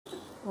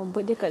Oh,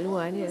 bird dia kat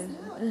luar dia.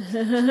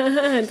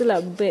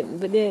 Itulah bird.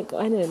 Bird dia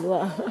kat mana?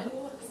 Luar.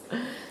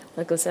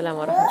 Waalaikumsalam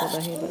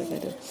warahmatullahi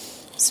wabarakatuh.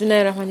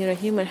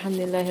 Bismillahirrahmanirrahim.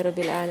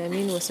 Alhamdulillahirabbil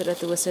alamin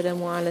wassalatu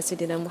wassalamu ala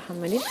sayyidina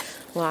Muhammadin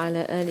wa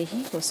ala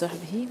alihi wa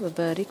sahbihi wa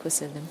barik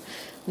wasallam.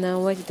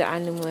 Nawaitu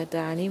ta'allum wa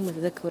ta'alim wa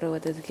tadhakkura wa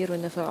tadhkir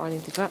wa nafa'u wal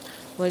intifa'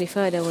 wal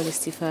ifada wal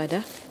istifada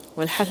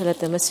wal hasala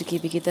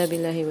tamassuki bi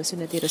kitabillahi wa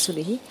sunnati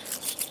rasulih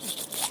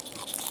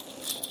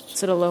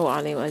sallallahu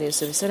alaihi wa alihi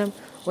wasallam.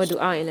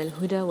 ودعاء إلى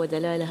الهدى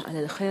ودلالة على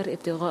الخير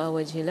ابتغاء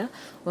وجه الله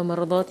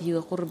ومرضاته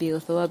وقربه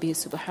وثوابه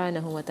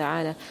سبحانه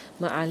وتعالى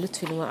مع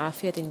لطف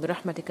وعافية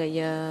برحمتك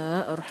يا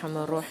أرحم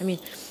الراحمين.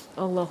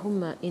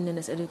 اللهم إنا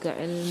نسألك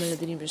علما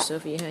لدني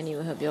بالشفيهاني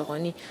وهب يا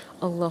غني.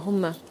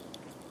 اللهم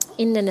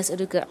إنا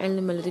نسألك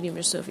علما لدني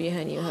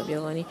بالشفيهاني وهب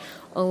يا غني.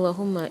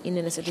 اللهم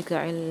إنا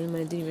نسألك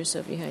علما لدني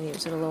بالشفيهاني.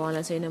 وصلى الله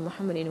على سيدنا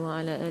محمد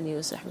وعلى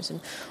آله وصحبه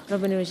وسلم.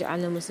 ربنا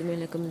واجعلنا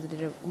مسلمين لك من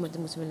ذرية أمة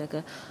مسلمين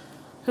لك.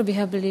 رب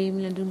هب لي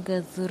من لدنك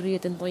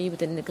ذرية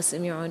طيبة إنك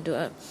سميع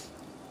الدعاء.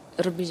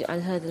 رب اجعل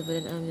هذا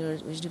البلد آمنا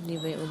واجنبني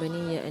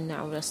وبني أن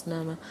نعبد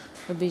الأصنام.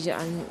 رب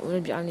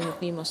اجعلني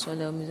مقيم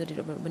الصلاة ومن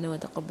ذريتي ربنا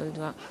وتقبل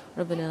دعاء.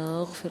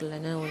 ربنا اغفر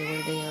لنا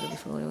ولوالدي يا رب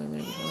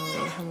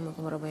وارحمهما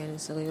كما ربياني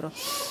صغيرا.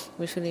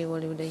 واغفر لي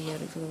ولوالدي يا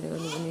رب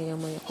والمؤمنين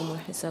يوم يقوم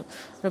الحساب.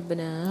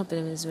 ربنا هب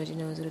لنا من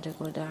أزواجنا وذريتنا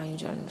قرة أعين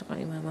واجعلنا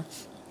للمتقين إماما.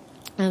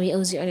 أبي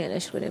أوزعني أن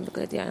أشكر نعمتك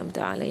التي أنعمت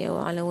علي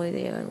وعلى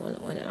والدي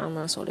وأن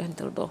أعمل صالحا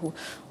ترضاه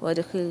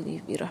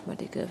وأدخلني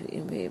برحمتك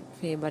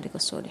في عبادك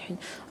الصالحين.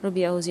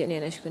 ربي أوزعني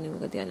أن أشكر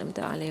نعمتك التي أنعمت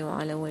علي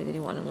وعلى والدي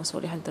وأن أعمل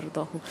صالحا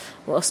ترضاه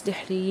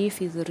وأصلح لي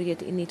في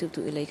ذريتي إني تبت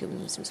إليك من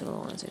المسلمين. صلى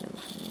الله عليه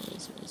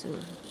وسلم.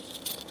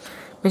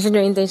 Mention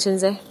your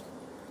intentions there.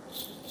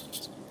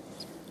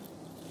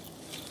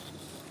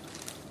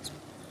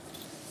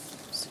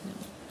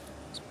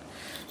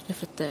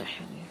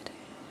 الفتاح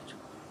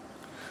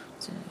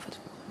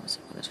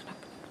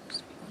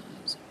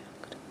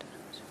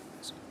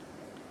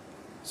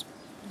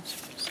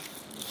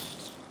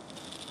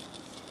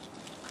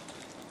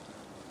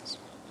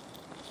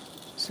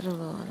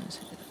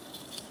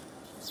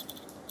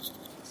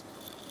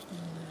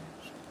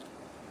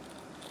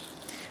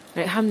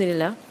Right,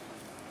 Alhamdulillah.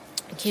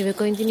 Okay, we'll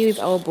continue with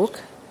our book,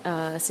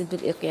 Simple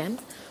Iqyan.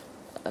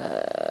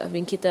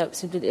 من كتاب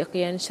سمت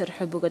الإقيان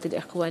شرح بقعة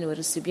الإخوان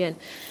والرسبيان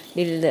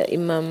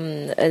للإمام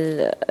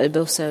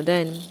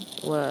البوسودان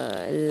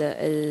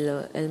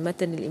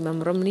والمتن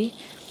الإمام رملي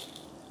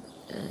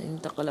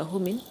انتقله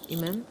من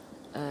إمام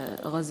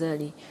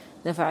غزالي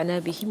نفعنا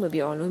بهم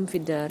وبعلوم في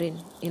الدارين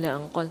إلى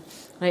أن قال.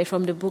 Right,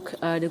 from the book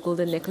The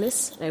Golden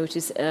Necklace, right, which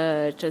is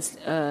just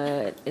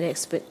an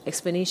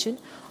explanation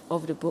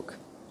of the book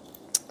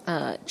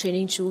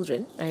Training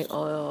Children, right,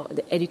 or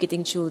the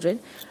Educating Children,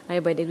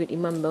 right, by the great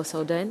Imam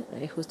Bawsaudan,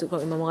 right, who took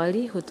from Imam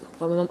Ghali,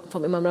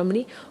 from Imam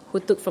Ramli, who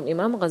took from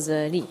Imam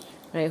Ghazali,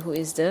 right, who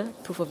is the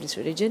proof of this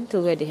religion,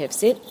 till where they have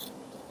said,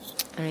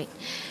 right,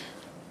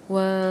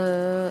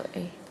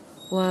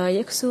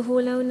 ويكسف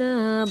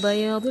لونا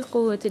بياض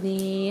القوتن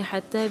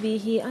حتى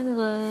به عن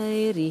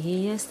غيره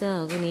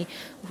يستغني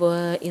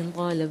وإن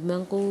طالب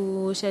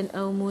منقوشا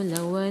أو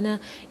ملونا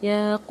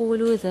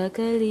يقول ذاك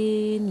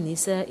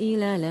للنساء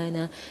لا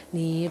لنا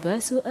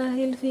لباس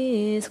أهل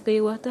الفسق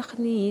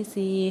وتخنيث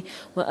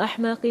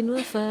وأحمق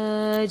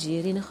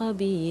وفاجر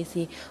خبيث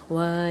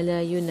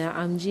ولا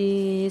ينعم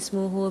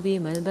جسمه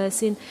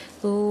بملبس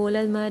طول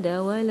المدى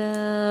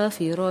ولا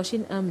فراش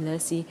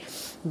أملس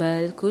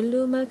بل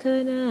كل ما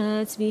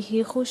كانت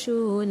به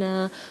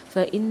خشونة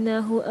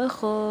فإنه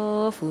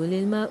أخاف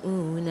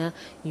للمؤونة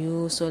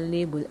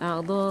يصلب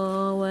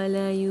الأعضاء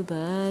ولا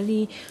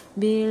يبالي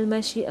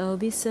بالمشي أو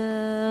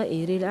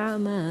بسائر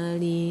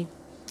الأعمال.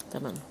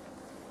 تمام.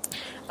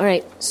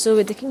 Alright, so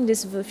we're taking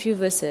these few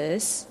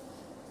verses,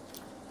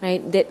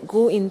 right, that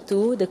go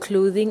into the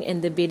clothing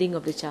and the bathing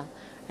of the child.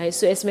 Right,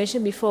 so as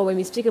mentioned before, when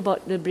we speak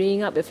about the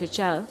bringing up of a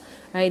child,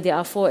 right, there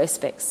are 4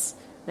 aspects.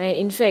 Right,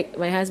 in fact,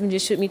 my husband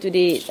just showed me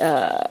today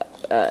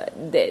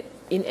that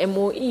in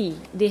MOE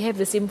they have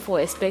the same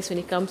 4 aspects when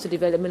it comes to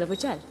development of a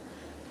child.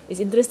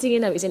 It's interesting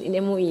enough. It's in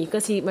MOE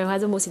because my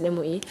husband was in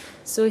MOE,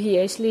 so he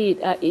actually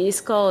it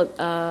is called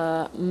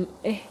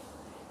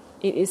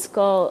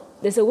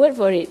there's a word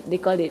for it. They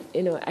call it,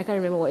 I can't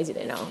remember what is it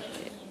right now.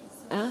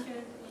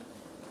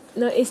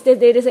 No, it's that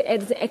there's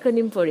an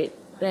acronym for it.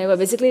 Right, but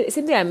basically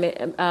simply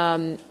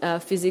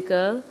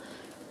physical.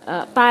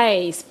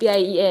 PIES,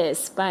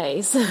 PIES,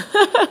 PIES.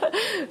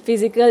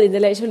 Physical,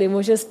 intellectual,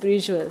 emotional,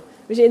 spiritual.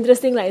 Which is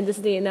interesting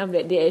enough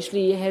that they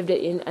actually have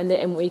that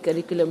under MOE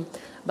curriculum.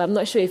 But I'm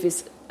not sure if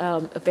it's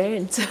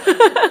apparent.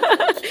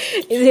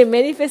 Is it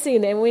manifesting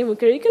in the MOE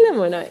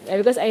curriculum or not?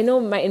 Because I know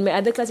in my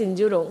other class in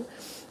Jurong,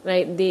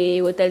 right,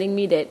 they were telling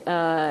me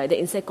that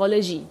in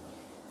psychology,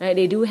 right,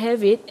 they do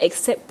have it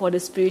except for the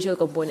spiritual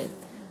component.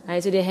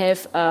 Right, so they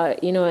have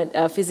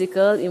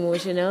physical,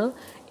 emotional,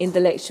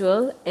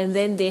 intellectual, and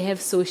then they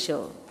have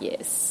social.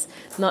 Yes,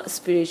 not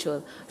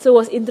spiritual. So it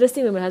was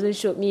interesting when my husband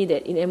showed me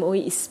that in MOE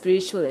is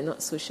spiritual and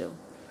not social.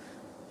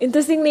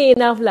 interestingly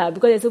enough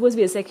because it's supposed to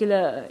be a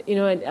secular,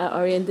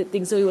 oriented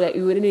thing, so we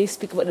wouldn't really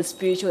speak about the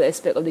spiritual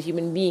aspect of the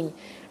human being,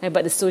 right,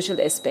 but the social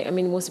aspect. I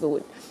mean, most people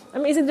would. I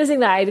mean, it's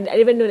interesting I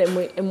didn't know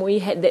that MOE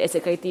had that as a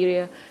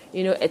criteria,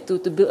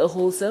 to build a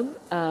wholesome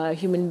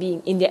human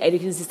being in their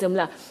education system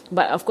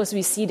But of course,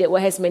 we see that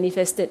what has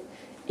manifested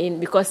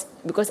because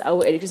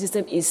our education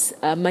system is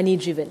money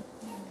driven,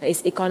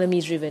 it's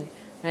economy driven,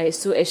 right?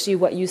 So actually,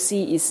 what you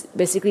see is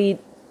basically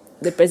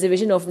the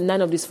preservation of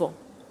none of these four.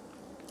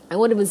 I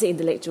won't even say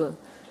intellectual,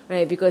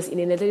 right? Because in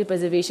intellectual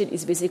preservation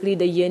is basically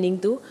the yearning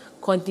to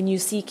continue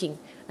seeking,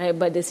 right?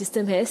 But the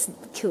system has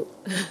killed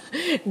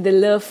the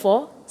love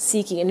for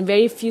seeking, and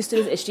very few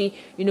students actually,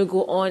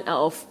 go on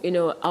out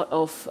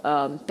of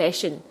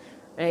passion,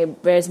 right?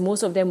 Whereas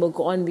most of them will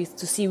go on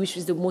to see which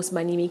is the most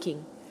money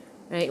making,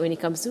 right? When it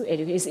comes to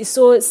education, it's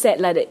so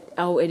sad that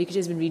our education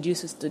has been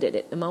reduced to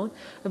that amount.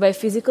 But by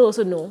physical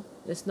also no.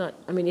 It's not.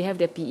 I mean, they have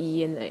their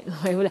PE and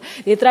whatever.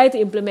 They try to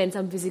implement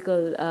some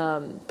physical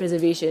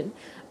preservation,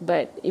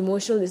 but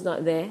emotional is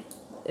not there.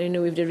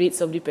 With the rates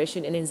of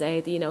depression and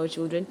anxiety in our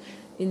children,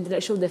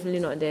 intellectual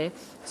definitely not there.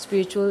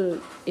 Spiritual,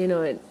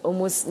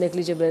 almost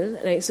negligible.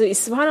 Right? So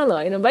it's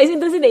subhanallah, but it's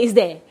interesting that it's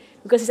there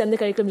because it's under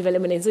curriculum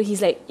development, and so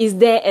he's is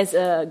there as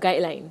a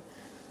guideline.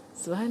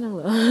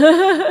 Subhanallah.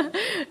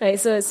 Right,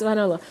 so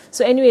subhanallah.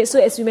 So anyway,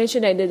 so as we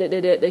mentioned,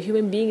 the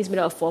human being is made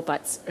out of 4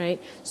 parts, right?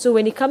 So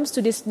when it comes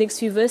to this next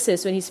few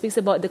verses, when he speaks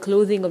about the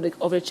clothing of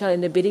the child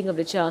and the bedding of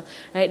the child,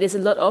 right, there's a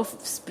lot of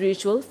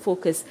spiritual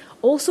focus,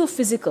 also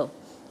physical,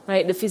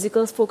 right? The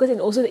physical focus and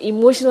also the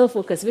emotional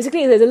focus.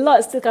 Basically, there's a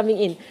lot still coming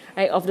in,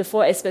 right, of the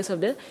 4 aspects of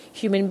the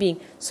human being.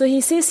 So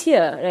he says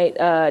here, right,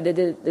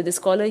 the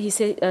scholar, he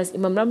says,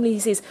 Imam Ramli, he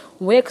says,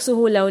 وَيَكْسُهُ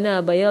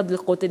لَوْنَا بَيَاضِ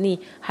الْقُطْنِ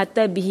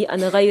حَتَّى بِهِ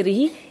أَنْ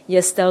غَيْرِهِ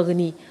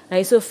يَسْتَغْنِي.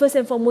 Right, so first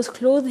and foremost,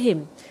 clothe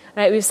him,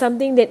 right, with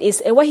something that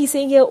is, and what he's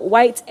saying here,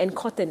 white and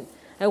cotton.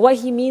 Right, what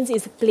he means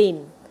is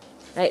plain.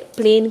 Right,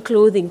 plain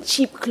clothing,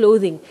 cheap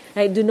clothing,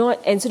 right? Do not,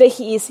 and so that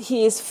he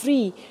is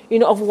free,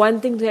 of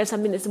wanting to have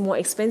something that's more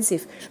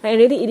expensive. Right? And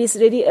really, it is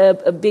really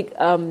a big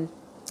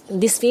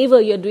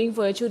disfavor you're doing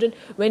for your children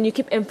when you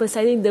keep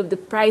emphasizing the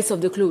price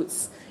of the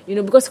clothes.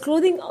 Because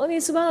clothing, only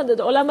subhanAllah,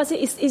 the ulama say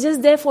it's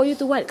just there for you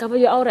to what? Cover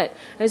your aurat.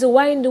 Right? So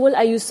why in the world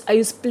are you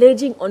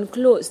splurging on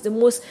clothes? The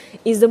most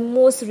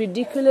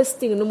ridiculous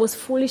thing, the most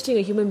foolish thing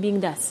a human being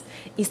does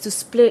is to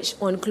splurge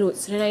on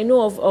clothes. And I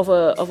know of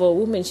a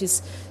woman,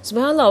 she's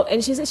subhanAllah,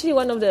 and she's actually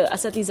one of the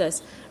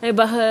asatizas, right?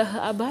 But her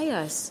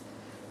abayas,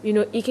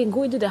 it can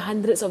go into the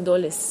hundreds of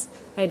dollars,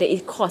 right, that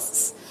it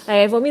costs.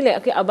 For me,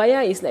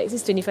 abaya is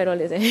it's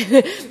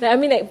 $25. I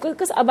mean,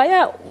 because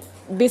abaya,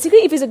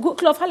 basically, if it's a good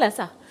cloth,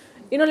 halas.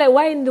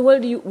 Why in the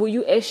world would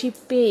you actually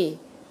pay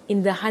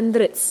in the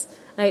hundreds,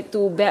 right,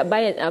 to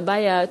buy an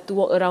abaya to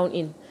walk around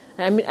in?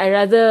 I mean, I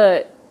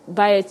rather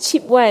buy a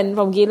cheap one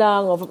from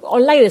Geylang or from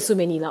online. There's so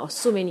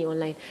many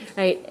online,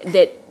 right?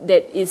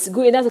 That is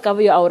good enough to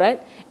cover your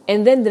aurat,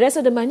 and then the rest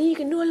of the money you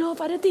can do a lot of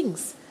other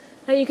things.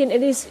 Right? You can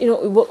at least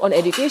work on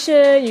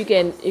education. You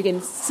can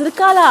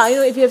sedekah lah.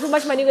 If you have so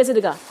much money, you can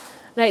sedekah.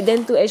 Right,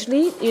 then to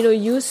actually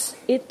use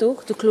it to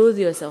clothe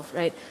yourself,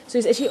 right? So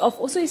it's actually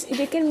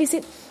it can be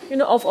said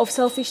of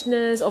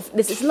selfishness,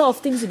 there's a lot of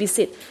things to be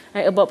said,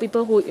 right, about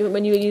people who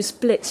when you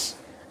splurge,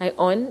 right,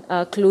 on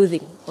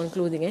clothing.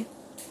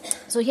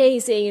 So here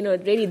he's saying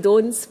really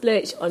don't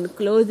splurge on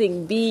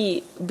clothing.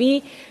 Be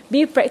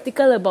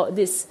practical about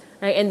this,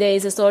 right? And there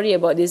is a story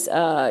about this.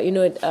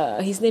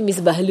 His name is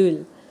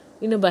Bahlul.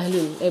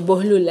 Bahlul,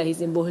 Bohlul lah.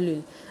 His name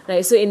Bohlul.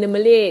 Right, so in the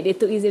Malay, they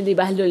took his name to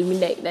Bahlul, mean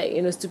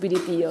like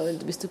stupidity or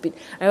to be stupid.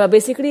 Right, but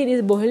basically,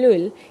 this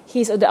Bohlul,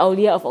 he's of the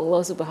awliya of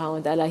Allah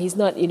Subhanahu Wa Taala. He's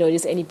not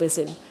just any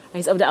person.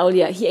 He's of the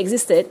awliya. He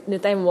existed in the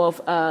time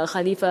of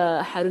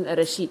Khalifa Harun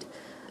al-Rashid.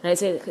 Right,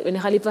 so when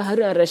Khalifa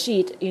Harun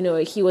al-Rashid,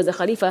 he was a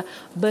Khalifa.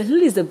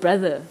 Bahlul is the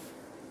brother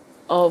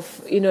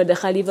of the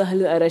Khalifa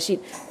Harun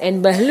al-Rashid,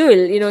 and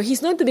Bahlul,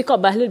 he's known to be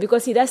called Bahlul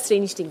because he does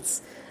strange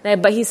things.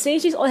 Right, but his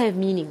strange things all have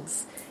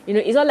meanings.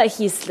 It's not like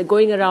he's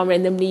going around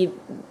randomly.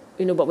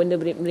 But when the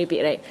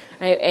merepek, right?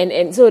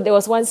 And so there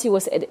was once he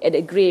was at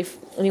a grave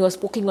and he was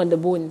poking on the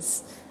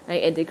bones,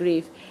 right, at the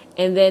grave.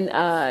 And then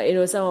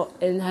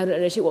and Harun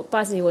al-Rashid walked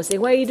past and he was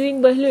saying, "Why are you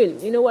doing Bahlul?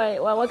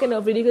 What kind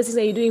of ridiculous things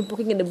are you doing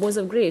poking at the bones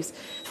of graves?"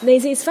 And then he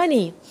said, "It's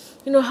funny,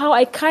 how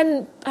I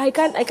can't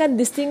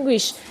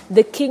distinguish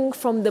the king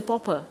from the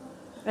pauper,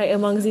 right,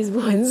 amongst these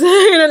bones."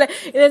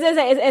 In a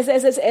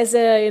sense, as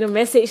a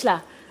message lah.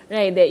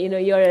 Right, that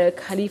you're a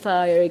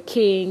Khalifa, you're a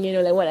king,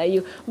 what are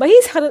you? But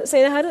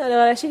Sayyidina Harun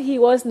al-Rashid, he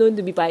was known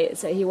to be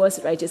pious, right? He was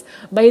righteous.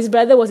 But his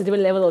brother was a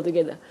different level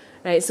altogether,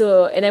 right?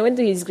 So, and I went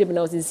to his grave when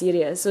I was in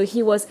Syria. So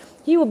he would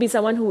be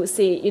someone who would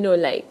say, he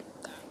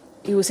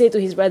would say to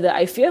his brother,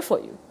 "I fear for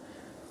you,"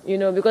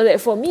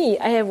 because for me,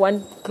 I have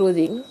one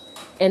clothing,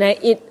 and I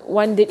eat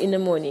one day in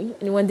the morning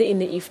and one day in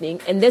the evening,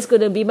 and that's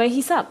going to be my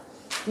hisab.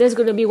 That's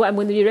going to be what I'm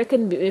going to be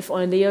reckoned with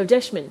on the day of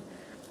judgment.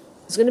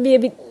 It's going to be a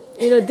bit,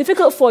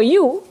 difficult for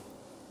you.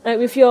 Right,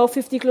 with your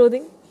 50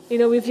 clothing,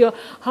 with your,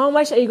 how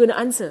much are you going to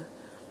answer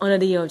on the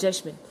day of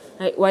judgment?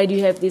 Like, why do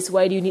you have this?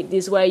 Why do you need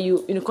this? Why are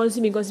you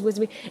consuming?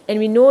 And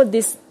we know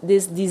this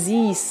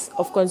disease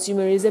of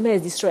consumerism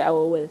has destroyed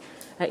our world.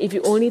 If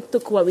you only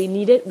took what we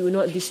needed, we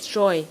will not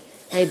destroy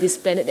this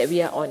planet that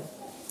we are on.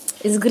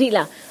 It's greed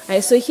lah.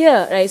 Right, so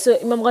here, right, so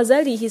Imam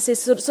Ghazali, he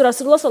says, so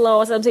Rasulullah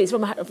sallallahu alaihi wasallam says,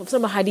 it's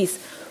from a hadith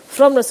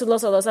from Rasulullah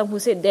sallallahu alaihi wasallam, who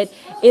said that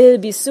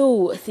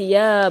ilbisu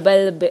thiyab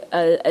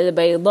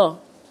al-bayda,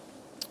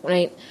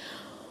 right,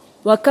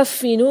 wa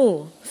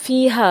kaffinu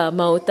fiha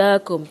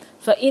mautakum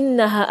fa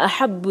innaha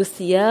ahabbu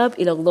thiyab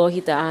ila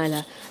Allah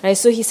ta'ala. Right,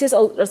 so he says,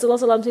 Rasulullah sallallahu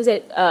alaihi wasallam says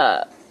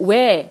that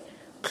wear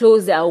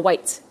clothes that are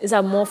white. These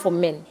are more for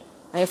men.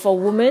 Right, for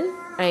women,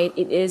 right,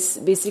 it is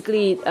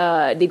basically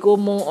they go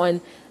more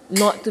on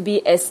not to be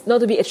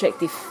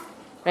attractive,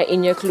 right,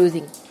 in your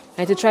clothing.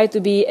 Right, to try to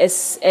be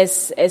as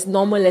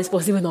normal as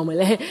possible.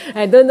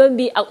 Right, don't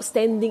be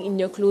outstanding in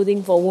your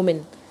clothing for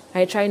women.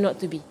 Right, try not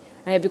to be.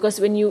 Right, because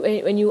when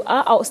you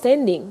are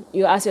outstanding,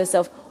 you ask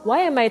yourself,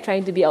 why am I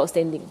trying to be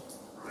outstanding,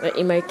 right,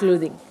 in my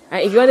clothing?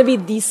 Right, if you want to be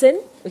decent,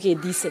 okay,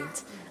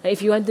 decent. Right,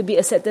 if you want to be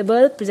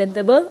acceptable,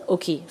 presentable,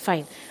 okay,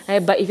 fine.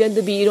 Right, but if you want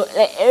to be,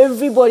 like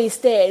everybody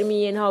stare at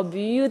me and how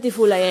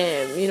beautiful I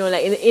am,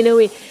 like in a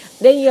way,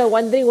 then you are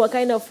wondering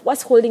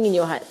what's holding in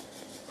your heart.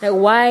 Like,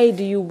 why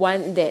do you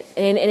want that?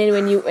 And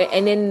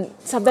then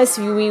sometimes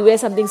we wear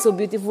something so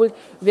beautiful,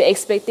 we're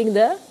expecting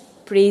the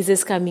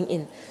praises coming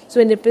in. So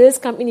when the praises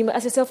come in, you must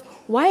ask yourself,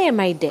 why am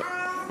I that?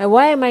 And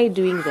why am I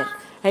doing that?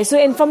 Right, so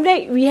and from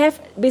there we have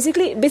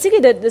basically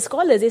the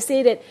scholars, they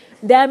say that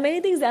there are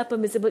many things that are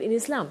permissible in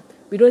Islam.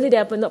 We don't say they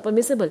are not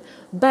permissible.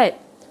 But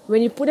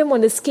when you put them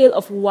on the scale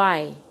of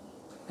why,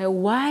 like,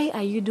 why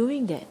are you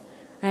doing that?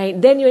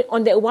 Right? Then you're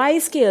on that why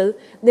scale,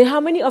 then how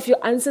many of your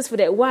answers for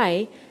that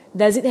why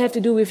does it have to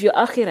do with your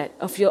akhirat,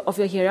 of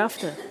your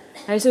hereafter?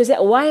 Right? So it's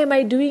like, why am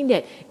I doing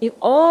that? If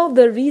all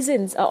the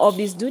reasons are of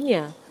this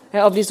dunya,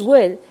 right, of this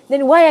world,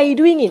 then why are you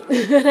doing it?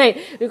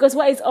 Right? Because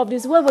what is of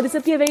this world will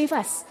disappear very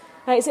fast.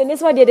 Right? So and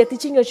that's why they're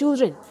teaching your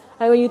children.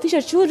 When you teach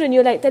your children,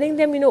 you're like telling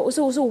them,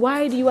 so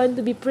why do you want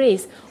to be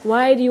praised?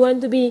 Why do you want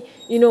to be,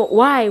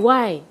 why?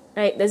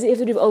 Right? Does it have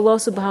to do with Allah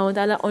subhanahu wa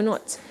ta'ala or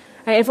not?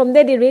 Right? And from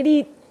there, you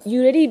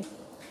really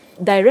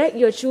direct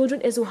your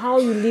children as to how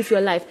you live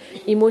your life,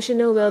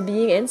 emotional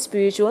well-being and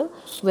spiritual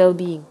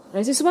well-being.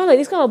 Right? So subhanAllah,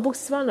 these kind of books,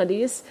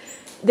 subhanAllah,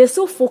 they're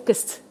so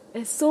focused.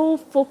 They're so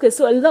focused.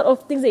 So a lot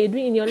of things that you're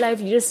doing in your life,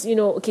 you just,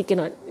 okay,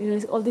 cannot.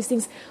 All these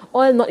things,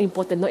 all not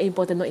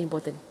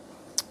important.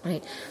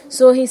 Right.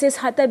 So he says,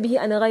 Hatta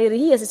bihi an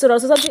ghayrihi. So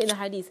Rasulullah said in the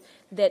hadith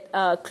that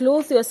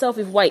clothe yourself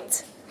with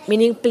white,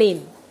 meaning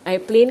plain,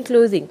 right? Plain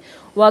clothing.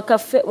 Wa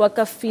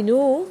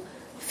kaffinu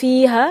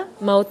fiha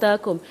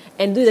mautakum,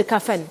 and do the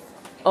kafan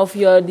of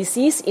your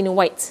deceased in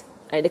white,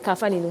 right? The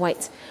kafan in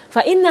white.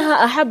 Fa innaha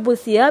ahabbu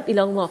thiyab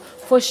ila Allah.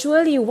 For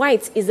surely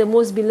white is the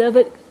most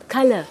beloved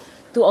color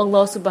to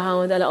Allah subhanahu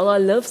wa ta'ala. Allah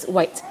loves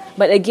white.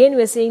 But again,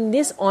 we're saying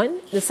this on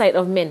the side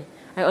of men.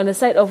 Right, on the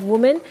side of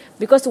women,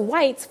 because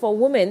white for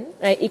women,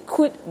 right, it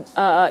could,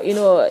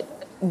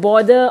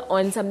 border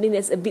on something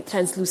that's a bit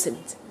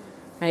translucent,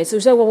 right?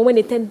 So for women,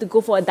 they tend to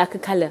go for a darker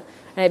color,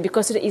 right?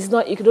 Because it's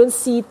not, you don't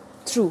see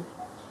through,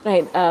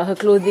 right, her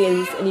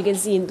clothing, and you can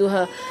see into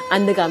her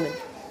undergarment,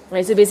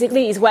 right? So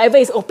basically, it's whatever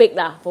is opaque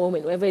lah for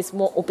women, whatever is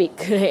more opaque,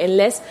 right, and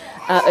less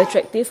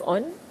attractive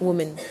on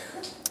women,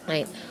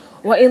 right?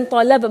 وإن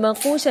طلب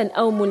منقوشا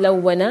أو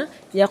ملونا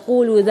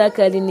يقول ذاك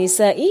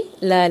للنساء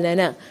لا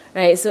لنا.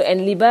 Right, so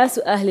and لباس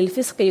أهل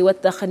الفسق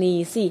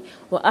والتخنيث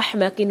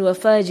وأحمق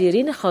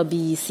وفاجر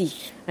خبيث.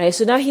 Right,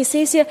 so now he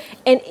says here,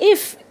 and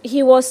if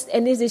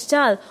this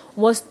child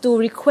was to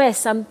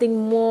request something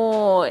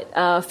more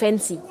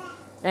fancy,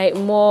 right,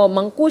 more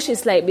mankush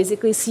is like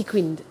basically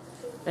sequined.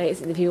 Right,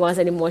 so if he wants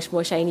something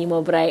more shiny,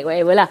 more bright,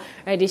 whatever lah.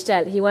 Right, this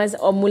child, he wants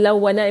or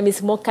mulawana, it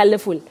means more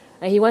colourful.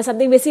 Right, he wants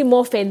something basically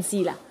more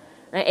fancy lah.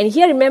 Right, and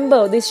here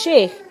remember this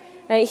sheikh,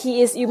 right,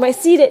 you might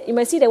see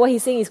that what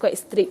he's saying is quite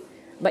strict,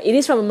 but it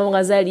is from Imam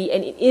Ghazali,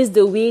 and it is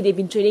the way they've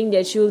been training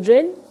their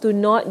children to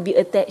not be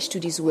attached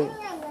to this world.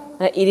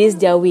 Right, it is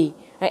their way,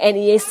 right, and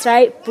it is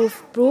tried,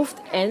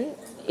 proved, and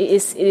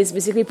it is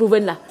basically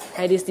proven lah.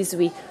 Right, this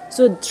way.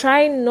 So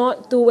try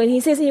not to, when he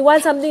says he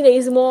wants something that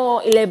is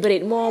more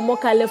elaborate, more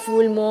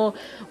colourful,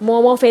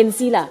 more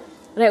fancy lah.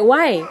 Right,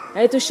 why?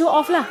 Right, to show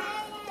off lah.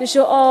 To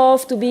show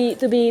off, to be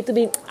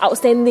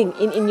outstanding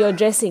in your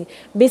dressing.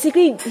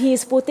 Basically, he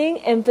is putting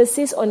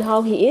emphasis on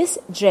how he is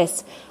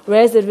dressed,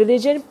 whereas the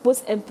religion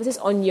puts emphasis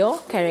on your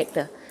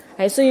character.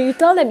 Right? So you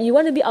tell them you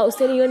want to be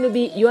outstanding, you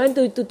want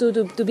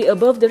to be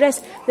above the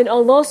rest. Then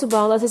Allah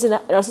subhanahu wa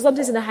ta'ala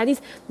says in the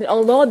hadith that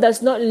Allah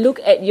does not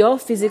look at your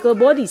physical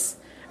bodies.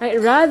 Right?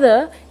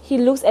 Rather, He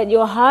looks at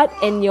your heart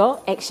and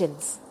your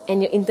actions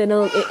and your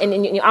internal and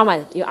your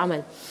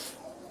amal.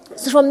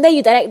 So from there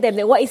you direct them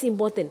that what is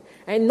important,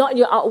 right? Not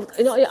your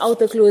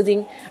outer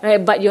clothing, right?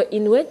 But your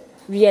inward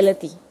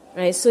reality,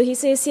 right? So he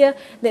says here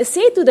that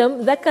say to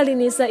them, "Dhakali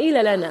nisa'i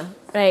lalana,"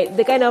 right?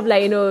 The kind of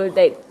like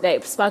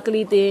like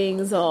sparkly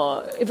things,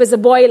 or if it's a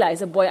boy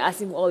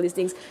asking for all these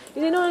things,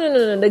 you say no,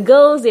 the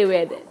girls they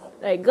wear that,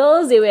 Like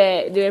girls, they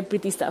wear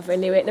pretty stuff,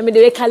 and they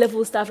wear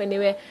colorful stuff, and they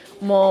wear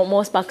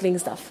more sparkling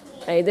stuff.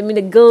 Right? I mean,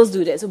 the girls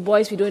do that. So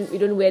boys, we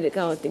don't wear that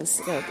kind of things.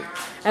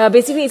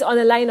 Basically, it's on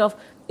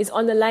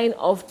the line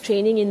of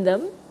training in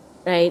them,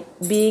 right?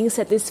 Being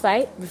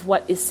satisfied with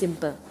what is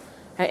simple.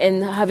 Right?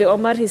 And Habib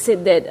Omar, he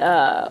said that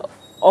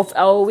of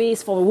our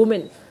ways for a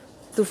woman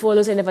to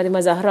follow Sayyidina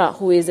Fatimah Zahra,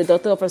 who is the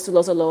daughter of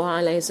Rasulullah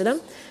sallallahu alaihi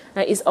wasallam,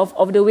 is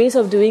of the ways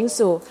of doing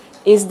so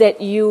is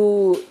that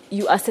you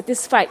are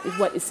satisfied with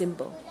what is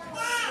simple.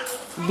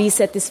 Be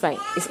satisfied.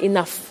 It's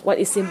enough. What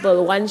is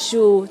simple? 1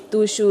 shoe,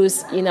 2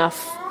 shoes,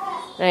 enough.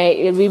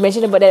 Right? We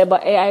mentioned about that.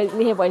 But I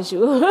only have 1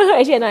 shoe.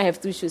 Actually, now I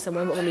have 2 shoes.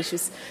 Someone bought me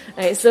shoes.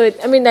 Right? So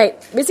I mean, like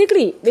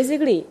basically,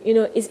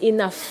 it's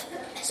enough.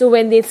 So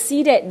when they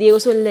see that, they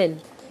also learn.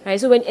 Right?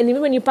 So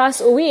even when you pass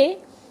away,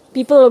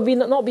 people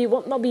will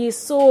not be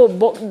so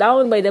bogged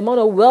down by the amount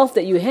of wealth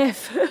that you have.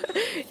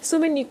 So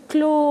many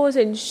clothes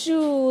and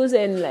shoes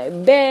and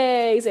like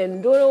bags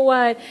and don't know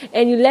what,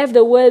 and you left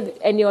the world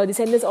and your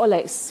descendants all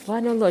like,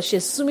 subhanallah, she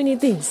has so many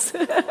things.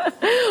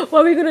 What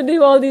are we going to do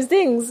with all these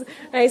things?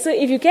 Right? So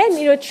if you can,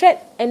 tread,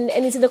 and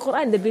it's in the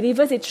Quran, the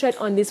believers, they tread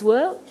on this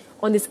world,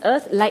 on this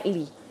earth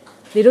lightly.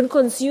 They don't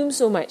consume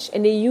so much,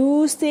 and they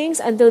use things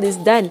until it's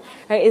done.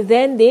 Right?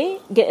 Then they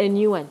get a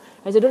new one.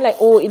 Right? So don't like,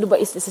 but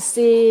it's a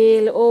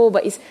sale.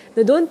 But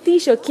don't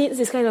teach your kids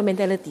this kind of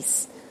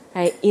mentalities.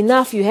 Right?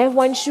 Enough. You have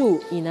 1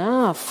 shoe.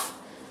 Enough.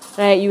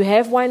 Right? You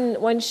have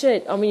one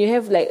shirt. I mean, you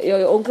have like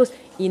your own clothes.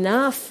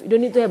 Enough. You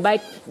don't need to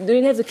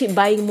don't have to keep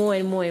buying more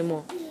and more and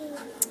more.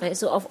 Right?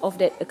 So of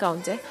that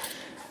account.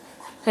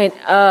 Right?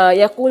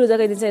 يقول ذاك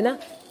الإنسان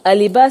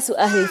لباس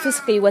أهل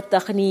الفسق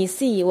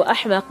والتخنيس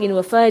وأحمق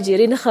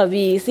وفاجر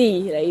خبيث.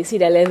 Like you see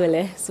that level,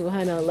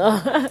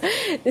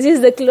 Subhanallah. This is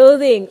the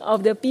clothing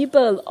of the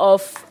people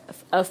of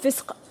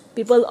fisq,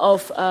 people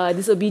of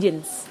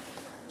disobedience.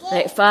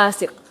 Right?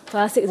 Fasiq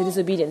is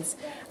disobedience.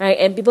 Right?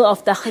 And people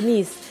of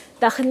takhnis.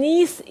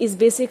 Takhnis is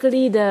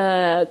basically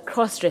the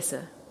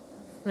cross-dresser.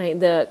 Right?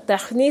 The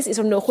takhnis is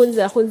from the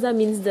khunza. Khunza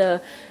means the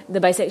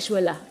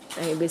bisexual lah.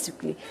 Right?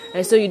 Basically.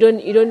 Right? So you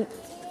don't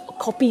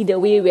copy the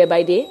way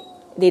whereby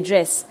they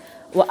dress.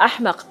 Wa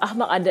ahmaq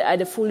are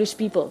the foolish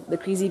people, the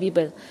crazy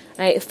people.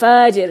 Right?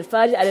 Fajir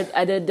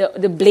are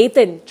the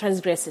blatant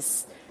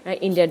transgressors,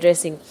 right, in their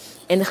dressing.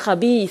 And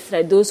khabith,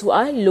 right, those who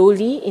are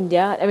lowly in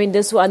their,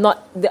 those who are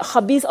not, the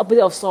khabith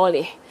opposite of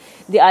salih.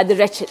 They are the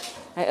wretched,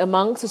 right,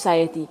 among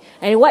society.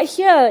 And what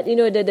here,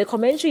 the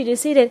commentary, they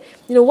say that,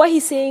 what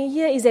he's saying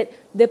here is that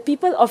the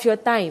people of your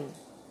time,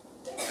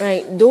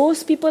 right,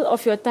 those people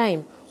of your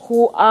time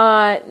who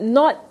are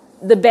not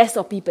the best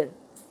of people,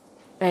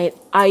 right,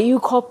 are you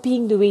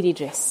copying the way they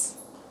dress?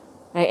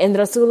 Right? And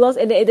Rasulullah,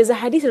 and there's a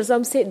hadith,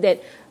 Rasulullah said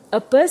that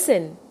a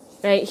person,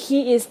 right,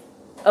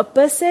 a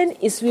person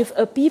is with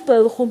a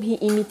people whom he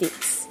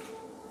imitates.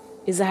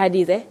 Is a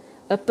hadith,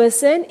 A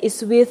person is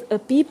with a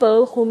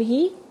people whom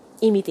he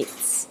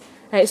imitates.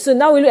 Right? So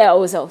now we look at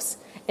ourselves.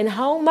 And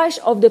how much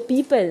of the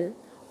people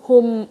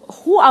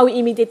who are we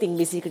imitating,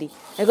 basically?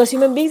 Because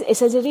human beings,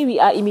 essentially, we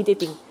are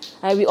imitating.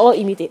 Right? We all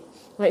imitate.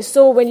 Right?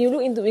 So when you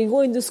go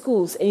into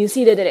schools and you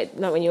see that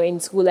now when you're in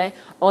school,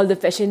 all the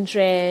fashion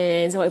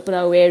trends, what people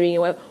are wearing,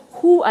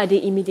 who are they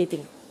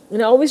imitating?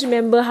 And I always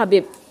remember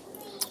Habib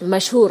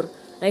Mashhur.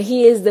 Like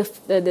he is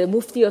the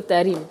Mufti of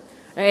Tarim.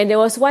 And there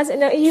was once,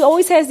 and he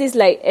always has this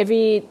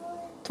every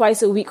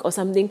twice a week or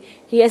something,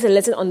 he has a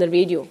lesson on the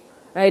radio.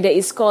 Right? That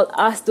is called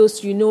Ask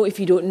Those You Know If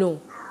You Don't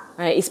Know.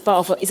 Right? It's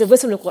a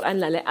verse from the Quran,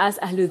 like ask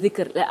Ahlul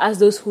Dhikr, like ask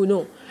those who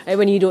know, right,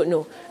 when you don't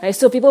know. Right?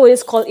 So people will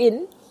just call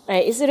in.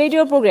 Right? It's a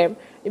radio program.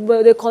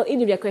 They call in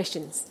with their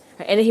questions.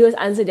 Right? And then he will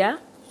answer their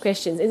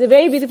questions. It's a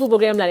very beautiful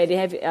program that they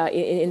have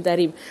in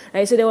Tarim.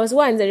 Right? So there was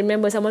once, I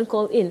remember someone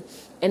called in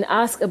and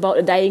asked about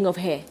the dyeing of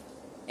hair.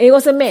 And it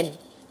was a man.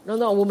 No,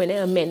 not a woman,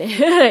 a man.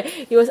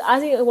 He was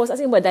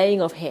asking about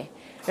dyeing of hair.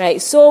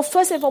 Right? So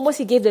first and foremost,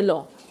 he gave the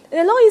law.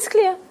 And the law is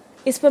clear.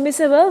 It's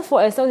permissible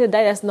for as long as the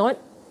dye does not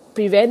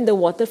prevent the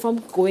water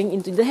from going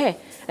into the hair.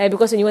 Right?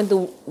 Because when you want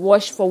to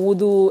wash for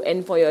wudu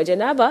and for your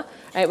janaba,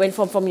 right, when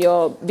from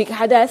your big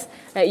hadas,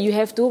 right, you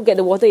have to get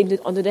the water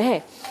onto the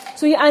hair.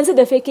 So he answered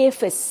the fiqh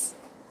first.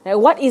 Right?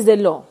 What is the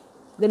law?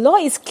 The law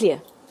is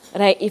clear.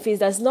 Right? If it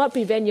does not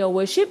prevent your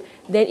worship,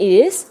 then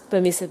it is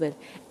permissible.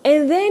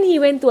 And then he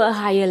went to a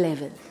higher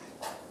level.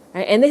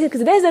 Right? And then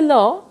because there's the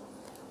law,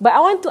 but I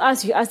want to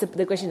ask you,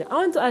 the question. I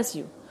want to ask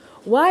you,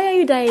 why are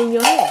you dyeing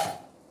your hair?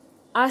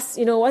 Ask,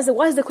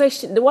 what's the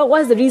question?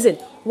 What's the reason?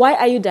 Why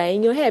are you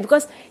dyeing your hair?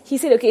 Because he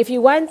said, okay, if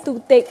you want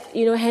to take,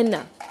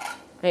 henna,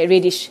 right,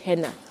 reddish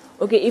henna.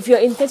 Okay, if your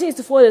intention is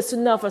to follow the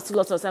sunnah of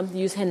Rasulullah or something,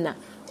 use henna.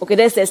 Okay,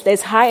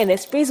 that's high and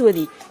that's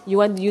praiseworthy. You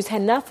want to use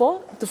henna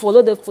to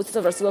follow the footsteps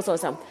of Rasulullah or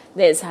something,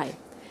 that is high.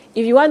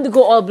 If you want to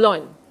go all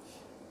blonde,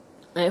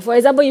 right, for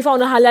example, you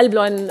found a halal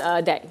blonde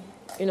dye,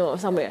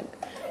 somewhere.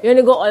 You want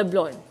to go all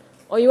blonde.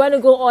 Or you want to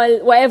go all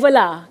whatever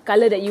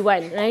color that you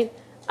want, right?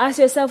 Ask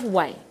yourself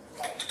why.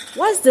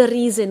 What's the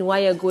reason why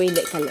you're going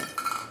that color?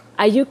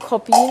 Are you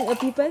copying the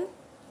people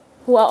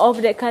who are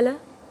of that color?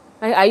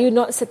 Are you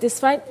not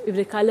satisfied with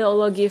the color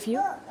Allah gave you?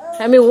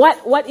 I mean,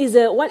 what is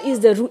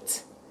the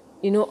root,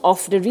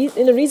 of the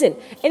reason?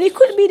 And it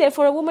could be that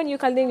for a woman, you're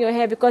coloring your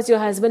hair because your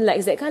husband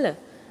likes that color,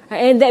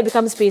 and that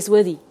becomes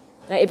praiseworthy.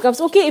 Right? It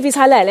becomes okay if it's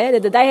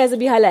halal. The dye has to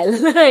be halal.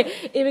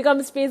 It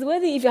becomes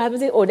praiseworthy if your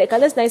husband says, "Oh, that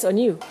color's nice on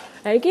you."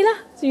 Right? Okay lah,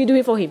 so you do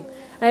it for him.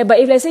 Right? But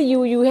if let's say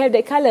you have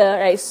that color,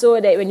 right,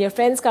 so that when your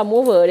friends come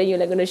over, then you're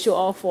like going to show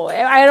off for,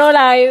 I don't know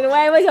lah,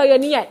 whatever your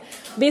niyat.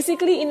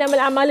 Basically, innamal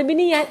a'malu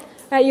binniyat.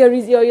 Right,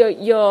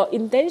 your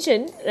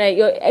intention, right,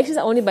 your actions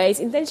are only by his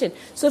intention.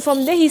 So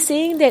from there, he's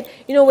saying that,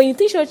 when you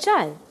teach your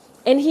child,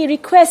 and he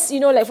requests,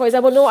 like for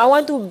example, no, I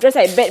want to dress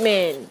like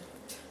Batman.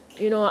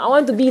 I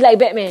want to be like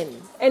Batman.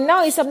 And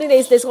now it's something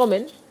that's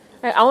common.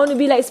 Right? I want to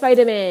be like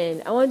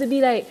Spider-Man. I want to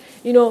be like,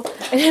 and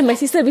then my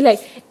sister be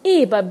like,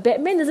 but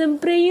Batman doesn't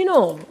pray,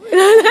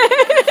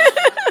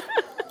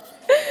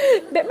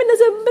 Batman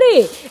doesn't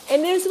pray.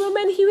 And then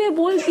Superman, he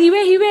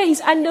wear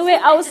his underwear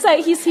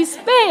outside his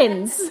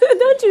pants.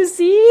 Don't you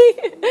see?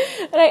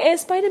 Right? And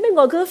Spider-Man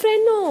got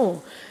girlfriend,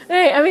 no.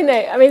 Right? I mean,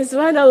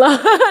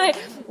 subhanallah.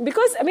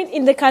 Because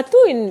in the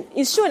cartoon,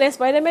 it's shown as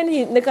Spider-Man.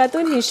 In the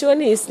cartoon, he's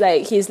shown he's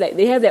like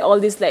they have all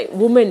these like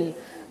women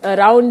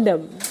around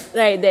them,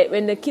 right? That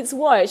when the kids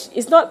watch,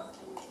 these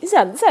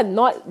are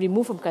not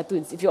removed from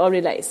cartoons. If you all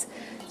realize.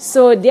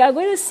 So they are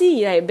going to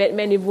see like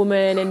Batman with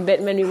woman and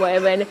Batman with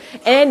whatever,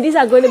 and these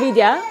are going to be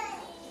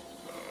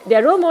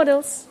their role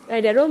models,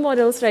 right? Their role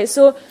models, right?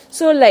 So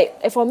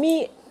like for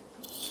me,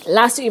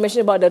 last week you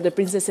mentioned about the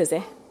princesses,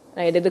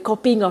 right? The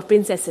copying of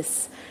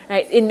princesses,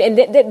 right? And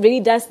that really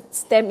does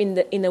stem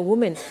in a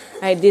woman,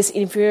 right? This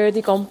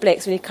inferiority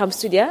complex when it comes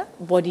to their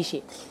body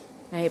shape,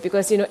 right?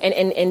 Because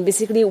and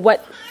basically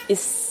what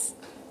is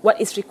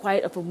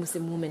required of a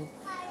Muslim woman,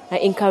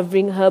 right? In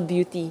covering her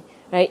beauty.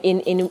 Right,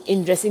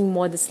 in dressing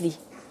modestly,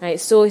 right?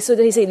 So he said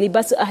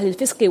libasu ahlil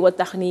fisqi wa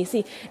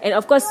takhnisi, and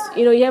of course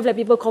you have like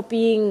people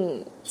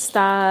copying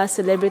stars,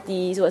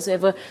 celebrities,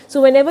 whatsoever.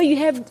 So whenever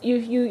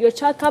your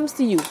child comes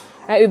to you,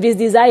 right, with this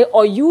desire,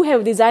 or you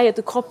have desire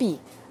to copy,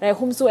 right,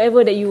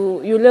 whomsoever that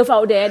you love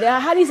out there, the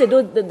hadith said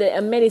that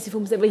a man is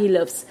whomsoever he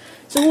loves.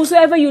 So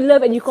whosoever you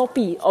love and you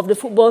copy of the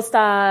football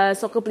star,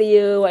 soccer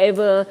player,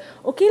 whatever,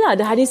 okay lah.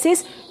 The hadith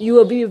says you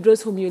will be with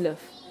those whom you love,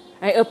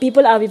 right?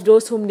 People are with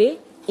those whom they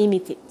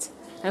imitate.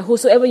 And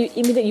whosoever you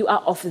imitate, you are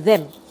of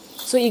them.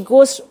 So it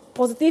goes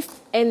positive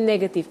and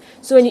negative.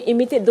 So when you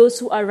imitate those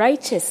who are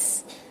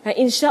righteous,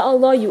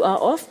 inshallah you are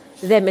of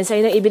them. And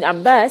Sayyidina Ibn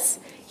Abbas,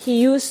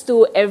 he used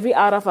to every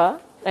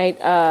Arafah,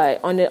 right,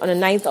 on the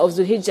 9th of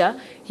Zulhijjah,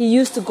 he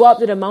used to go up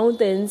to the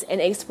mountains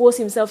and expose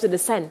himself to the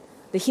sun,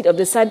 the heat of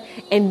the sun,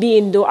 and be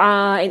in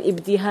dua and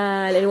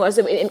ibtihal and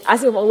whatsoever, and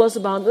asking of Allah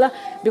subhanahu wa ta'ala,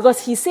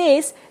 because he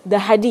says the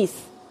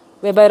hadith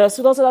whereby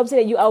Rasulullah said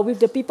that you are with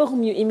the people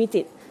whom you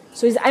imitate.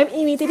 So I'm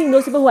imitating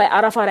those people who are at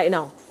Arafah right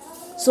now.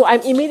 So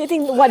I'm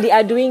imitating what they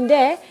are doing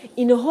there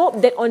in the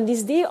hope that on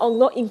this day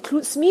Allah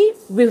includes me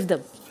with them,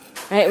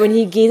 right? When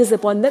He gazes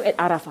upon them at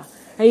Arafah.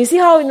 And you see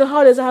how the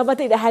Sahabat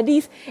take the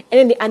hadith and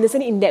then they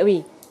understand it in that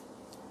way.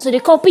 So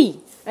they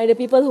copy, right, the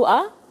people who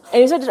are.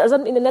 And so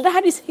in another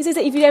hadith, he says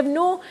that if you have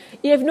no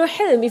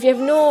hilm, if you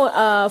have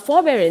no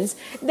forbearance,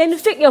 then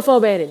fake your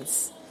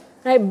forbearance,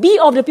 right? Be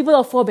of the people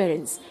of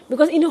forbearance,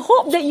 because in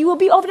hope that you will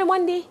be of them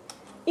one day,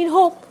 in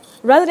hope.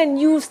 Rather than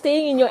you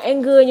staying in your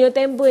anger and your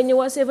temper and your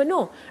whatsoever,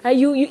 no. Right?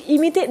 You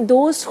imitate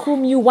those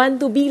whom you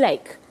want to be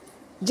like.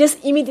 Just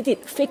imitate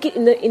it. Fake it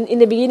in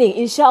the beginning.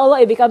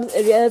 Inshallah, it becomes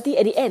a reality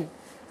at the end.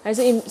 Right?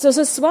 So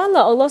subhanAllah,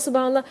 Allah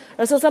subhanAllah,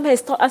 Rasulullah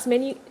has taught us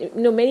many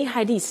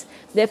hadiths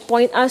that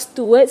point us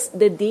towards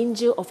the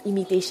danger of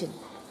imitation.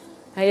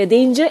 Right? The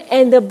danger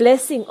and the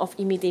blessing of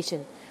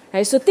imitation.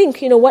 Right? So think,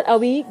 what are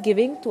we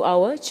giving to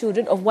our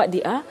children of what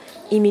they are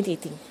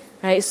imitating?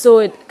 Right,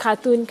 so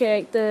cartoon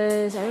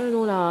characters, I don't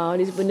know lah,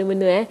 this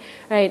benda-benda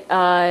right,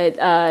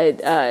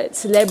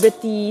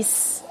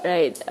 celebrities,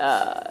 right,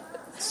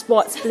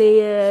 sports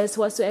players,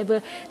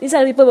 whatsoever. These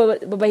are people,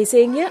 by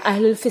saying here,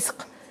 ahlul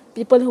fisq,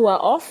 people who are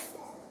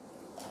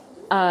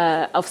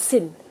of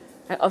sin,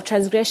 right, of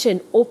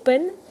transgression,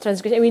 open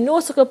transgression. And we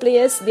know soccer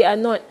players, they are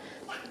not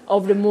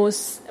of the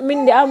most,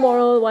 there are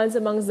moral ones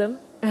amongst them,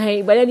 right?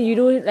 But then if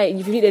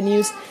you read the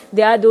news,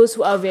 there are those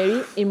who are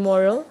very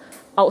immoral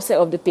outside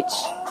of the pitch.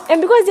 And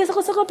because they're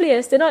soccer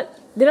players, they're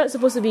not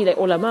supposed to be like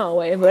ulama or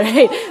whatever,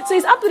 right? So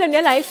it's up to them,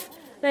 their life,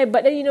 right?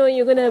 But then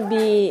you're gonna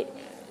be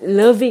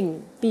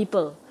loving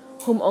people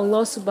whom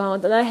Allah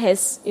subhanahu wa ta'ala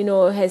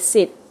has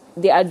said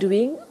they are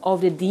doing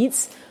of the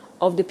deeds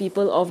of the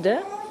people of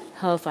the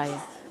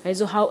hellfire. Right?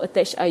 So how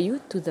attached are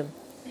you to them?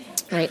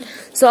 Right?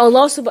 So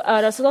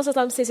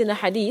Rasulullah says in the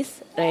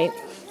hadith, right?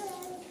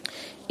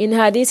 In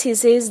hadith he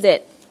says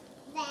that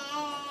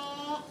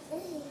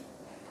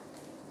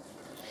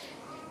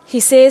he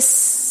says,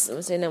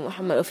 Sayyidina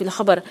Muhammad وفي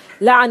الخبر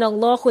لعن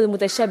الله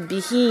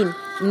المتشبهين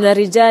من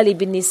الرجال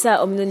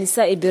بالنساء ومن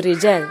النساء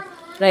بالرجال.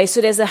 Right, so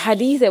there's a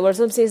hadith that where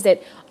some says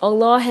that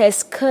Allah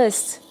has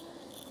cursed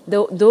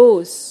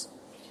those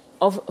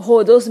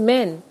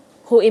men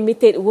who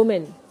imitate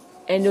women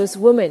and those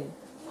women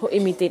who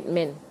imitate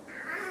men.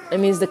 That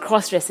means the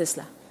cross-dressers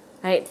lah.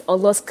 Right,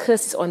 Allah's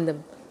curse is on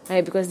them.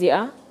 right? Because they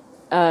are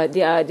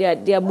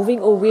moving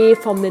away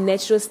from the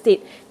natural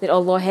state that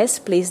Allah has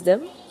placed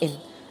them in.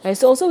 Right?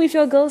 So also with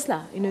your girls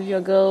lah, with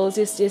your girls,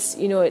 just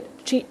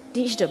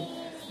teach them,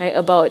 right,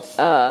 about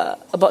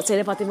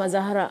Sayyidah Fatimah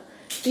Zahra,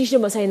 teach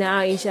them about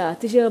Sayyidah Aisha,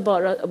 teach them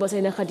about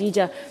Sayyidah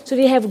Khadijah, so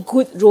they have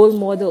good role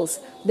models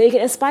that you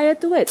can aspire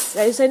towards.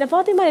 Right? Sayyidah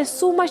Fatimah has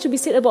so much to be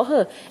said about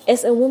her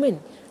as a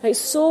woman. Right?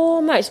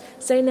 So much.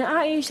 Sayyidah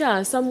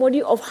Aisha,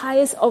 somebody of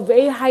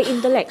very high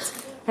intellect.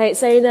 Right?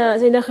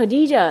 Sayyidah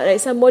Khadijah, right?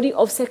 Somebody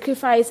of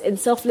sacrifice and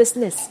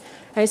selflessness.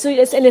 Right? So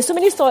there's so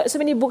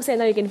many books that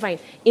now you can find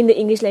in the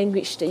English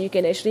language that you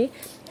can actually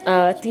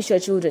teach your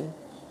children.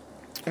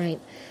 Right?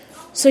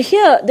 So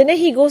here, then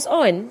he goes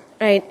on,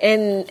 right?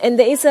 And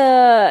there is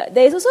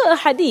also a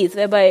hadith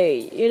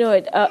whereby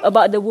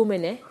about the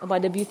woman,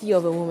 about the beauty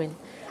of a woman,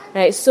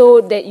 right?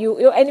 So that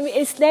and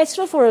it's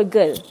natural for a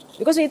girl,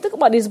 because when you talk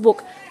about this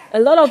book, a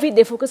lot of it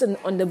they focus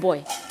on the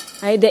boy,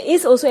 right? There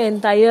is also an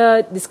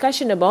entire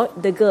discussion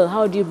about the girl.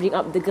 How do you bring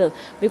up the girl?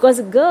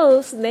 Because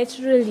girls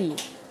naturally,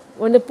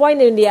 on the point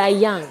when they are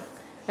young,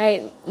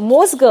 right?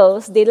 Most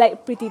girls, they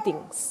like pretty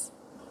things.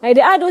 Right?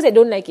 There are those that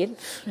don't like it,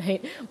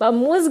 right? But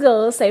most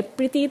girls like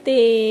pretty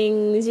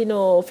things,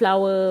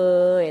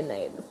 flower and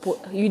like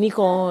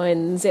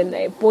unicorns and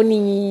like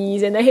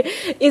ponies, and like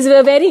it's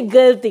a very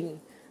girl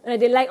thing.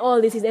 They like all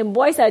this, and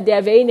boys they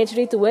are very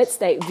naturally towards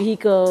like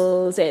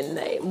vehicles and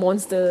like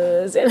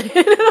monsters and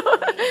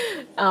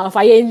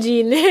fire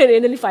engine,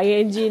 randomly fire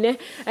engine.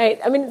 Right?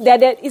 I mean,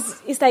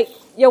 it's like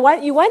you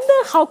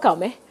wonder how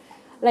come,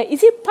 like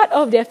is it part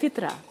of their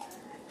fitrah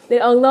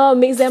that Allah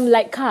makes them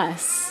like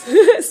cars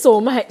so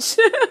much,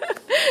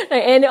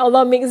 right? And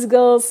Allah makes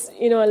girls,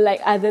 like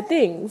other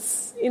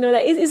things,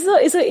 like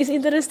it's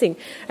interesting,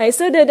 right?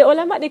 So the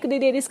ulama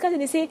they discuss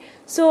and they say,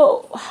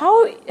 so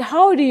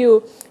how do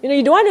you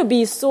don't want to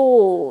be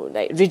so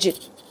like rigid,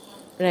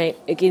 right,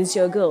 against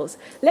your girls.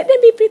 Let them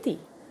be pretty.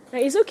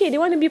 Right, it's okay. They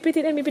want to be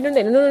pretty, then maybe don't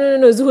like. No.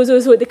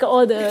 Zuhur. Take out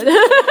all the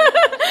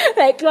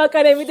like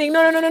keluarkan everything.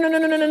 No.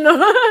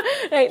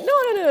 Right,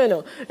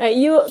 no. Right,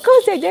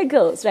 because they're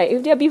girls, right?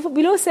 If they're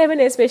below 7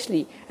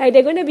 especially, right,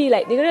 they're gonna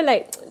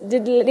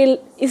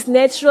it's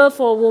natural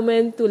for a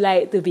woman to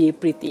like to be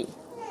pretty.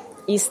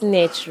 It's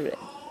natural,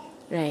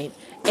 right?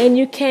 And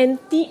you can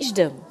teach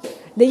them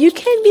that you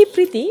can be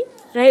pretty,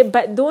 right?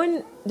 But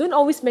don't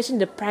always mention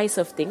the price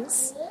of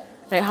things.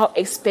 Right, how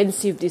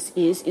expensive this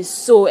is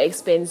so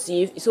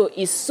expensive, so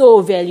it's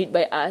so valued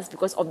by us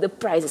because of the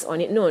prices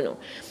on it. No.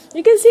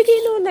 You can say,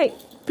 like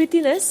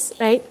prettiness,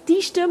 right?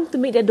 Teach them to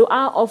make the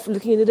dua of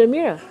looking into the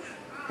mirror.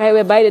 Right,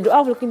 whereby the dua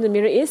of looking into the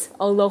mirror is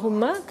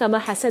Allahumma kama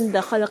hasan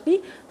da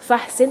khalaqi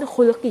fahsin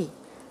khuluqi.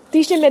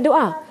 Teach them that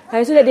dua.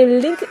 Right, so that they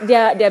link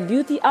their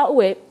beauty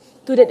outward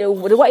to that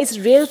what is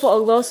real for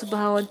Allah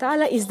subhanahu wa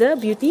ta'ala is the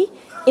beauty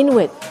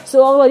inward.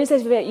 So Allah just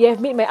says, you have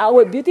made my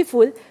outward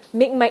beautiful,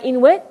 make my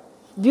inward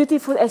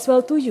beautiful as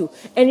well to you,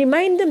 and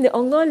remind them that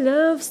Allah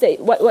loves that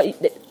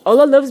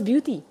Allah loves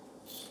beauty,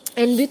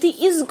 and beauty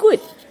is good,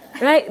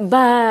 right?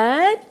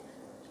 But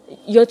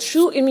your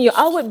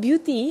outward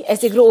beauty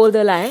as they grow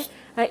older, right,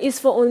 is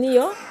for only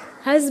your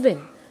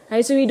husband, right?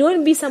 So we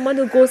don't be someone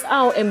who goes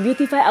out and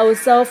beautify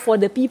ourselves for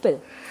the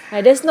people,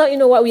 right? That's not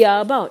what we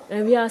are about.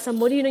 And we are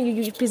somebody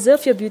you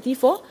preserve your beauty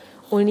for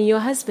only your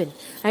husband,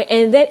 right?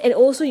 And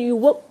also you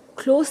work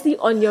closely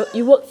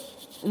you work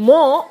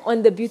more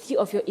on the beauty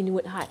of your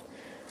inward heart.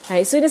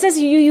 Right, so in a sense,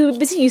 you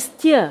basically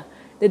steer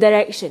the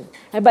direction,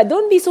 right? But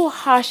don't be so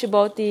harsh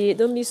about it.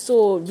 Don't be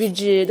so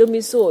rigid. Don't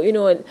be so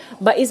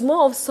But it's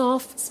more of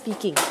soft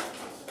speaking,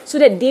 so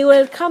that they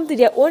will come to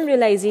their own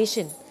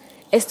realization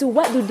as to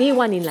what do they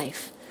want in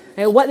life,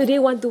 right? What do they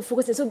want to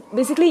focus on? So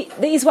basically,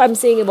 that is what I'm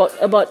saying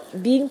about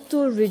being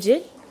too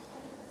rigid,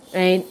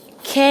 right?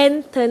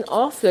 Can turn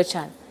off your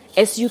child,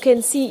 as you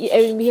can see,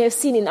 and we have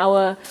seen in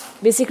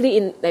we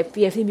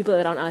have seen people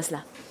around us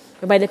lah,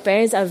 whereby the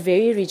parents are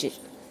very rigid.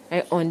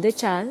 Right, on the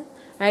child,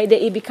 right,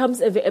 that it becomes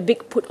a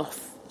big put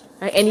off,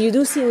 right? And you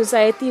do see in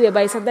society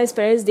whereby sometimes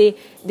parents they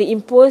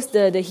impose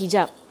the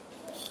hijab,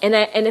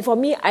 and for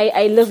me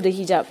I love the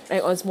hijab,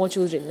 right, on small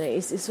children. Right?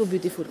 It's so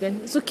beautiful,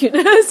 kan? So cute,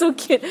 so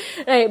cute,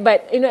 right?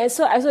 But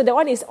so that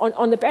one is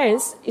on the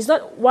parents. It's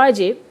not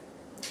wajib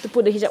to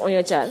put the hijab on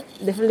your child.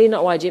 Definitely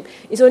not wajib.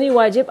 It's only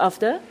wajib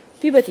after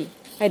puberty,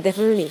 right?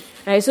 Definitely,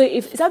 right? So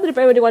if it's up to the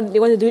parent whether they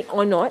want to do it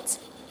or not,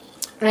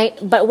 right?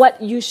 But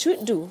what you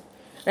should do,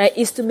 right,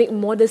 is to make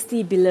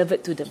modesty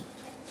beloved to them.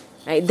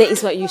 Right, that is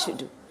what you should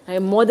do.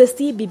 Right,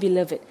 modesty be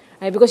beloved.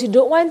 Right, because you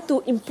don't want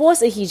to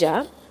impose a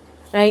hijab,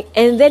 right,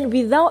 and then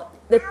without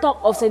the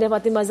talk of Sayyidah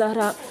Fatimah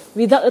Zahra,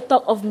 without the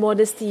talk of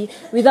modesty,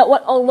 without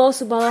what Allah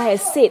subhanahu wa ta'ala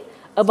has said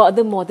about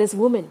the modest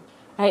woman.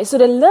 Right, so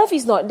the love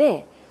is not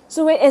there.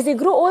 So as they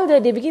grow older,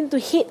 they begin to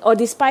hate or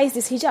despise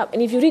this hijab.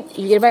 And if you read,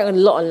 you can write a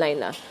lot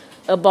online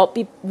about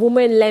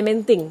women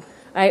lamenting.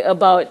 Right,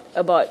 about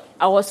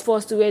I was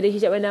forced to wear the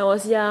hijab when I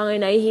was young,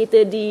 and I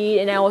hated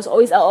it, and I was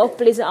always out of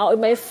place and out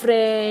with my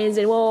friends,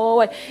 and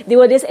what. They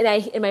were this, and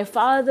my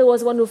father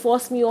was the one who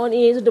forced me on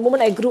it. So the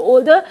moment I grew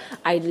older,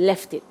 I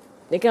left it.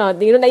 That kind of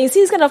thing. Like you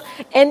see this kind of,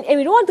 and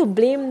we don't want to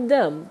blame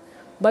them,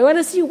 but we want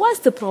to see what's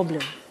the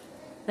problem.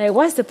 Like,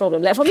 what's the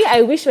problem? Like for me,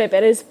 I wish my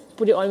parents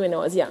put it on when I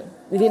was young.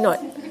 They did not.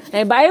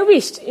 But I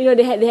wished, they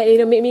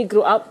had made me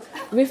grow up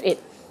with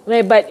it.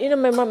 Right? But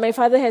my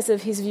father has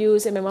his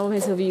views and my mom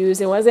has her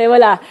views and whatever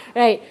lah.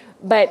 Right?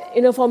 But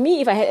for me,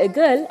 if I had a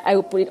girl, I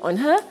would put it on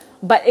her.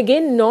 But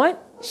again, not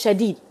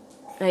shadid.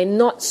 Right?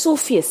 Not so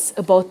fierce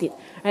about it.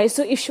 Right?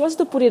 So if she wants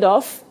to put it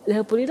off, let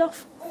her put it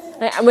off.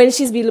 Right? When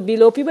she's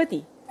below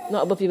puberty,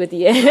 not above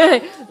puberty.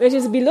 When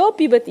she's below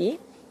puberty,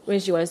 when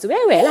she wants to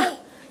wear lah.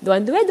 Don't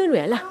want to wear, don't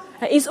wear lah.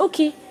 It's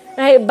okay,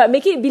 right? But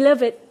make it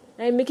beloved,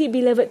 right? Make it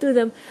beloved to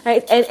them,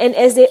 right? And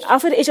as they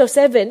after the age of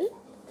 7,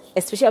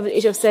 especially after the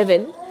age of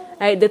 7,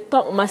 right? The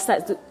talk must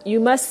start.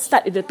 You must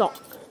start with the talk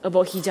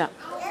about hijab,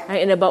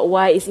 right? And about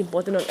why it's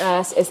important on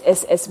us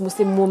as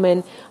Muslim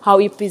women,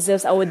 how it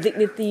preserves our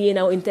dignity and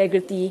our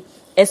integrity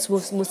as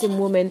Muslim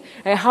women,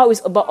 right? How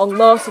it's about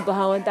Allah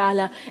Subhanahu Wa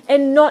Taala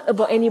and not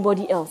about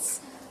anybody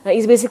else.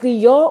 Right? It's basically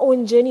your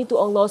own journey to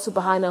Allah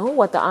Subhanahu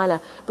Wa Taala.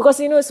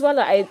 Because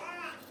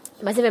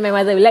myself and my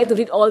mother, we like to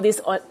read all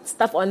this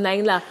stuff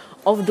online lah,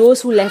 of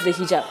those who left the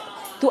hijab.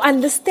 To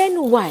understand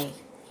why.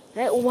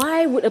 Right?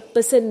 Why would a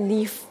person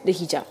leave the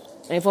hijab?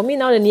 And for me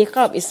now, the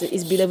niqab is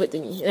beloved to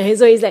me. Right?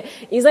 So it's not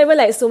even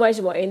like so much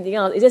about anything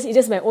else. It's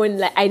just my own,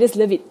 like I just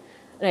love it.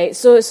 Right?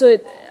 So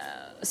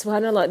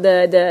subhanallah,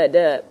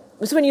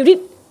 so when you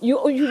read,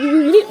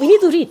 we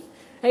need to read.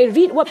 Right?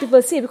 Read what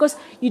people say, because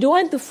you don't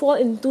want to fall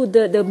into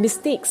the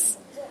mistakes,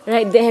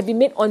 right, that have been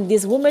made on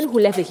this woman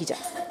who left the hijab.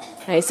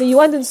 Right, so you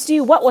want to see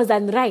what was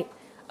done right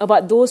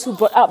about those who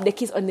brought up the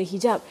kids on the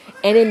hijab,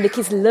 and then the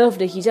kids loved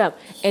the hijab,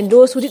 and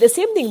those who did the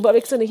same thing, brought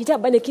the kids on the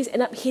hijab, but the kids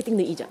end up hating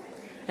the hijab.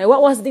 Right,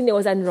 what was the thing that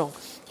was done wrong?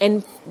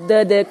 And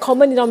the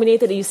common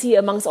denominator that you see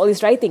amongst all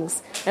these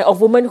writings, right,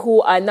 of women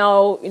who are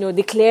now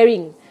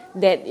declaring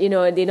that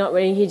they're not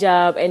wearing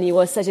hijab and it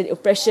was such an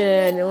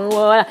oppression. You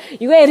go and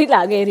read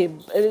lah, a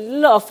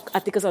lot of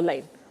articles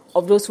online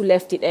of those who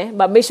left it,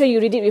 but make sure you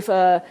read it with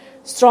a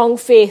strong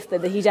faith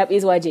that the hijab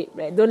is wajib,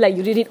 right? Don't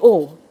you read it,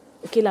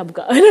 okay lah,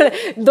 buka.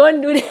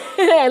 Don't do that.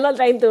 I'm not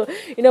trying to,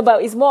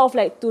 but it's more of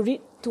like to read,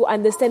 to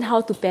understand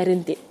how to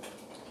parent it,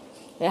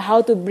 right?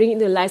 How to bring it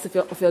into the lives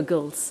of your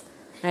girls,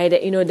 right?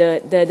 That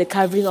the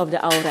covering of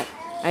the aurat,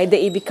 right? That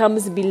it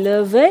becomes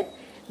beloved,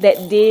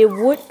 that they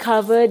would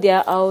cover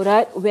their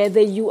aurat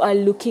whether you are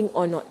looking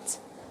or not,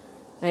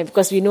 right?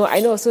 Because I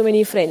know so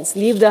many friends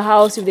leave the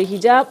house with the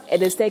hijab, at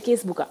the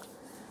staircase buka.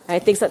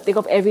 Right, take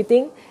off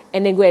everything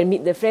and then go and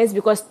meet the friends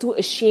because too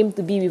ashamed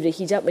to be with the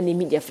hijab when they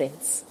meet their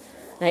friends.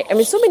 Right? I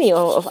mean,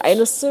 I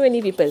know so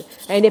many people,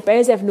 and their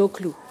parents have no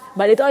clue.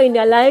 But later on in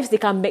their lives, they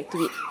come back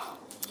to it,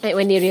 right,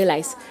 when they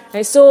realize.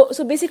 Right? So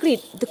basically,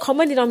 the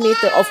common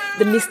denominator of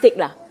the mistake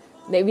that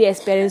we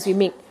as parents we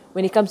make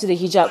when it comes to the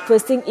hijab,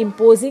 first thing,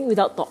 imposing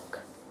without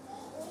talk.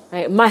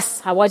 Right?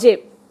 Must,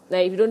 wajib.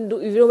 Like if you don't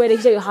wear the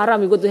hijab, you're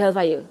haram, you go to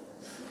hellfire.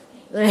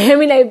 I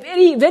mean, like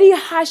very, very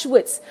harsh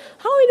words.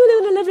 How are you they're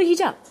going to love the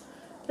hijab?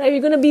 Like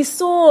you're going to be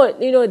so,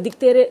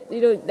 dictator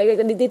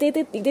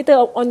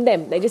on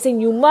them. Like just saying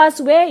you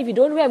must wear. If you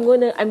don't wear,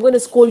 I'm going to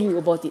scold you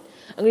about it.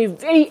 I'm going to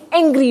be very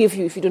angry with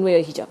you if you don't wear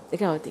your hijab. That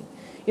kind of thing.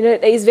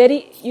 It's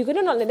very. You're going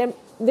to not let them.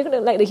 They're going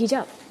to like the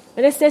hijab.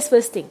 And that's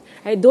first thing.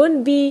 Right?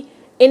 Don't be.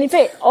 And in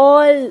fact,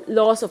 all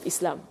laws of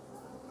Islam,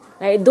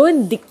 right?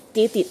 Don't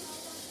dictate it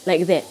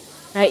like that.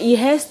 Right? It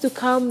has to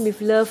come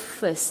with love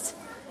first.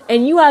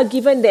 And you are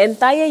given the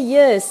entire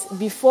years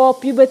before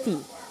puberty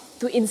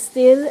to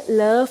instill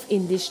love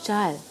in this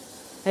child.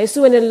 Right?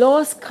 So when the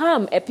laws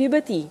come at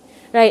puberty,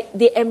 right,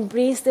 they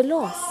embrace the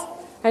laws.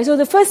 Right? So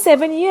the first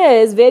 7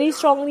 years, very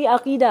strongly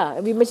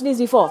Aqidah. We mentioned this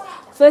before.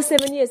 First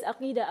 7 years,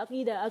 Aqidah.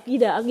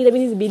 Aqidah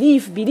means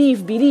belief.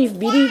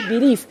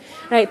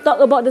 Right? Talk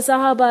about the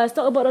Sahabas,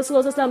 talk about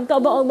Rasulullah SAW, talk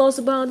about Allah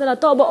Subhanahu Wa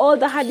Taala, talk about all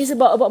the hadiths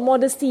about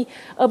modesty,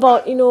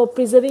 about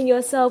preserving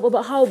yourself,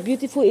 about how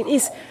beautiful it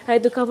is,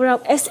 right, to cover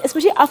up.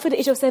 Especially after the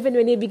age of 7,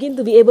 when they begin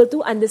to be able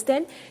to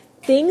understand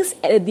things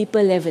at a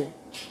deeper level.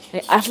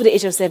 Right? After the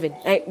age of 7,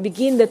 right?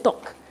 Begin the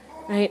talk,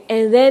 right?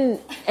 And then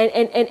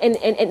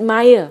and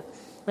admire.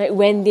 Right,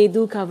 when they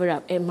do cover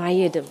up,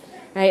 admire them.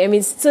 Right, I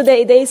mean, so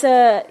there is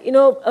a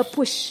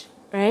push,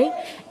 right,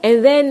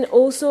 and then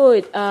also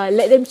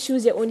let them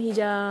choose their own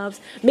hijabs.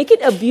 Make it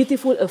a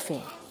beautiful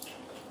affair,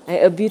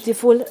 right? A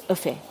beautiful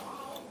affair,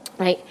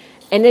 right?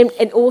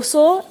 And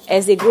also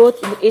as they grow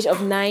to the age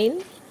of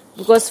 9,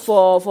 because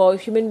for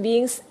human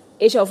beings,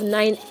 age of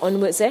 9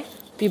 onwards,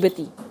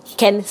 puberty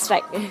can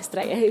strike.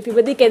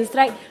 Puberty can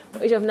strike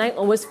from age of 9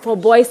 onwards for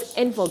boys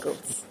and for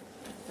girls,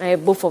 right?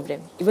 Both of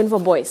them, even for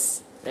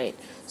boys. Right.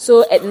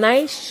 So at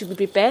 9, she should be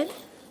prepared,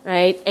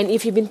 right? And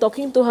if you've been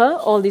talking to her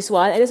all this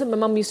while, and that's what my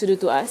mom used to do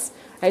to us,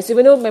 right? So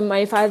even though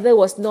my father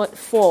was not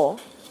for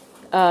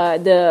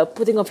the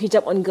putting of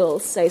hijab on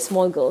girls, like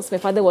small girls, my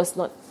father was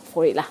not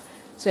for it lah.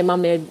 So my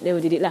mom never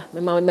did it lah.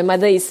 My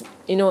mother is,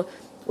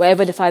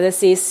 whatever the father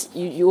says,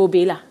 you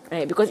obey lah,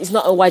 right? Because it's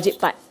not a wajib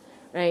part,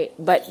 right?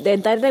 But the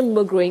entire time we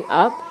were growing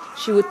up,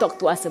 she would talk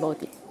to us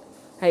about it.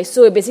 Right?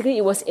 So basically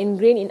it was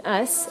ingrained in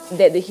us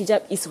that the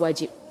hijab is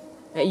wajib.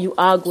 Right? You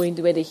are going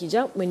to wear the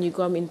hijab when you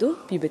come into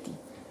puberty.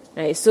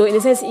 Right? So in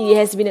a sense, it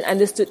has been an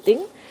understood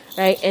thing.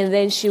 Right? And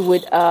then she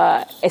would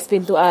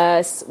explain to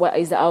us what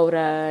is the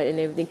aura and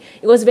everything.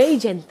 It was very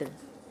gentle.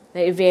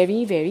 Like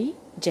very, very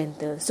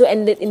gentle. So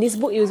and in this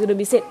book, it was going to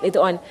be said later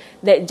on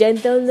that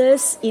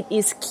gentleness, it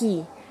is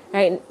key.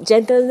 Right?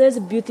 Gentleness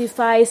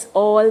beautifies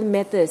all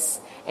matters.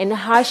 And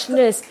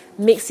harshness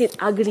makes it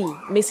ugly,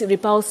 makes it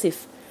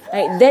repulsive.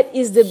 Right? That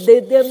is the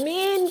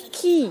main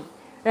key,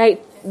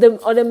 right?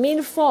 The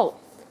main fault,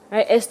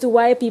 right, as to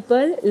why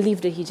people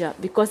leave the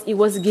hijab. Because it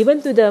was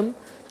given to them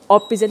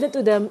or presented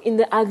to them in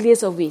the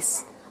ugliest of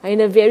ways,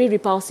 in a very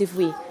repulsive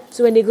way.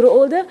 So when they grow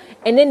older,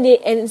 and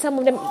then some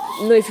of them,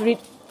 if you read,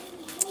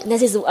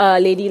 there's this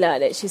lady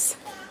that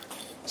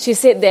she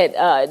said that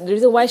the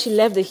reason why she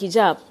left the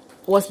hijab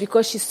was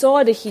because she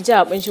saw the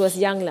hijab when she was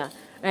young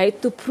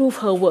right, to prove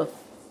her worth.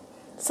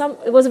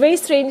 It was a very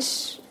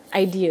strange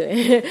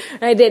idea,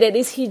 right, that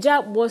this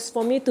hijab was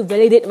for me to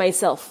validate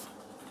myself.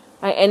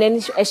 Right? And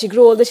then as she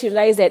grew older, she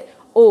realized that,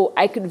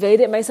 I could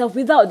validate myself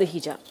without the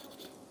hijab.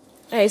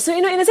 Right? So,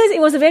 in a sense, it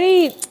was a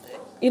very,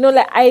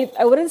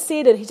 I wouldn't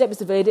say that hijab is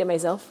to validate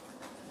myself.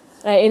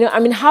 Right?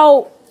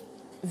 How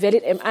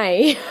valid am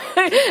I?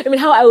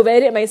 How I will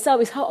validate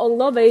myself is how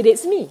Allah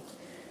validates me.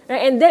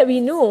 Right? And that we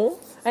know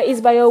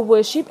is by your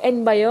worship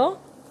and by your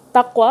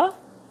taqwa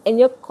and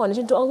your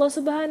connection to Allah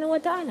subhanahu wa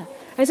ta'ala.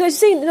 And so I was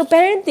saying,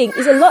 parenting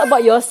is a lot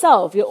about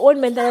yourself, your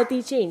own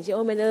mentality change, your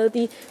own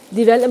mentality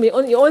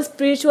development, your own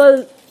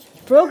spiritual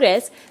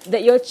progress,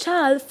 that your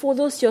child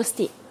follows your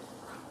state.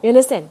 You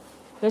understand?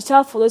 Your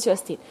child follows your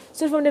state.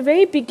 So from the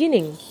very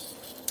beginning,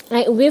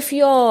 with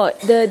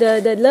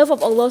the love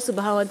of Allah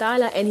subhanahu wa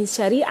ta'ala and His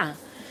sharia,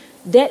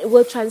 that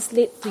will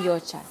translate to your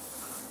child.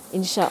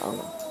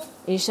 Inshallah.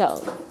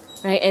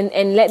 Right?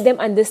 And let them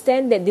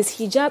understand that this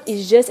hijab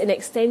is just an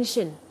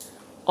extension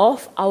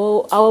of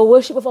our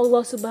worship of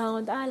Allah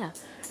subhanahu wa ta'ala.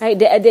 Right?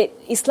 That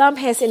Islam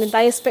has an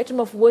entire spectrum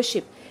of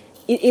worship.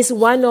 It is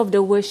one of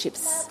the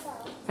worships,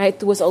 right,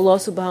 towards Allah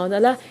subhanahu wa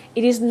ta'ala.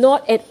 It is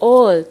not at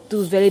all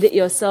to validate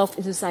yourself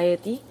in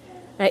society.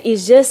 Right?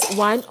 It's just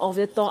one of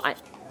the ta'at,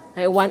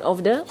 right? One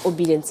of the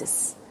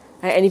obediences.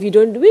 Right? And if you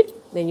don't do it,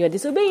 then you are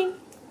disobeying.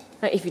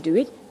 Right? If you do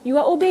it, you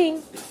are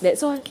obeying.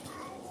 That's all.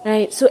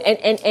 Right? So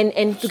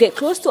and to get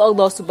close to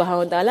Allah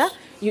subhanahu wa ta'ala,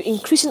 you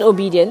increase in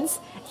obedience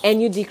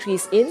and you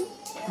decrease in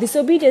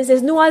disobedience.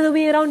 There's no other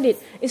way around it.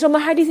 It's from a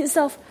hadith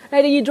itself.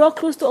 Right? That you draw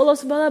close to Allah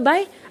subhanahu wa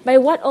ta'ala by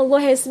what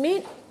Allah has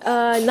made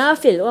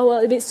nafil,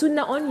 or a bit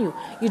sunnah on you.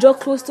 You draw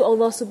close to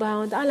Allah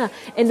subhanahu wa ta'ala.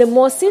 And the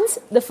more sins,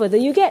 the further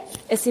you get.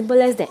 As simple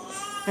as that.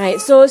 Right?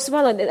 So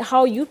subhanAllah,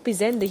 how you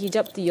present the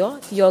hijab to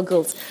your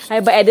girls.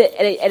 Right? But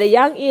at a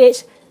young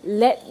age,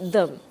 let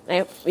them,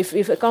 right,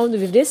 if account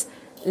with this,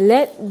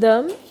 let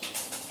them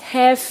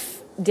have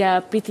their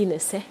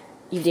prettiness,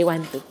 if they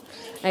want to.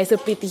 Right? So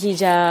pretty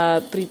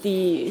hijab,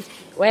 pretty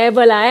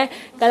whatever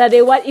kalau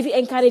they want, if it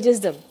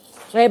encourages them.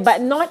 Right?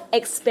 But not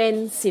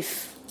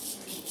expensive.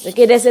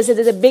 Okay, there's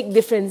a big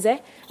difference.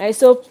 Right?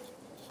 So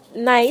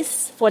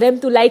nice for them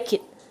to like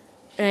it.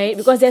 Right?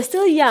 Because they're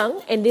still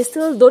young and they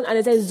still don't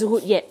understand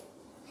zuhud yet.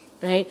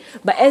 Right?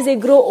 But as they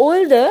grow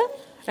older,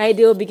 right,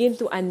 they will begin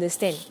to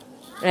understand.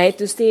 Right?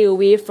 To stay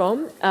away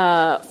from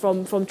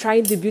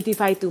trying to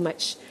beautify too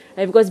much.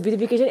 Right? Because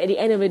beautification at the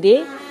end of the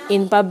day,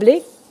 in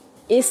public,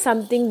 is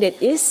something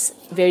that is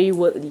very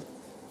worldly.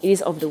 It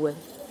is of the world.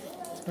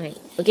 Right?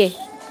 Okay.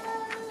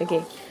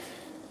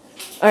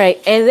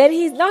 Alright, and then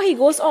he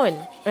goes on,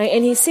 right,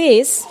 and he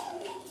says,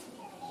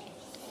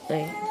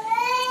 right,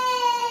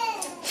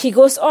 he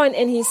goes on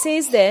and he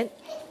says that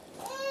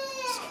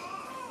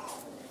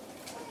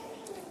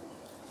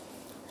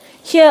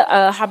here,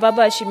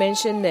 Hababa, she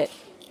mentioned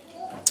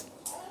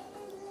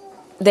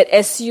that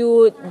as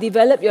you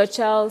develop your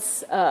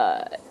child's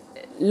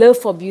love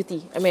for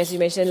beauty, as you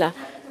mentioned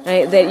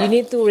right, that you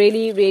need to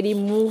really, really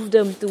move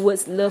them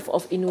towards love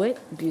of inward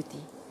beauty.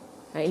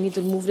 Right, you need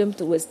to move them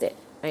towards that.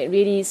 Right,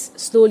 really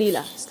slowly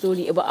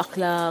about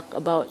akhlaq,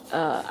 about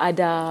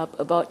adab,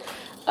 about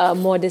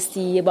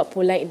modesty, about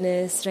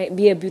politeness. Right,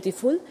 be a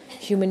beautiful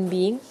human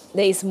being.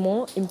 That is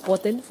more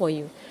important for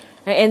you.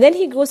 Right, and then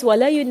he goes,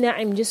 wala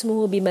yun'im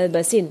jismuhu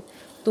bimalbasin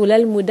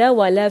tulal muda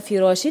wala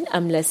firashin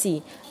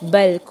amlasi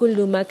bal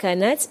kullu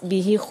makanat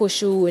bihi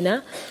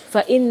khushuna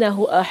fa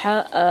innahu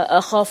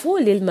akhafu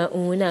lil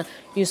mauna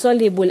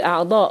yusallibul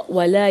a'dha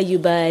wala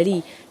yubali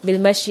bil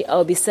mashi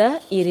aw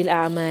bisairil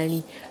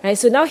a'mali. Right,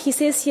 so now he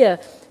says here,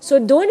 so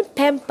don't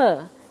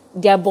pamper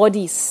their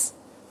bodies,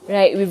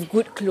 right, with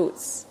good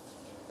clothes.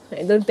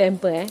 Right, don't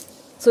pamper.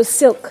 So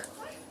silk,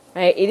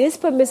 right, it is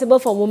permissible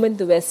for women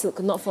to wear silk,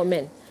 not for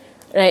men.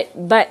 Right,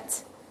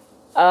 but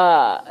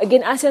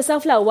again, ask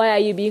yourself why are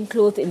you being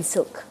clothed in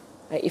silk?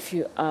 Right, if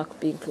you are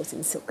being clothed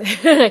in silk.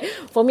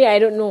 For me, I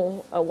don't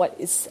know what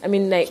is.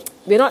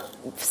 We're not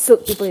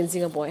silk people in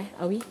Singapore,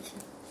 are we?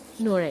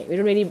 No, right? We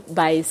don't really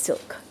buy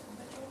silk.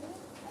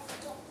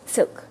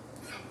 Silk,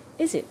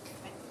 is it?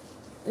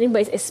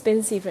 But it's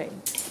expensive, right?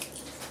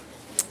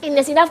 And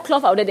there's enough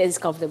cloth out there that is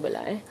comfortable.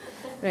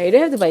 Right? You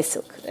don't have to buy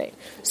silk. Right?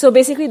 So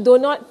basically, do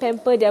not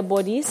pamper their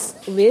bodies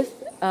with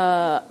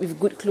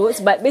good clothes,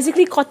 but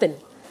basically cotton.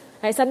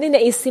 Right? Something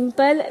that is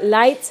simple,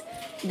 light,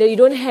 that you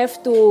don't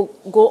have to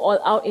go all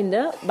out in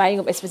the buying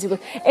of expensive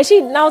clothes.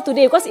 Actually, now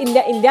today, because in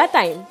their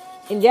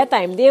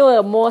time, they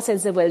were more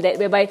sensible, that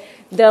whereby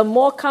the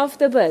more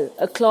comfortable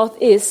a cloth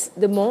is,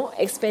 the more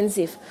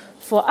expensive.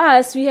 For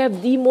us, we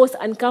have the most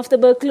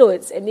uncomfortable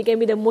clothes, and they can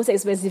be the most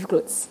expensive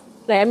clothes.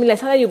 Like, I mean, like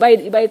sometimes you buy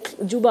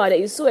jubah that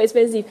is so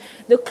expensive,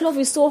 the cloth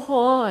is so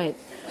hot.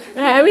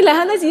 Right? I mean, like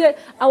sometimes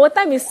our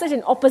time is such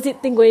an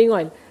opposite thing going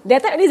on. Their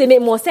time, at least, they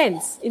make more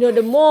sense. You know,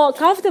 the more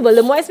comfortable,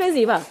 the more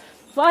expensive.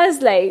 For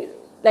us, like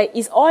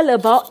it's all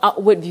about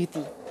outward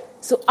beauty.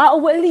 So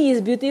outwardly it's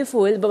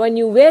beautiful, but when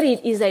you wear it,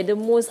 it's like the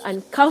most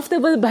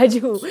uncomfortable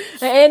baju.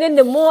 And then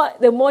the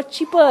more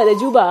cheaper the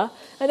jubah,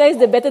 and that is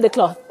the better the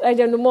cloth. Right?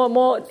 The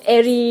more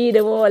airy,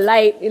 the more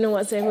light,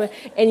 whatsoever.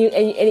 And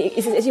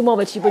it's actually more of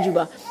a cheaper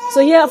jubah. So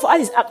here for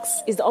us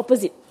it's the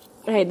opposite.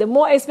 Right? The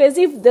more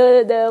expensive,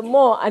 the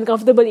more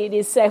uncomfortable it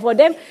is. So for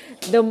them,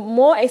 the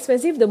more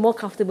expensive, the more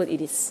comfortable it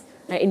is.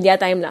 Right? In their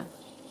time lah.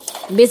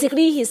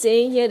 Basically, he's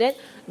saying here that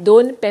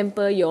don't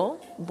pamper your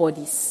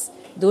bodies.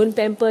 Don't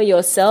pamper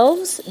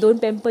yourselves.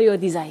 Don't pamper your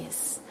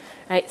desires.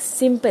 Right?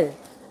 Simple.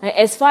 Right?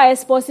 As far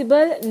as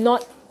possible,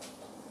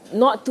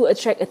 not to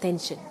attract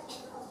attention.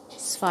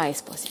 As far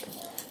as possible.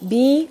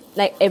 Be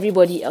like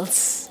everybody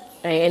else.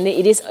 Right? And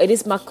it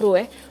is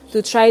makruh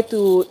to try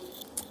to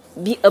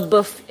be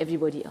above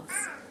everybody else.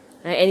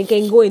 Right? And it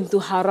can go into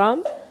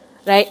haram,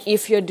 right,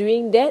 if you're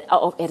doing that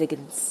out of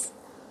arrogance.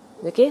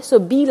 Okay? So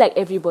be like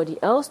everybody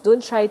else.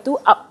 Don't try to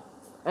up,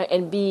 right,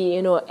 and be,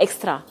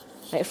 extra,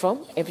 right,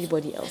 from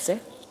everybody else.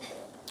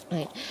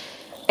 Right.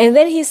 And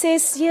then he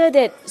says here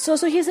that, so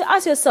he says,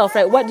 ask yourself,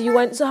 right, what do you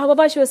want? So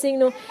Hababash was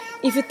saying,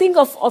 if you think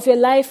of your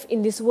life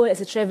in this world as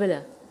a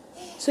traveler,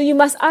 so you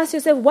must ask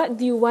yourself, what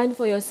do you want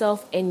for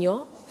yourself and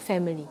your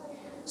family?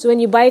 So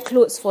when you buy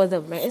clothes for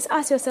them, right, just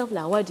ask yourself,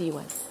 what do you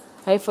want?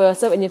 Right, for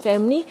yourself and your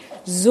family,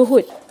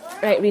 zuhud,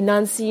 right,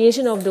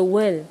 renunciation of the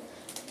world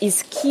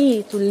is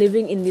key to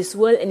living in this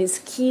world, and is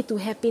key to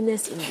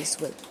happiness in this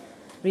world.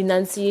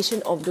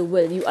 Renunciation of the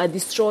world. You are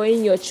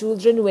destroying your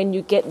children when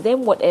you get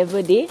them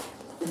whatever they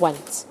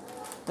want.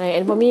 Right?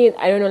 And for me,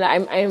 I don't know,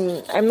 like,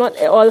 I'm not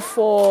at all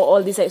for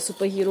all these like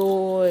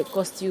superhero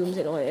costumes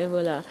and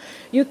whatever lah.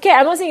 You can.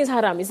 I'm not saying it's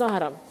haram. It's not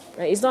haram.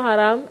 Right? It's not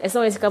haram as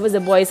long as it covers the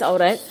boys'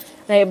 alright.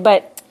 Right?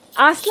 But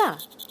ask lah.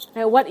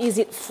 Right? What is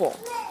it for?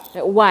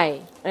 Like,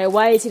 why? Right?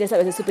 Why is he dressed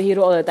up as a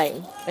superhero all the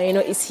time? Right?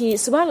 Is he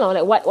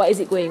subhanallah? Like, what is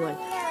it going on?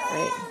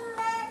 Right?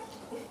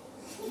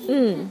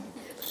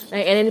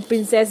 Right? And then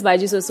princess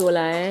baju also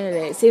lah.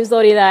 Like, same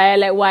story lah.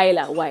 Like, why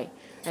lah? Why?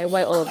 Right?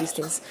 Why all of these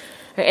things?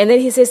 Right? And then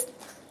he says,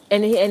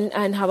 and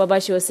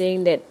Hababashi was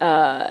saying that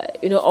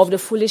of the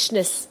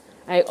foolishness,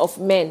 right, of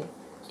men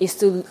is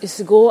to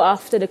go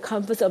after the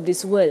comforts of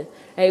this world.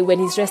 Right? When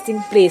his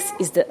resting place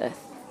is the earth,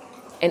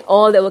 and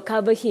all that will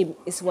cover him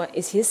is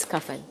his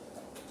kafan.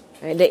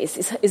 Right? That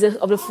is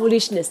of the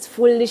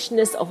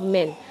foolishness of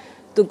men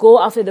to go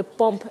after the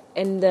pomp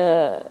and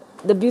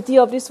the beauty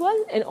of this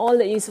world, and all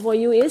that is for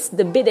you is,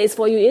 the bed that is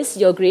for you is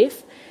your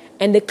grave,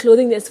 and the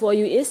clothing that's for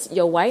you is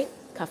your white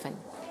kafan.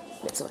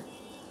 That's all.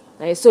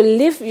 Right? So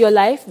live your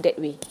life that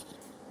way.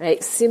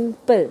 Right?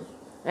 Simple.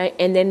 Right?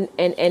 And then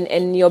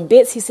and your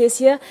beds, he says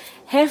here,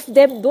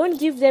 don't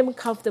give them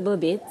comfortable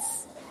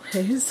beds.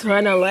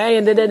 Subhanallah.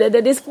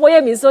 And this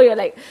poem is so, you're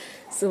like,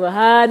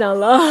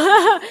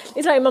 Subhanallah.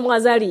 It's like Imam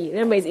Ghazali.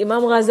 Remember, it's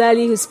Imam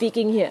Ghazali who's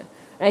speaking here.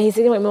 Right? He's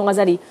saying about Imam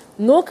Ghazali.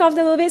 No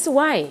comfortable beds.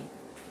 Why?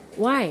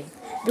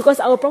 Because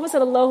our Prophet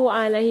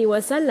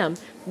ﷺ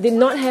did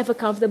not have a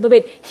comfortable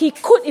bed. He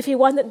could if he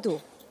wanted to.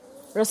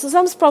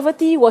 Rasulullah's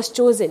poverty was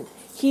chosen.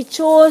 He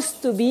chose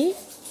to be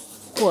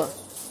poor.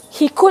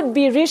 He could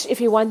be rich if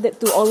he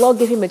wanted to. Allah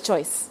gave him a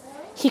choice.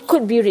 He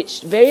could be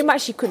rich. Very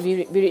much he could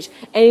be rich.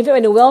 And in fact,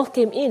 when the wealth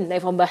came in,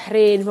 like from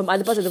Bahrain, from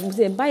other parts of the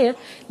Muslim Empire,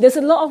 there's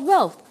a lot of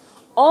wealth.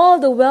 All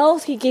the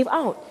wealth he gave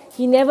out.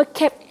 He never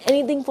kept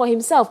anything for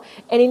himself.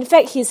 And in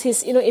fact, his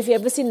if you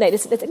ever seen that,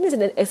 there's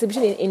an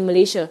exhibition in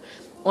Malaysia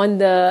on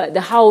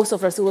the house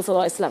of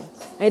Rasulullah SAW.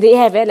 They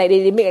have it, like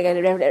they make like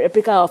a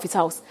replica of his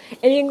house.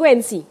 And you can go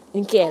and see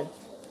in KL.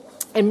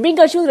 And bring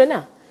your children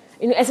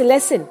as a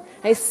lesson.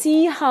 I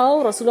see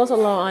how Rasulullah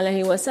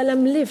SAW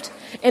lived.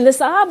 And the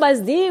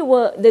Sahabas, they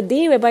were the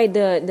day whereby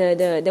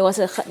there was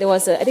a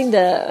I think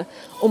the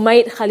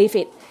Umayyad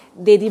Caliphate,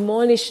 they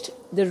demolished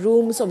the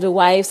rooms of the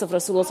wives of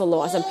Rasulullah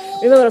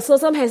SAW. Remember,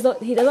 Rasulullah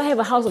he does not have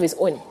a house of his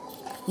own,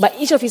 but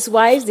each of his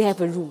wives, they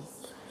have a room,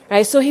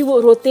 right? So he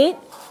would rotate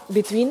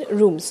between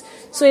rooms.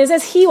 So it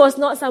says he was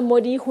not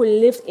somebody who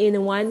lived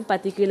in one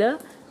particular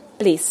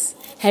place,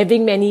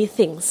 having many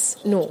things.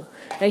 No,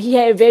 right? He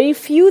had very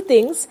few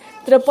things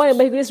to the point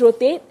where he could just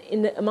rotate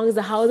amongst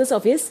the houses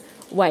of his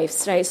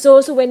wives, right?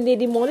 So when they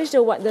demolished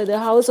the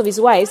house of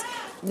his wives,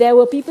 there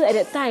were people at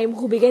that time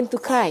who began to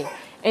cry.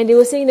 And they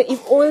were saying that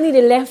if only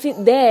they left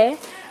it there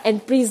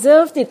and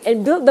preserved it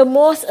and built the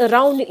mosque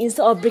around it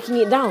instead of breaking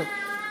it down.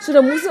 So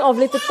the Muslim of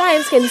later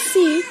times can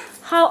see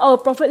how our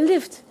Prophet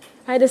lived,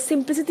 right? The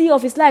simplicity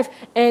of his life.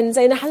 And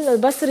Sayyidina Hasan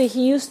al-Basri,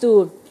 he used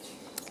to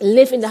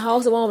live in the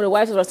house of one of the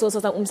wives of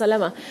Rasulullah,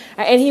 Salama.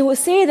 And he would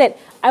say that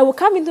I would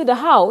come into the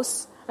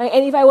house, right,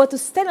 and if I were to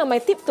stand on my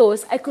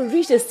tiptoes, I could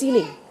reach the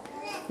ceiling.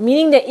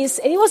 Meaning that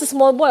and he was a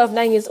small boy of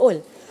 9 years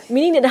old.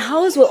 Meaning that the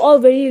houses were all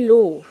very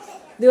low.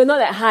 They were not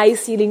like high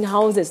ceiling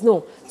houses.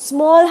 No.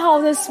 Small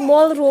houses,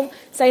 small room.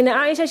 Sayyidina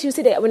Aisha, she would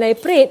say that when I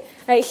prayed,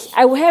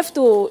 I would have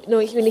to,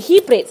 when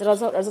he prayed,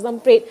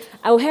 Rasulullah prayed,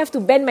 I would have to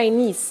bend my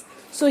knees.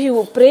 So he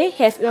would pray,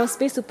 have enough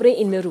space to pray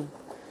in the room.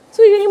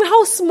 So you know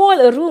how small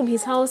a room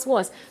his house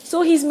was.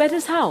 So his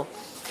mattress how?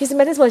 His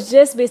mattress was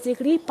just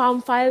basically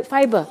palm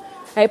fiber,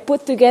 right,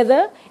 put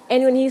together.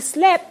 And when he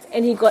slept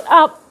and he got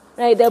up,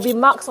 right, there'll be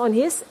marks on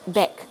his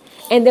back.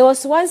 And there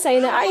was one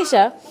Sayyidina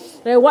Aisha,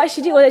 right, what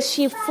she did was that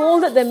she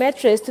folded the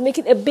mattress to make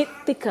it a bit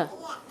thicker.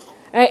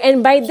 Right,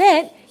 and by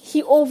that,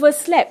 he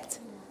overslept.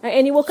 Right,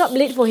 and he woke up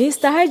late for his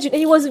tahajjud. And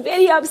he was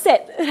very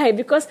upset, right,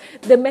 because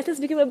the mattress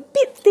became a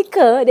bit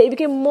thicker, that it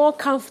became more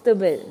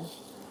comfortable.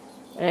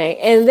 Right,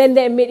 and then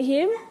that made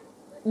him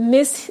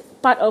miss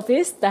part of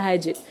his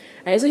tahajjud.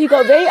 Right, so he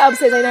got very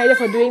upset, Sayyidina Aisha,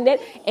 for doing that,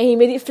 and he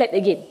made it flat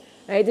again.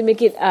 Right, to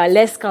make it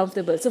less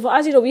comfortable. So for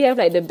us, we have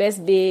like the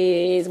best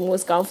beds,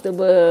 most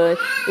comfortable.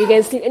 We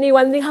can sleep. And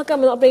one thing, how come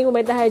I'm not praying for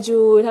my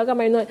tahajjud? How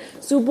come I'm not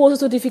subuh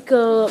so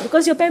difficult?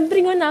 Because you're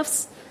pampering your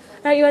nafs.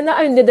 Right, you're not.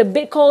 I mean, the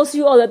bed calls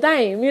you all the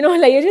time.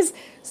 Like you're just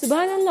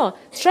subhanallah.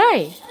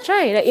 Try.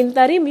 Like in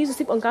Tarim, we used to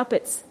sleep on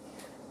carpets,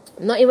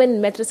 not even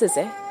mattresses.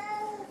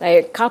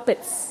 Like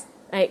carpets.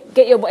 Right,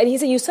 get your. And he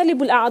said,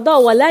 "Yusalibul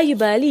a'da wa la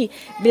yubali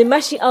bil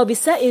mashi aw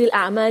bisairil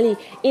a'mali."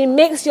 It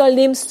makes your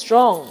limbs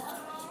strong.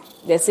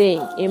 They're saying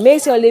it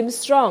makes your limbs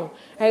strong,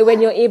 right? When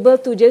you're able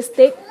to just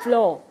take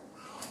floor,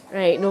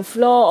 right? No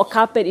floor or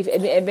carpet if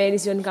there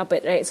is on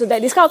carpet, right? So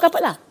that this kind of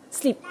carpet lah,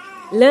 sleep.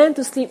 Learn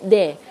to sleep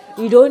there.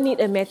 You don't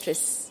need a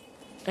mattress,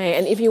 right?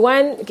 And if you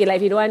want, okay, like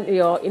if you don't want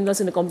your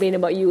in-laws to complain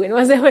about you and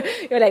whatever,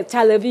 you're like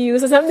child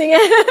abuse or something,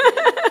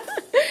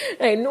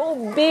 right? No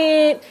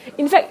bed.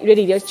 In fact,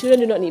 really, your children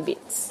do not need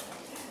beds.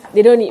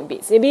 They don't need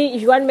beds. Maybe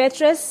if you want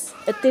mattress,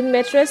 a thin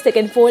mattress that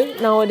can fold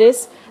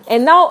nowadays.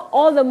 And now,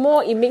 all the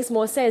more, it makes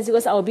more sense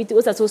because our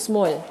BTOs are so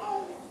small.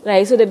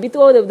 Right? So the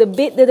BTO, the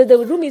bed, the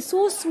room is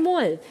so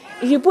small.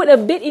 If you put a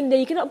bed in there,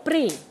 you cannot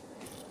pray.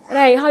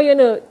 Right? How you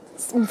know?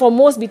 For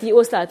most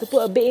BTOs, to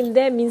put a bed in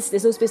there means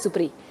there's no space to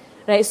pray.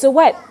 Right? So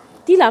what?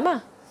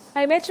 Tilam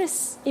Right?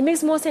 Mattress. It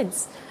makes more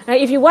sense. Right?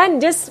 If you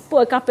want, just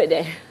put a carpet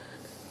there.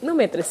 No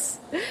mattress.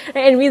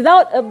 Right? And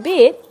without a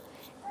bed,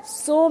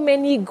 so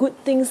many good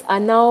things are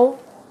now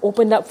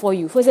opened up for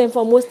you. First and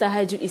foremost,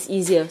 tahajjud is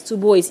easier.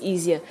 Subuh is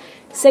easier.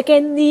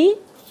 Secondly,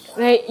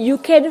 right, you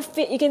can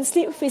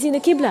sleep facing the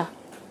Qibla.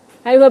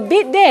 I have a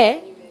bed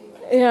there.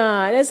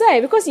 Yeah, that's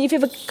right. Because if you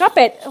have a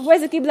carpet,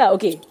 where's the Qibla?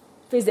 Okay,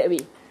 face that way.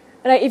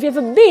 Right, if you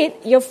have a bed,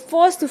 you're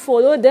forced to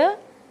follow the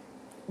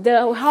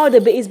how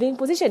the bed is being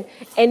positioned.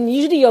 And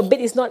usually your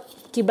bed is not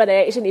Qibla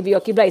direction. If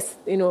your Qibla is,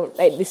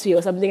 like this way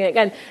or something like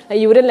that. Like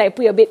you wouldn't like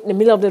put your bed in the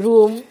middle of the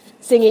room,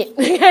 sing it.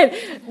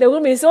 The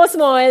room is so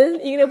small, you're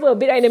going to put a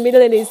bed right in the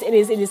middle and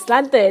it's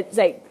slanted. It's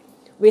like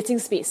wasting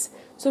space.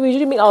 So we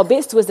usually make our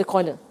beds towards the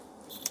corner.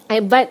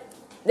 But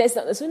that's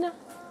not the sunnah.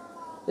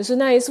 The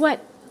sunnah is what?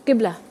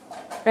 Qibla.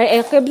 Right?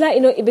 And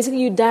Qibla,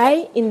 basically you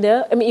die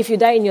if you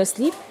die in your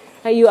sleep,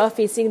 right, you are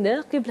facing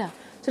the Qibla.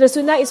 So the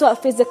sunnah is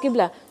what? Face the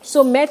Qibla.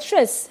 So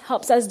mattress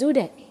helps us do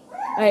that.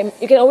 Right?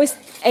 You can always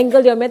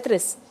angle your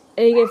mattress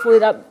and you can fold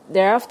it up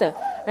thereafter.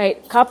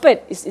 Right?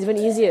 Carpet is even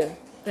easier.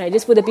 Right?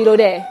 Just put the pillow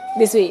there,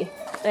 this way.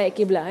 Right?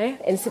 Qibla,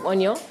 and sleep on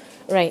your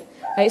right.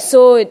 Right?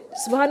 So,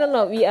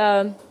 subhanallah, we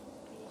are...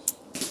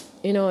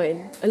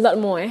 a lot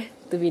more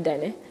to be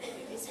done.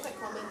 It's quite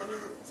common. I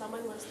mean,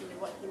 someone wants to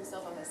reward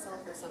himself or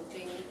herself for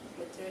something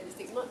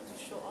materialistic, not to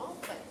show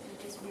off, but to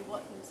just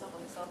reward himself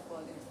or herself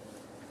for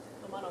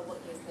the amount of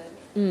work he has done.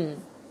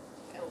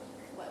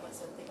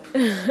 What's your take on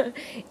that?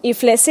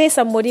 If let's say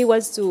somebody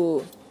wants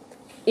to,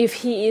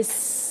 if he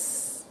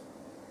is,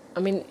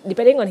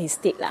 depending on his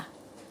state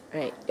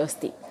right, your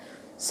state.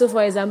 So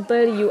for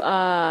example, you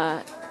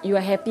are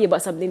happy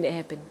about something that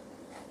happened.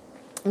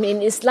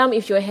 In Islam,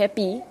 if you're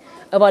happy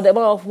about the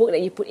amount of work that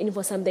you put in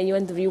for something, you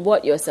want to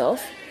reward yourself.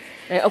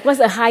 Right? Of course,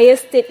 the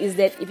highest state is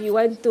that if you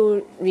want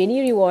to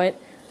really reward,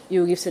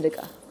 you give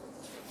sedekah.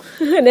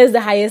 That's the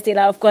highest state,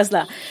 of course.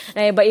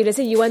 Right? But if let's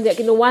say you want that,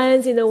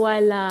 once in a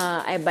while,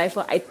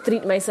 I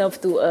treat myself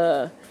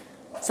to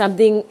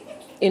something,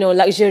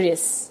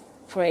 luxurious,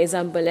 for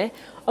example.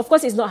 Of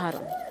course, it's not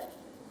haram.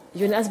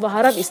 If you ask about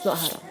haram, it's not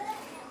haram.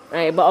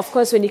 Right? But of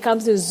course, when it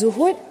comes to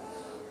zuhud,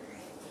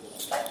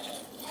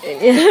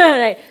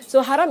 right.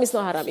 So haram is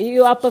not haram.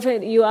 You are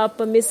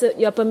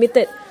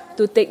permitted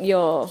to take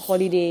your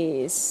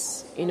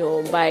holidays.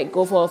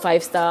 Go for a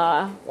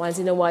 5-star once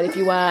in a while if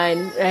you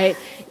want. Right.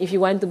 If you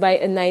want to buy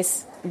a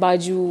nice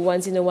baju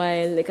once in a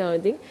while, that kind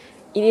of thing,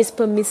 it is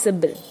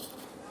permissible.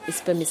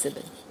 It's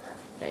permissible.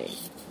 Right.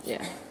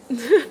 Yeah.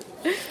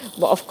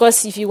 But of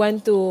course, if you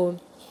want to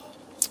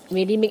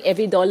really make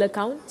every dollar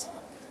count,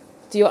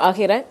 to your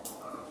akhirat,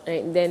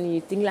 right, then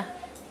you think lah.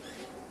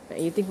 Right,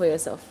 you think for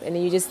yourself. And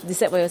then you just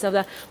decide for yourself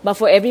lah. But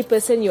for every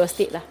person, your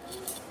state lah.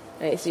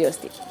 Right, it's your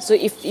state. So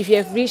if you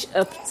have reached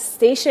a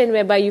station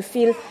whereby you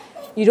feel,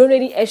 you don't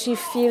really actually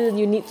feel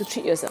you need to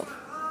treat yourself.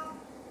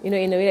 You know,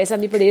 in a way, like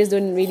some people, they just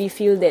don't really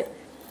feel that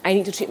I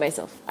need to treat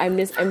myself.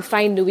 I'm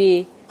fine the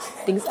way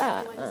things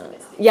are.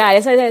 Yeah,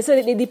 that's why. So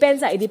it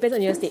depends. It depends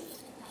on your state.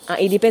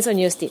 It depends on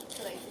your state.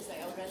 So like if it's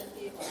like our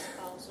relative or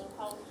spouse, so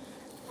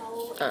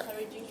how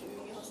encouraging should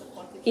we be, how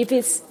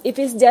supportive? If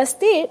it's their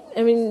state,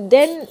 I mean,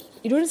 then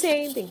you don't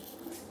say anything.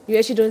 You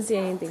actually don't say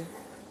anything.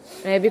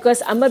 Right?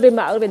 Because Amr bin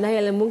Ma'ruf and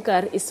Nahi al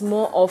Munkar is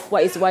more of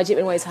what is wajib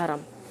and what is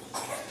haram.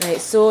 Right?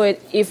 So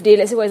if they,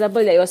 let's say for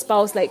example, like your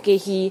spouse, like okay,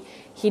 he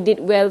did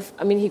well,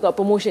 I mean he got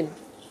promotion.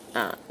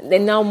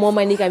 Then now more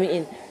money coming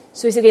in.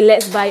 So he said, okay,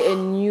 let's buy a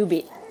new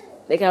bed.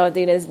 That kind of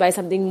thing. Let's buy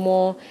something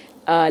more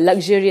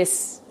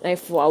luxurious, right,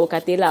 for our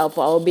katela or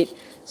for our bed.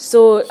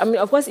 So, I mean,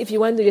 of course, if you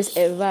want to just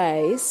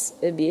advise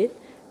a bit,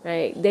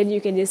 right, then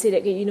you can just say that,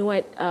 okay, you know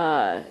what,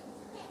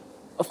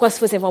 of course,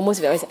 first and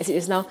foremost, as I said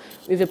just now,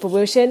 with the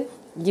promotion,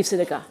 give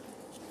sedekah.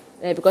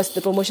 Right, because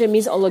the promotion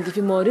means Allah give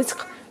you more rizq.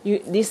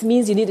 This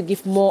means you need to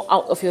give more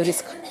out of your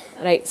rizq,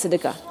 right,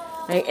 sedekah.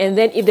 Right? And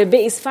then if the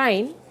bed is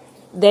fine,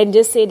 then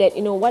just say that,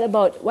 you know, what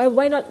about,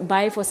 why not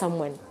buy for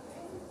someone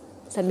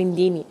something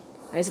they need?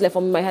 Right? So like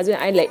for my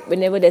husband, I like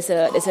whenever there's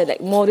a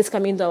like more risk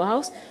coming into our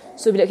house,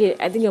 so be like, okay,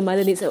 I think your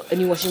mother needs a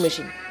new washing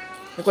machine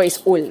because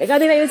it's old. Like I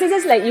think like,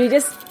 just like you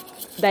just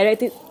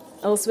direct it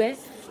elsewhere,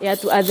 yeah,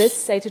 to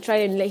others, like to try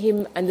and let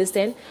him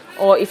understand.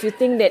 Or if you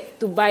think that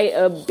to buy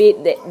a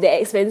bed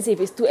that expensive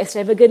is too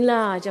extravagant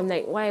lah, macam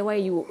like why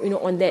you know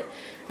on that,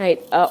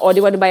 right? Or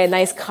they want to buy a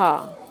nice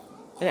car.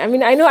 I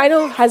mean, I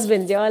know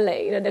husbands, they're all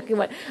like, you know, talking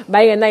about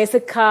buying a nicer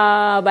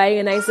car, buying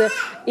a nicer,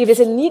 if there's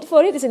a need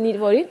for it, there's a need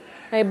for it.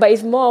 Right? But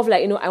it's more of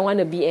like, you know, I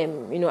want a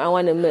BM, you know, I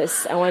want a Merc,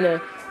 I want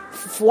a,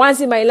 once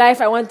in my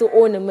life, I want to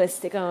own a Merc,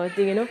 that kind of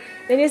thing, you know.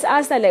 Then just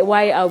ask that, like,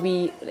 why are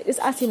we, like, just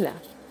ask him lah,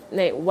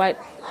 like,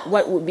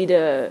 what would be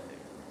the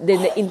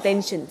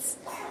intentions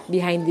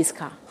behind this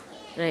car,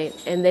 right?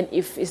 And then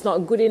if it's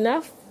not good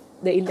enough,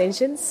 the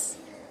intentions,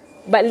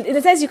 but in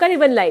a sense, you can't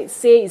even like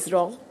say it's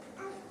wrong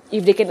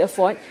if they can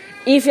afford.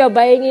 If you're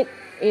buying it,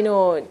 you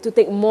know, to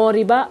take more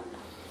riba,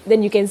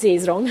 then you can say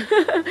it's wrong.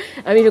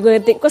 I mean, you're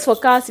going to take, because for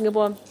cars,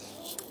 Singapore,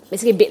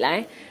 basically bed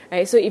lah,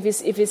 right? So if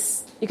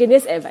it's, you can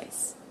just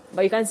advise,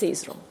 but you can't say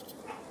it's wrong.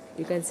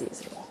 You can't say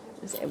it's wrong.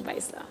 Just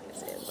advice lah.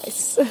 Just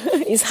advice.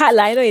 It's hard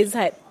lah, I know it's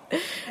hard,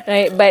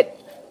 right? But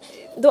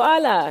doa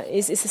lah,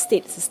 it's a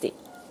state,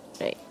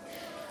 right?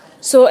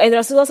 So, and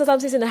Rasulullah SAW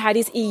says in the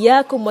hadith,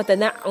 "Iyyakum wa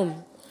tana'um,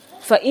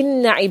 fa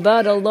inna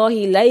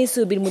ibadallahi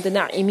laysu bil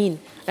mutana'imin."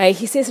 Right?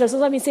 He says,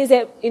 Rasulullah, he says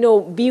that, you know,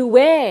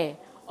 beware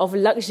of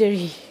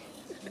luxury.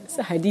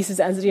 So hadith is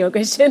answering your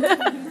question.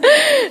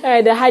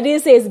 Right, the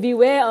hadith says,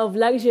 beware of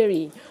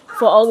luxury,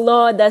 for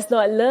Allah does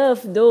not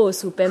love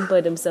those who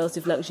pamper themselves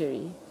with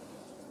luxury.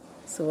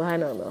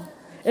 Subhanallah.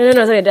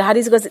 No, sorry. The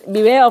hadith goes,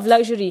 beware of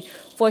luxury,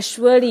 for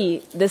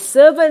surely the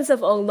servants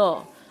of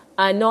Allah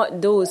are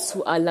not those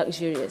who are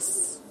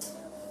luxurious.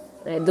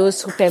 Right?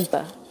 Those who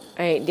pamper.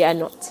 Right? They are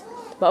not.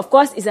 But of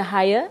course, it's a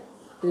higher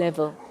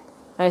level.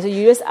 Right? So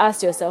you just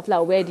ask yourself,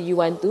 like, where do you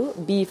want to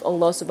be with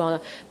Allah subhanahu wa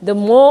ta'ala? The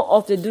more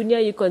of the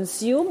dunya you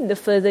consume, the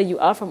further you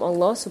are from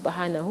Allah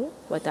subhanahu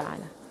wa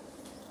ta'ala.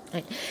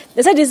 Right?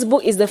 That's why this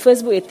book is the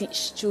first book you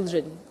teach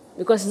children.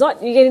 Because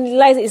you can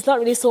realize it's not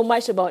really so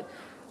much about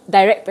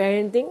direct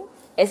parenting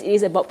as it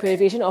is about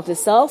purification of the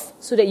self,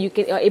 so that you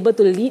are able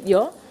to lead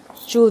your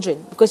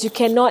children. Because you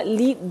cannot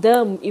lead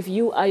them if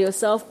you are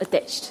yourself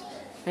attached,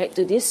 right,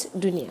 to this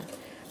dunya.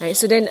 Right?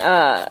 So then,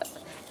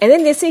 and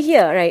then they say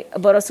here, right,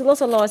 about Rasulullah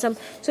sallallahu alaihi wasallam.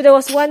 So there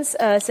was once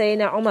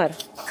Sayyidina Umar,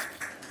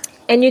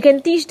 and you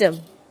can teach them.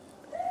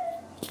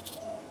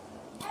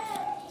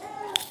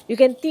 You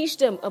can teach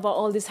them about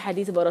all these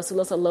hadiths about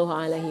Rasulullah sallallahu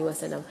alaihi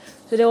wasallam.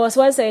 So there was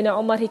one Sayyidina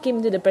Umar, he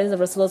came into the presence of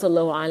Rasulullah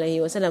sallallahu alaihi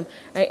wasallam,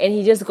 right, and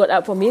he just got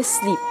up from his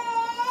sleep.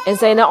 And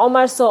Sayyidina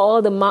Umar saw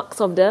all the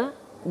marks of the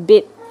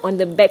bed on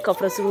the back of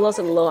Rasulullah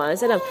sallallahu alaihi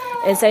wasallam.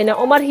 And Sayyidina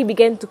Umar, he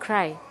began to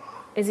cry.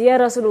 He said, "Ya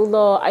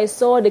Rasulullah, I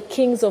saw the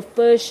kings of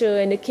Persia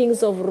and the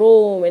kings of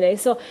Rome, and I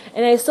saw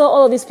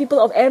all of these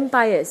people of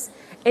empires,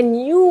 and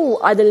you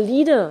are the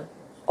leader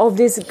of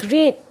this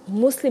great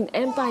Muslim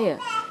empire,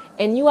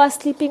 and you are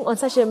sleeping on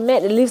such a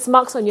mat that leaves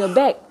marks on your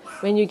back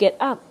when you get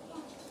up."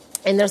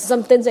 And there's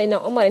something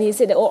Sayyidina Umar, and he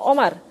said, "Oh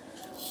Umar,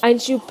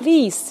 aren't you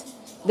pleased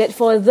that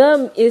for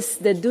them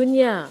is the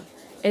dunya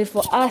and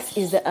for us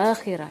is the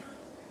akhirah?"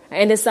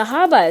 And the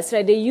Sahabas,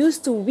 right, they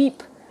used to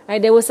weep. Right,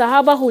 there were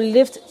Sahaba who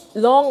lived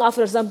long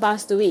after some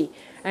passed away.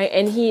 Right,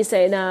 and he,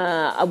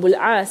 Sayyidina Abul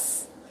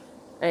As,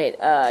 right,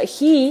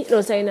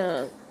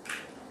 Sayyidina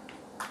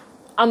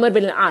Amr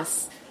bin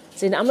al-As.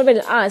 Sayyidina Amr bin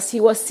al-As, he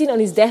was seen on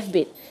his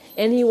deathbed.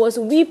 And he was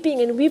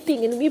weeping and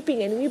weeping and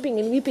weeping and weeping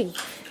and weeping.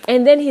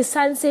 And then his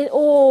son said,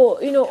 oh,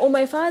 oh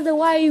my father,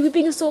 why are you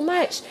weeping so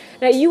much?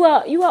 Like you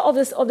are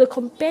of the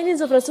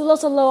companions of Rasulullah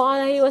sallallahu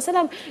alaihi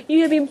wasallam.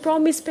 You have been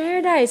promised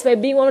paradise by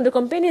being one of the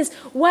companions.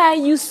 Why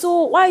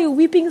are you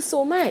weeping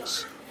so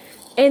much?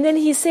 And then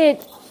he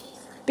said,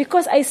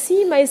 because I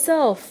see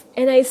myself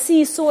and I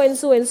see so and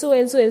so and so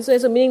and so and so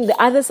and so, meaning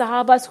the other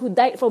Sahabas who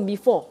died from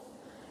before.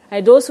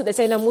 Like those who,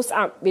 Sayyidina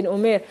Mus'ab bin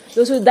Umair,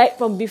 those who died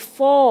from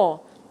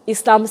before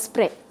Islam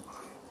spread.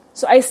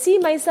 So I see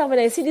myself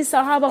and I see these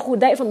Sahaba who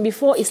died from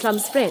before Islam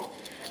spread.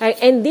 Right?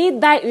 And they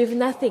died with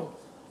nothing.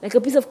 Like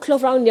a piece of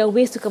cloth around their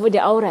waist to cover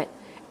their aurat.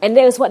 And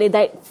that is what they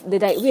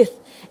died with.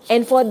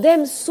 And for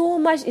them, so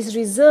much is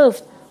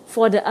reserved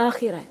for the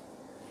akhirat.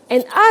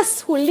 And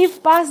us who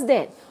live past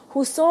that,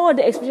 who saw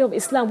the expression of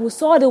Islam, who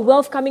saw the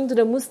wealth coming to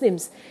the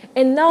Muslims,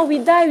 and now we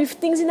die with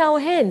things in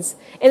our hands.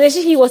 And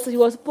actually he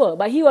was poor,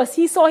 but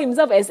he saw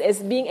himself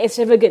as being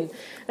extravagant.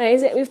 Right? He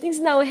said, with things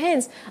in our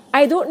hands,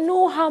 I don't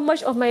know how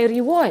much of my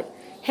reward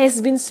has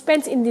been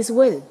spent in this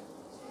world,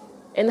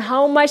 and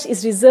how much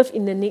is reserved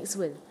in the next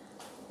world.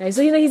 Right?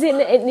 So he said,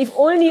 and if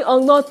only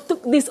Allah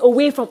took this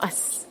away from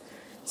us,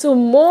 so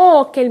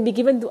more can be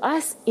given to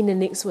us in the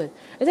next world.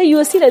 And so you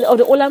will see that of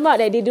the ulama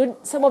that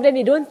some of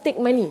them don't take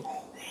money.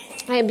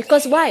 Right?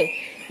 Because why?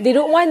 They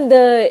don't want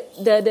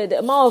the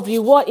amount of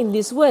reward in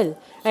this world,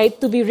 right,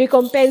 to be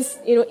recompensed,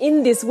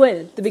 in this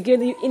world, to be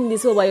given to you in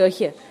this world while you're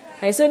here.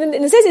 Right? So in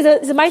a sense,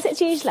 it's a mindset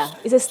change lah.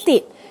 It's a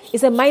state.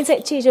 It's a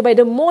mindset change whereby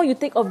the more you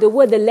take of the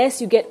world, the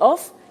less you get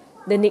of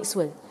the next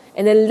world.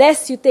 And the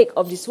less you take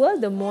of this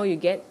world, the more you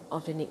get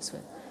of the next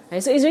world.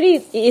 Right? So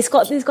it's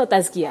called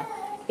tazkiyah.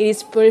 It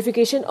is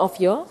purification of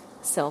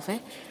yourself.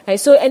 Right?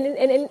 So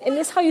and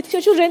that's how you teach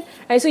your children.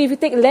 Right? So if you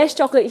take less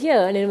chocolate here,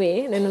 and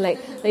then like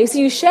you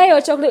see, you share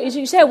your chocolate,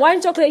 you share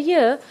one chocolate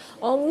here,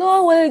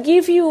 Allah will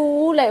give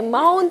you like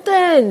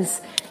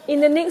mountains in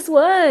the next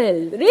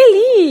world.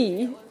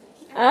 Really?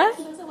 Huh?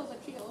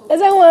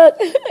 Doesn't work.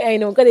 I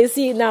know, because they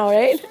see it now,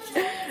 right?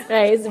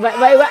 Right. But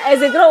as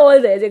they grow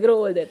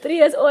older, 3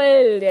 years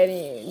old,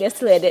 they're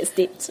still at that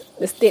state,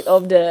 the state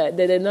of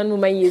the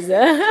non-mumayyiz.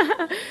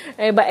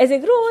 Right? But as they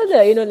grow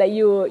older, like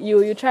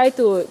you try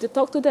to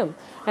talk to them,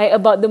 right,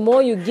 about the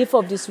more you give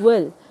of this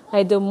world,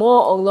 right, the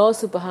more Allah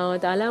subhanahu wa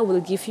ta'ala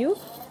will give you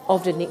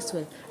of the next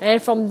world.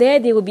 And from there,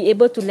 they will be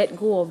able to let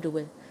go of the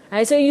world.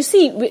 Right? So you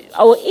see,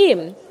 our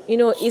aim,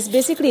 is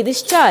basically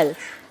this child.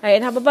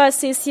 Right? And Hababa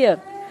says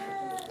here,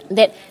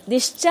 that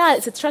this child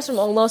is a trust from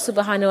Allah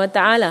subhanahu wa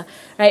ta'ala,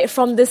 right?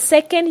 From the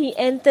second he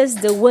enters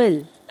the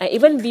world, right?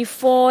 Even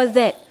before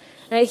that,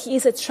 right? He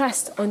is a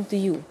trust unto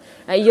you.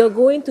 Right? You're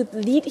going to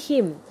lead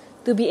him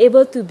to be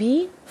able to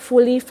be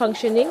fully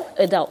functioning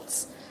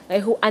adults,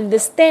 right? Who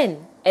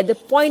understand at the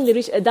point they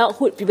reach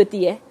adulthood,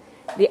 puberty,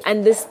 they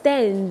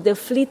understand the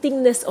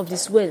fleetingness of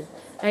this world,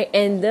 right?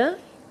 And the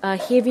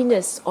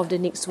heaviness of the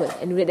next world,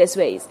 and that's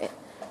where it's at.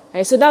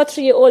 Right, so now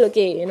 3-year-old,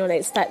 okay,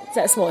 like start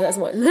small.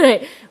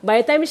 Right?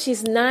 By the time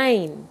she's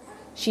 9,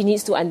 she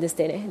needs to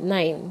understand.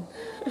 9.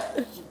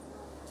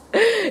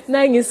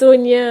 9 is so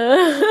near.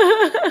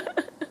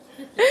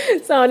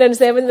 Some of them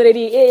 7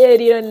 already, 8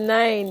 already,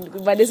 9.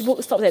 But this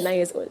book stops at 9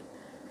 years old.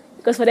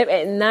 Because for them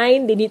at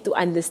 9, they need to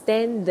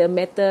understand the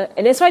matter.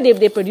 And that's why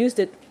they produced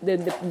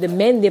the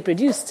men they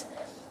produced.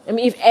 I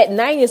mean, if at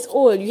 9 years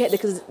old,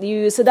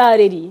 you sedar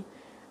already,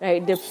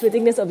 right, the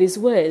fleetingness of this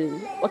world,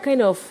 what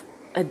kind of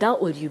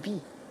adult will you be?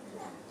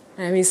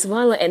 I mean,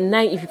 subhanAllah, at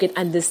 9, if you can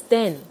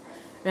understand,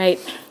 right,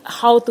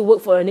 how to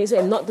work for the next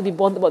world and not to be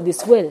bothered about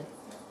this world,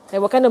 right,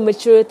 what kind of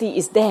maturity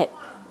is that,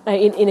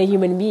 right, in a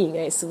human being,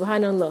 right?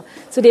 Subhanallah.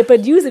 So they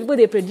produce the people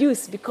they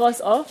produce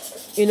because of,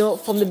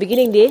 from the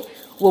beginning they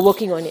were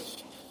working on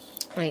it,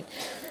 right?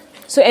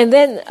 So and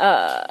then,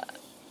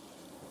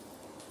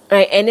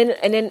 right,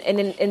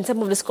 and some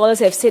of the scholars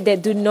have said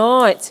that do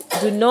not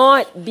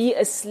be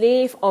a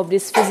slave of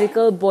this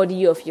physical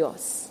body of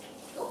yours.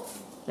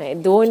 Right?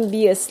 Don't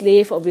be a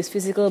slave of this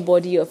physical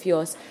body of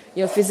yours.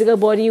 Your physical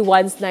body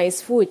wants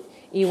nice food.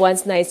 It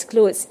wants nice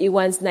clothes. It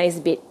wants nice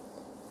bed.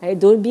 Right?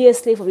 Don't be a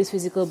slave of this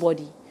physical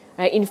body.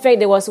 Right? In fact,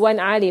 there was one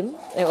alim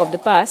of the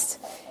past.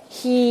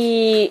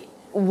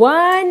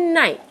 One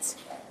night,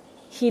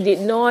 he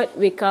did not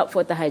wake up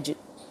for tahajjud.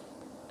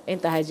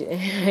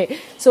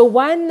 So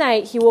one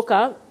night, he woke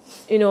up,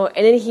 and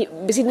then he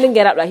basically didn't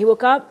get up. He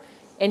woke up,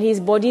 and his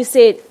body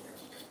said,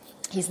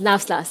 his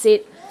nafs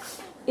said,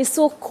 it's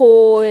so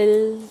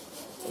cold,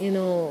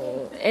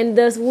 and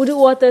the wudu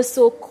water is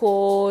so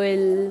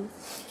cold,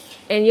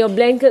 and your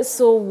blanket's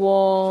so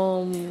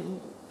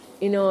warm,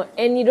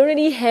 and you don't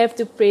really have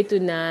to pray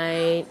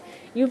tonight.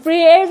 You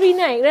pray every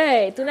night,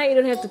 right? Tonight you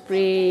don't have to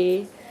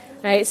pray,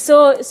 right?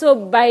 So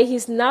by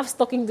his nafs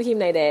talking to him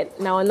like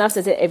that, now nafs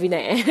does it every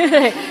night,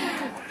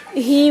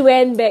 he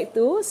went back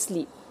to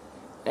sleep,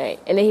 right?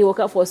 And then he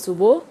woke up for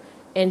subuh,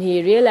 and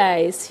he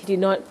realized he did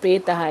not pray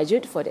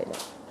tahajjud for that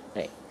night.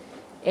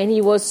 And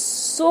he was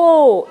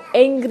so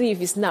angry with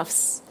his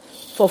nafs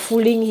for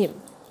fooling him,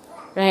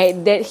 right?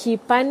 That he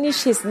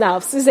punished his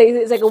nafs.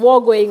 It's like a war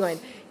going on.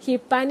 He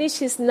punished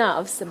his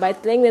nafs by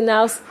telling the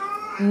nafs,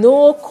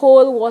 no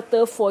cold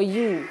water for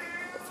you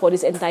for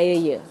this entire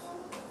year.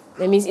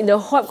 That means in the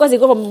hot, because they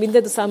go from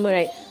winter to summer,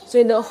 right? So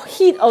in the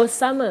heat of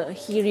summer,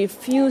 he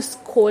refused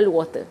cold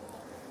water.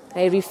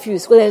 I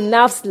refused, because the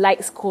nafs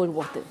likes cold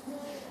water.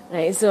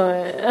 Right?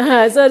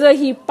 So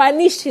he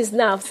punished his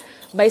nafs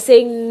by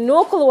saying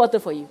no cold water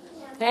for you.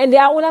 And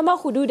there are ulama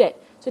who do that.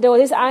 So there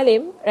was this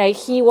alim, right?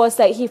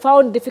 He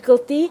found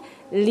difficulty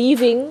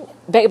leaving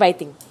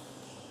backbiting.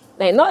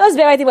 Like not just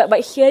backbiting,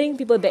 but hearing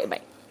people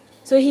backbite.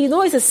 So he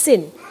knows it's a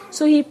sin.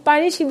 So he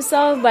punished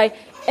himself by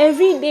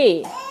every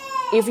day,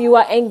 if you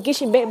are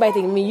engaged in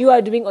backbiting, I mean you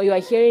are doing or you are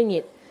hearing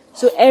it.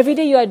 So every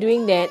day you are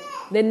doing that,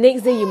 the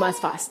next day you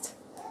must fast.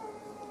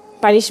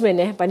 Punishment.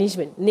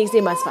 Next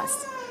day must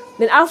fast.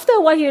 Then after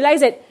a while he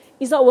realized that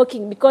it's not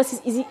working because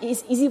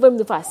it's easy for him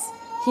to fast.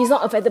 He's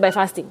not affected by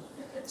fasting.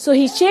 So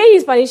he changed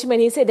his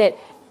punishment. He said that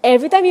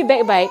every time you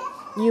backbite,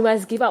 you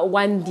must give out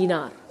 1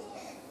 dinar.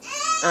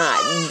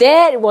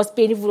 That was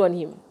painful on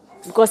him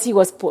because he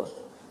was poor.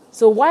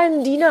 So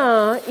 1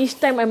 dinar each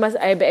time I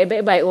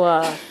backbite.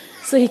 Wow.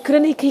 So he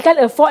can't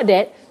afford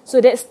that.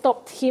 So that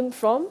stopped him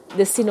from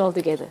the sin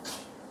altogether.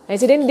 And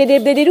so then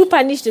they do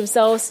punish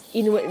themselves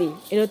inwardly,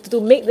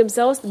 to make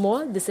themselves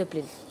more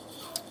disciplined.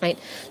 Right.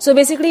 So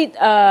basically,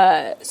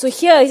 so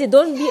here he said,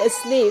 don't be a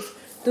slave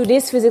to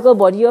this physical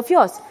body of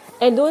yours,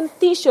 and don't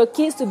teach your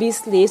kids to be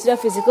slaves to their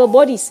physical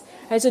bodies.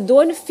 Right. So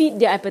don't feed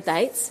their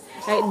appetites.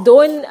 Right.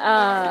 Don't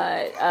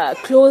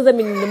clothe them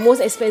in the most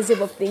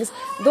expensive of things.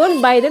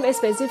 Don't buy them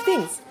expensive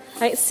things.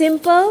 Right.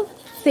 Simple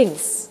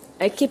things.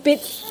 Right. Keep it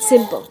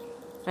simple.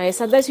 Right.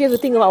 Sometimes we have to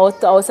think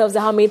about ourselves,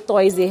 how many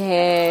toys they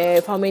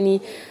have, how many,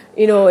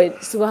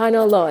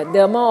 subhanallah,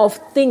 the amount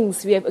of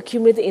things we have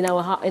accumulated in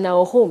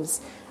our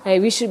homes.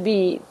 Right. We should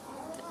be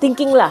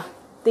thinking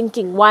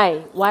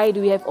why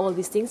do we have all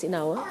these things in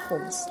our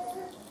homes.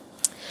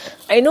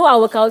 I know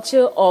our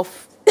culture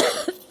of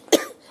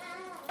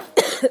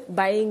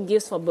buying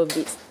gifts for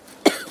birthdays.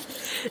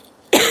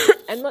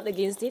 I'm not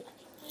against it.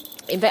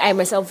 In fact, I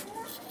myself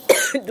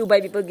do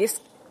buy people gifts.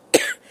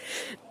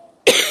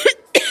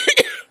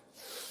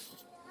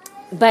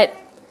 But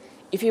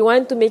if you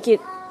want to make it,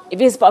 if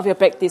it is part of your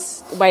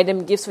practice to buy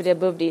them gifts for their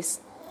birthdays,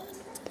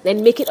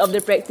 then make it of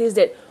the practice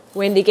that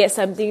when they get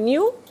something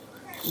new,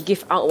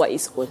 give out what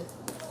is old,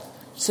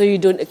 so you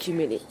don't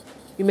accumulate.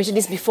 We mentioned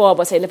this before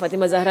about Sayyidah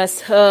Fatimah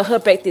Zahra's her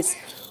practice.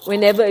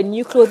 Whenever a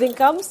new clothing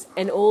comes,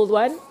 an old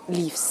one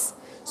leaves,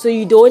 so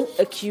you don't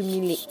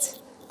accumulate.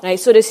 Right?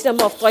 So the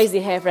number of toys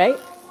they have, right?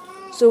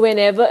 So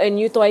whenever a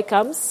new toy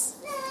comes,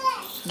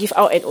 give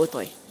out an old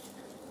toy.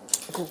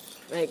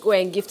 Go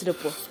and give to the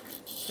poor.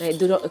 Right?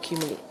 Do not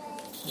accumulate.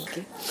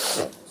 Okay.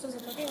 So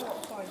talking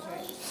about toys,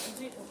 right?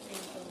 Is it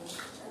okay to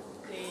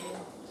play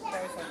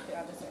toys of the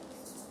other sex?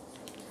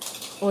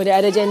 Oh, the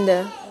other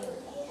gender.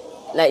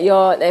 Like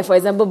for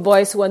example,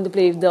 boys who want to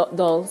play with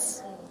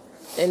dolls,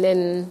 and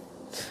then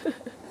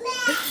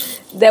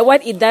that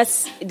one it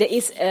does. There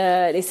is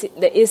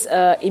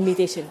a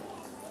imitation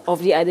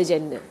of the other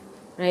gender,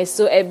 right?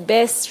 So at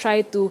best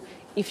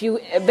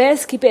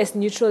keep it as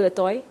neutral, a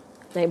toy,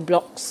 like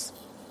blocks.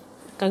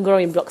 Can't go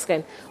wrong in blocks,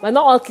 kan? But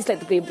not all kids like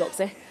to play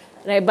blocks,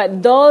 right?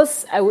 But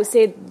dolls, I would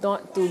say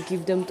not to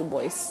give them to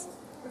boys.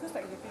 Because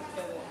like they play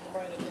together, the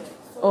boy and the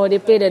girl. Or they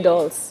play the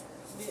dolls.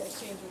 They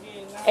exchange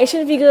again.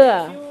 Action figure,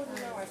 Now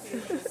I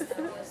feel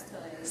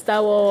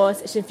Star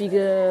Wars, action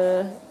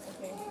figure.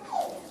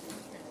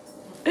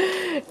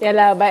 Yeah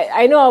lah, but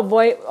I know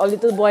our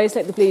little boys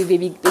like to play with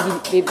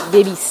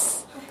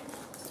babies.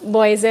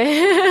 Boys,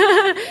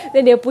 then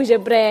they'll push the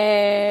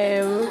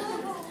pram.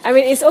 I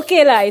mean, it's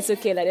okay lah.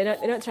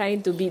 They're not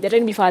trying to be. They're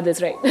trying to be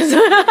fathers, right?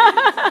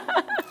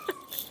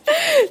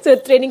 So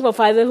training for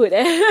fatherhood.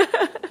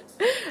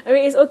 I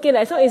mean, it's okay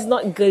lah. It's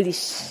not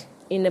girlish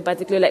in a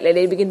particular. Like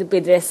they begin to play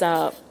dress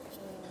up.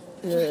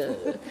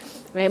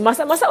 Right?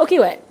 Masak okay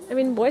what? I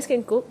mean, boys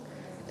can cook.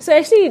 So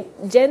actually,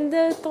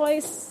 gender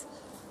toys.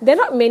 There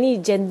are not many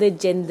gender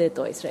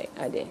toys, right?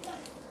 Are there?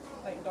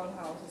 like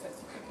dollhouse. It's like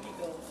secretly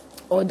girls.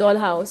 Or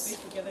dollhouse.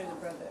 Play together with the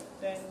brother.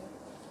 Then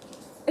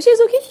Actually,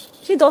 it's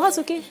okay. Dollhouse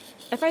okay.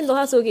 I find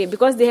dollhouse okay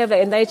because they have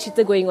like entire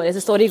cheater going on. There's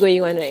a story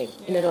going on, right,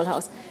 in the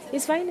dollhouse.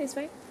 It's fine.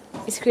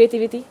 It's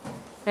creativity.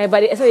 Right,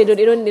 but so they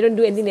don't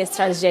do anything that's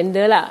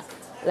transgender lah.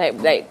 Like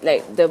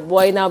the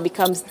boy now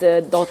becomes the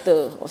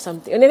daughter or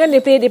something. And then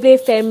they play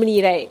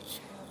family, right?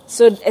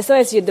 So as long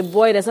as the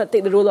boy does not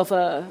take the role of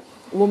a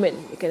woman,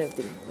 that kind of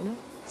thing,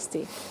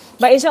 stay.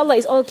 But inshallah,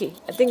 it's all okay.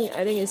 I think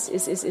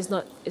it's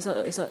not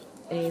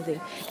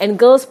anything. And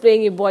girls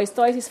playing with boys'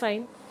 toys is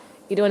fine.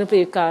 You don't want to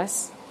play with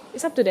cars.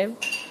 It's up to them.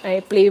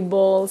 I play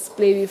balls,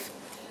 play with.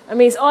 I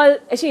mean, it's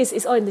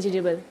all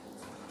interchangeable.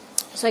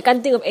 So I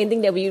can't think of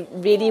anything that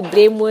would be really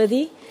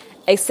blameworthy,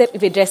 except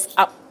if they dress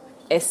up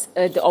as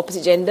the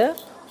opposite gender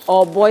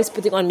or boys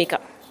putting on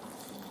makeup.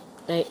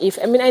 Right?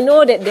 I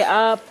know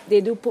that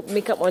they do put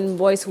makeup on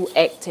boys who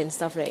act and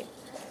stuff, right?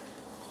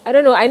 I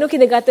don't know. I know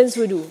kindergartens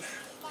who do.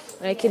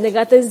 Right?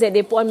 Kindergartens that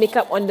they put on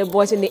makeup on the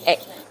boys when they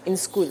act in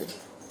school.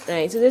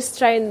 Right? So just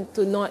trying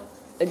to not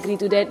agree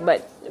to that,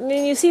 but I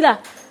mean, you see lah.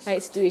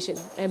 right, situation.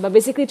 But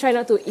basically try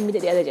not to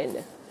imitate the other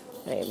gender.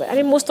 Right, but I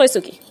mean most toys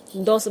okay.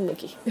 Dolls are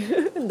okay.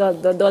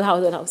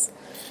 Dollhouse.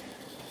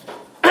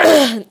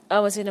 I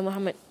was in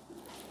Muhammad.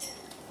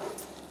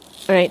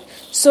 Right.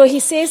 So he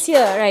says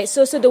here, right,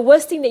 so the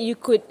worst thing that you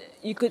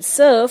could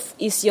serve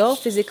is your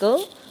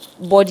physical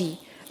body.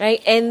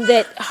 Right? And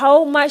that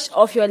how much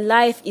of your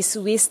life is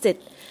wasted,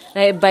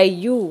 right, by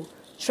you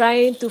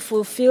trying to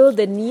fulfill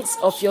the needs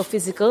of your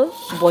physical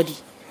body.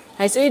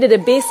 Right? So the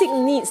basic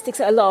needs takes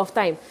a lot of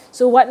time.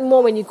 So what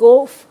more when you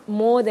go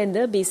more than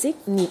the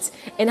basic needs?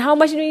 And how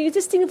much, you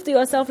just think to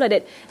yourself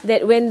like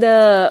that when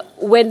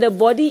the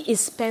body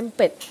is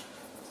pampered,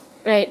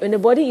 right? When the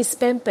body is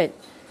pampered,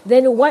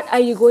 then what are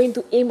you going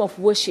to aim of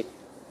worship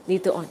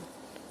later on?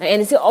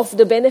 And instead of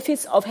the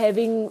benefits of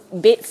having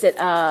beds that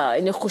are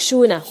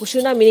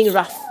khushuna meaning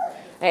rough,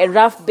 right?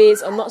 Rough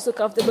beds or not so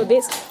comfortable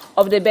beds.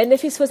 Of the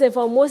benefits, first and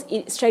foremost,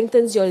 it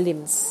strengthens your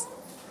limbs.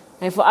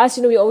 And for us,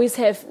 we always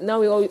have,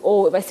 now we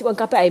always, if I sleep on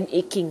carpet, I'm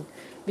aching.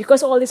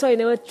 Because all this while you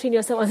never train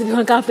yourself on sleeping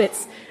on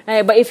carpets.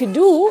 Right? But if you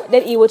do,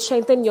 then it will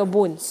strengthen your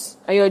bones.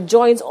 Your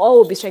joints all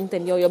will be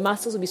strengthened. Your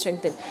muscles will be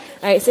strengthened.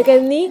 Right?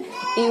 Secondly,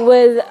 it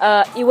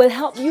will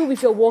help you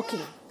with your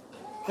walking.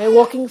 Right?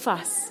 Walking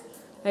fast.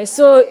 Right?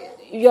 So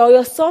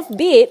your soft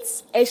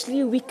beds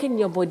actually weaken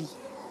your body.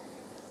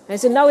 Right?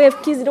 So now we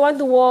have kids, they don't want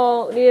to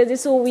walk, they're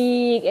so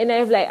weak. And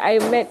I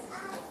met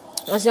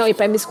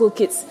primary school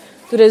kids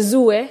to the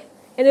zoo, and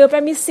they were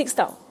primary 6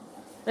 now.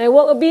 And I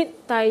walk a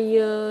bit,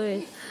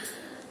 tired.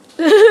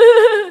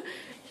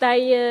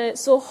 Tired,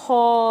 so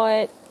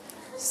hot.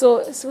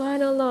 So,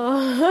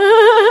 subhanallah.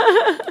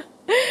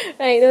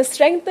 Right,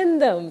 strengthen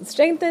them.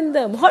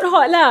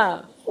 Hot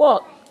lah.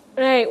 Walk.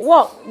 Right,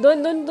 walk.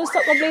 Don't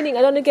stop complaining.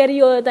 I don't want to carry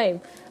you all the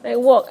time. Right,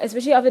 walk,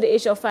 especially after the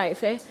age of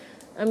 5.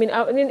 I mean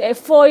at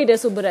 4 dah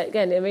so berat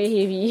kan, they're very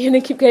heavy.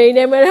 You keep carrying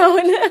them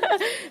around.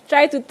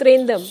 Try to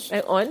train them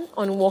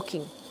on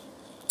walking.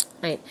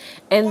 Right,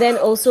 and then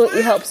also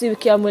it helps you with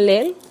Qiyamul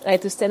Lail, right,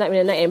 to stand up in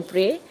the night and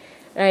pray.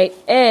 Right,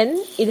 and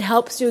it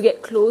helps you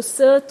get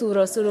closer to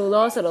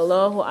Rasulullah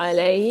sallallahu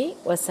alaihi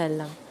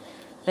wasallam.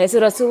 Right, so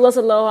Rasulullah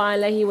sallallahu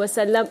alaihi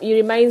wasallam, it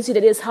reminds you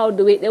that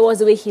that was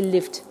the way he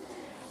lived.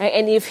 Right,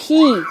 and if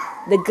he,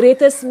 the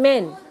greatest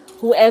man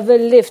who ever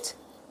lived,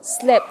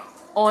 slept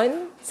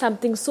on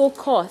something so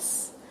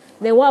coarse,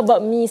 then what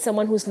about me,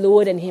 someone who's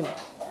lower than him?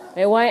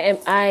 Right, why am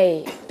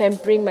I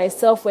pampering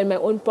myself when my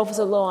own Prophet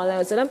sallallahu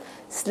alaihi wasallam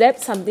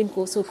slept something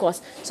so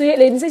coarse? So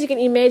ladies, you can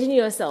imagine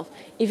yourself,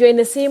 if you're in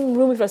the same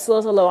room with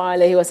Rasulullah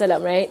sallallahu alaihi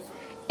wasallam, right,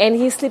 and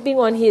he's sleeping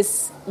on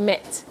his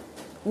mat,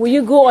 will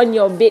you go on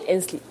your bed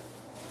and sleep?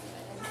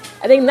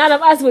 I think none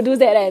of us would do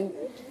that,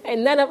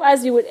 and none of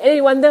us, you would, and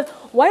you wonder,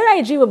 why do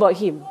I dream about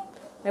him?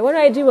 Like, why do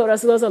I dream about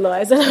Rasulullah sallallahu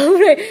alaihi wasallam?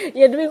 Right?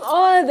 You're doing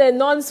all the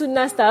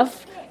non-sunnah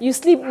stuff. You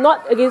sleep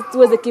not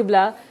towards the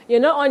Qibla. You're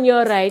not on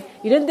your right.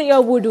 You don't take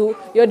your wudu.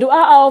 Your dua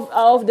out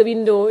of the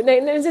window.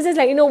 It's just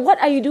like, what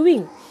are you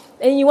doing?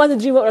 And you want to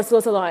dream about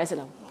Rasulullah sallallahu alaihi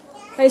wasallam.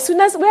 Like,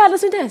 sunnahs, where are the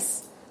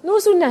sunnahs? No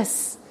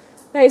sunnahs.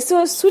 Right,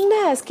 so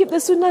sunnahs, keep the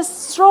sunnahs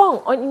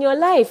strong in your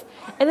life.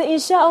 And then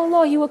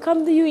inshallah, he will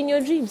come to you in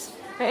your dreams.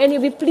 Right? And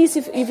you'll be pleased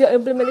with your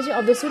implementation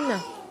of the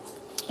sunnah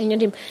in your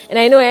dream. And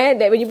I know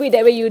that when you put it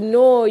that way, you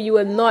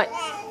will not.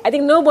 I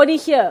think nobody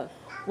here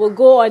will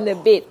go on the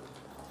bed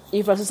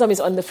if Rasulullah is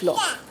on the floor.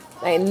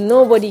 Like,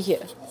 nobody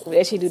here will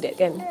actually do that,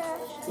 kan?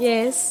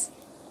 Yes.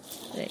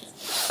 Right.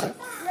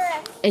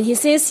 And he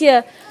says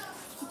here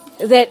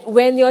that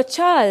when your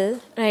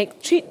child,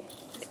 like, teach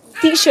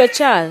your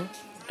child,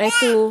 right,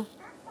 to,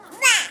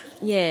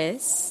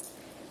 yes.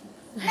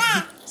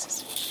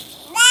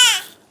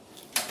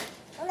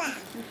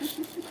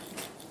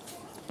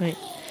 Right.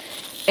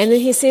 And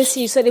then he says,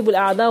 "Yusaribul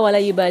a'da wa la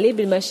yubali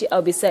bil mashi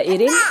aw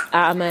bisairin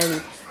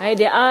a'mali." Right?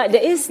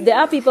 There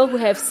are people who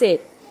have said,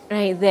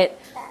 right, that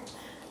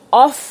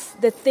of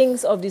the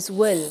things of this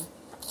world,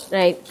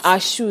 right, are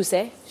shoes.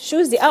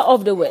 Shoes, they are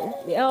of the world.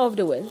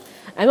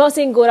 I'm not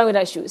saying go around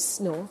without shoes,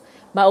 no.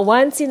 But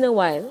once in a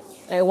while,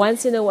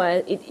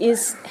 it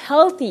is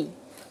healthy,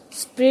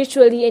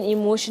 spiritually and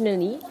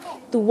emotionally,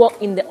 to walk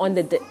on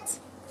the dirt.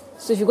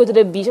 So if you go to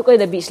the beach,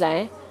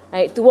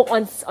 right, to walk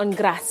on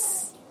grass.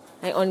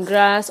 Right, on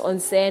grass, on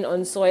sand,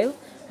 on soil,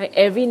 right,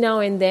 every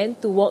now and then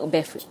to walk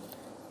barefoot.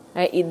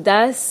 Right, it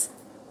does,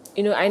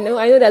 I know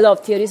there are a lot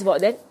of theories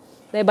about that,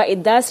 right, but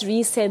it does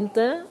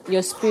recenter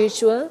your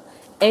spiritual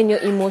and your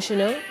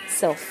emotional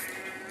self,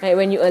 right,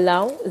 when you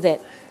allow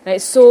that.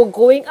 Right, so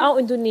going out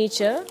into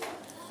nature,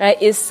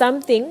 right, is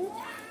something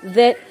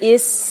that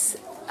is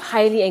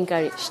highly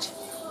encouraged.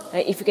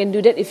 Right, if you can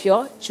do that with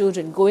your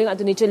children, going out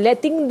to nature,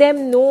 letting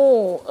them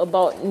know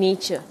about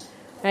nature.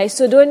 Right,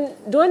 so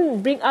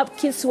don't bring up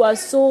kids who are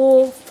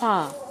so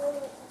far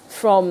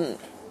from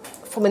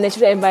a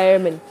natural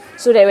environment,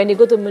 so that when they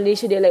go to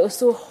Malaysia, they're like,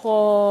 so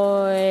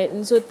hot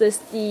and so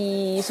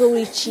thirsty, so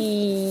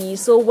itchy,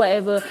 so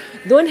whatever.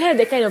 Don't have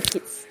that kind of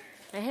kids.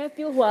 I have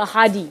people who are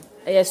hardy,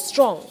 they are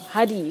strong,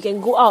 hardy. You can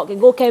go out, can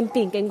go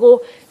camping, can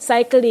go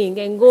cycling,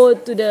 can go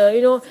to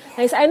the,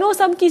 like, I know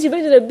some kids, you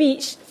bring to the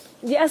beach,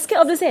 they are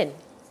scared of the sand.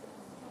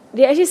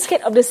 they're actually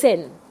scared of the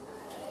sand.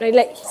 Right?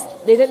 Like,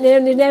 they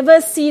never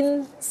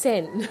seen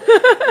sand.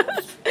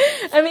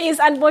 I mean, it's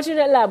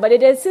unfortunate lah, but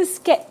they're just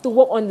scared to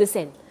walk on the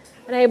sand.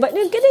 Right? But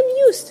then get them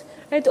used.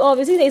 Right?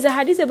 Obviously, there is a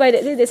hadith about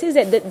that says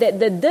that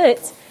the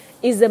dirt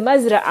is the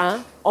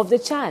mazra'ah of the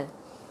child.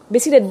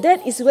 Basically, the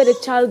dirt is where the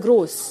child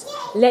grows.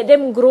 Let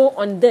them grow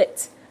on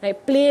dirt. Right?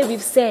 Play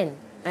with sand.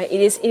 Right?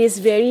 It is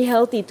very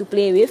healthy to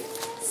play with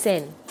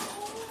sand.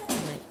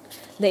 Right?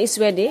 That is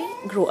where they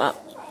grow up.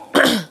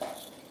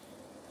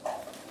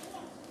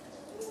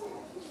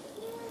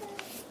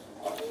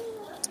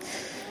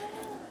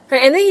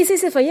 Right, and then he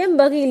says,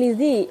 فَيَنْبَغِي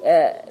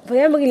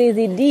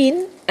لِذِي دِينٍ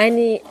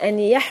أَنْ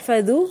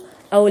يَحْفَظُوا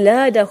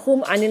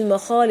أَوْلَادَهُمْ عَنِ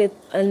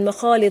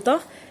الْمَخَالِطَ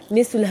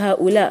مثل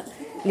هؤلاء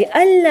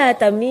لئلا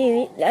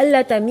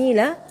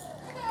تميل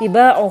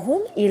طباعهم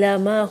إلى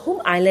ما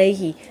هم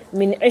عليه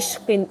من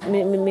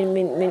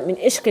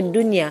عشق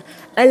الدنيا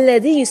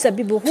الذي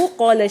يسببه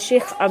قال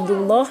الشيخ عبد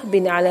الله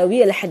بن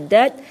علوي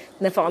الحداد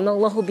نفعنا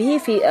الله به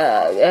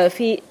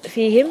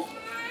فيهم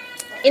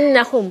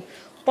إنهم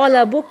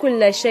طلبوا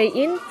كل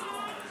شيء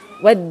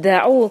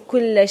وادعوا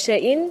كل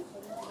شيء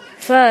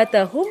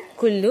فاتهم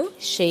كل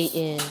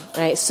شيء.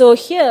 Right, so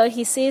here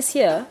he says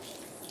here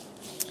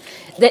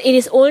that it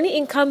is only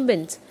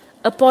incumbent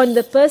upon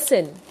the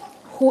person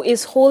who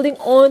is holding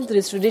on to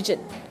this religion.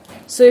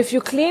 So if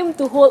you claim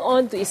to hold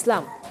on to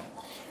Islam,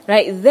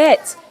 right,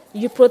 that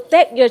you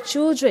protect your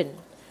children,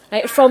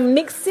 right, from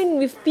mixing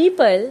with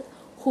people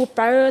who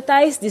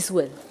prioritize this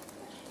world.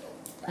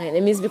 Right,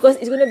 that means because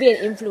it's going to be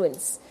an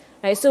influence.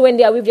 Right, so when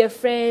they are with their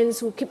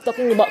friends who keep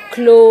talking about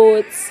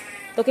clothes,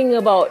 talking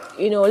about,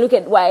 look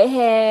at what I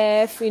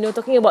have,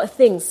 talking about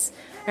things,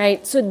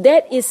 right? So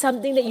that is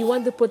something that you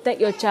want to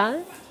protect your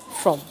child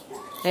from,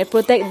 right?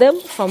 Protect them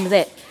from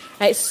that,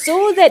 right?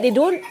 So that they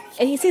don't,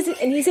 and he says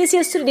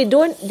here, so that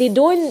they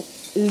don't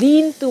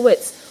lean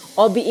towards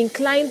or be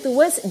inclined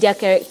towards their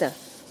character,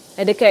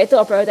 and the character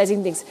of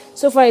prioritizing things.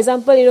 So, for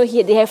example,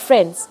 they have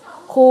friends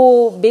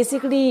who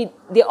basically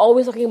they're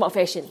always talking about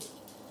fashion.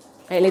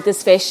 Right,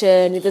 latest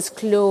fashion, latest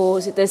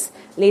clothes,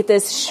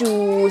 latest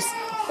shoes,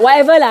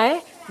 whatever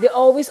they're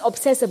always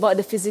obsessed about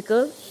the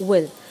physical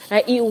world.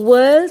 Right, it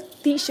will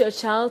teach your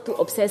child to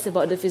obsess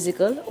about the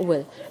physical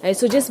world. Right,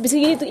 so just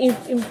basically to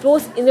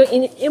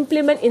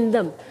implement in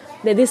them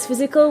that this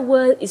physical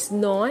world is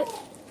not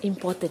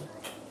important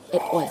at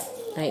all.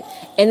 Right,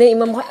 and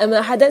then Imam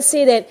Haddad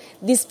say that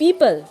these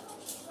people,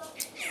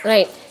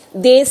 right,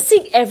 they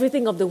seek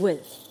everything of the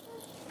world,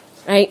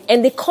 right,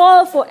 and they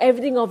call for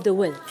everything of the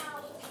world.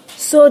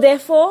 So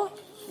therefore,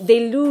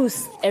 they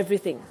lose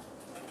everything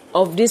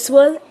of this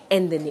world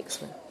and the next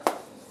one.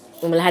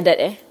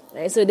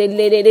 Right? So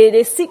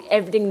they seek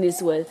everything in this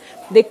world.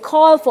 They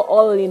call for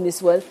all in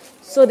this world.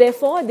 So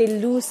therefore, they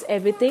lose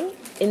everything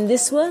in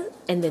this world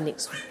and the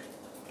next one.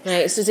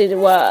 Right? So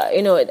فَاتَهُمْ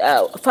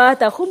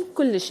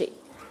كُلُّ شَيْءٍ.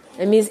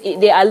 That means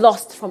they are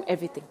lost from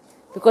everything.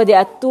 Because they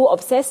are too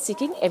obsessed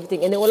seeking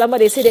everything. And the ulama,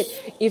 they say that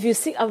if you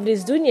seek of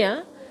this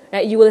dunya,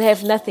 right, you will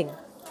have nothing.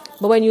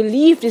 But when you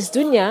leave this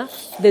dunya,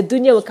 the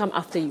dunya will come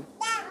after you.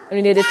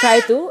 And they try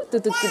to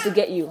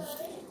get you.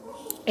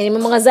 And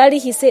Imam Ghazali,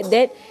 he said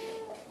that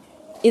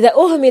إذا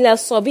أهمل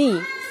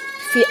الصبي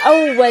في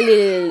أول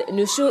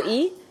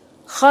النشوء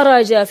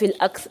خرج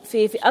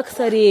في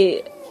أكثر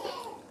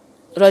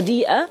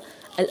رديئة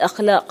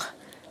الأخلاق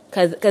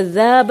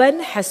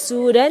كذابا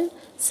حسودا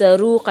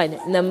سروقا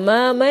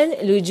نماما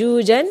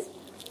لجوجا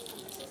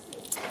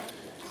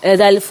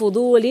ذا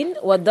الفضول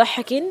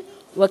والضحك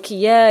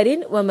وكيار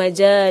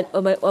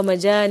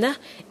ومجانة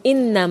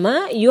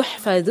إنما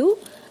يحفظ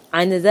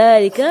عن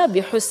ذلك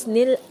بحسن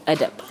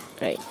الأدب.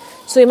 Right.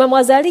 So Imam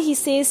Ghazali, he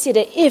says here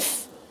that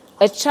if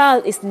a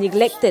child is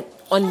neglected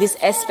on this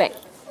aspect,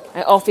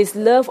 right, of his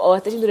love or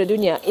attention to the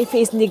dunya, if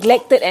he is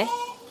neglected,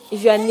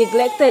 if you are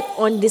neglected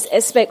on this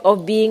aspect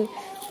of being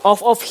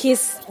of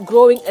his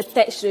growing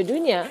attached to the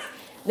dunya,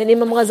 then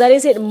Imam Ghazali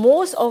said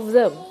most of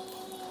them,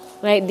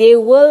 right, they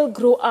will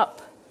grow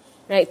up,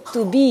 right,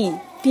 to be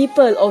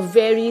people of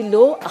very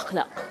low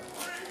akhlaq,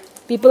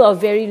 people of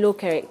very low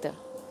character,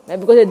 right?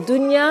 Because the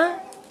dunya,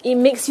 it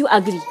makes you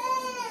ugly,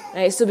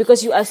 right? So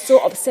because you are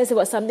so obsessed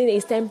about something that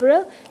is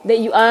temporal, that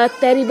you are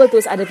terrible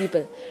towards other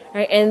people,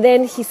 right? And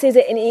then he says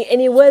that and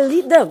it will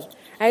lead them,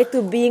 right,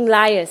 to being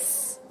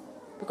liars,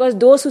 because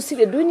those who seek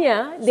the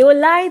dunya, they will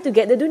lie to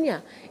get the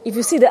dunya. If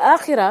you see the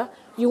akhirah,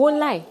 you won't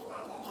lie,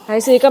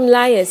 right? So you become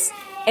liars.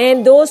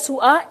 And those who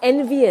are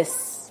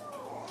envious,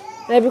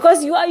 right?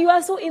 Because you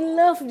are so in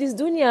love with this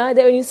dunya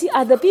that when you see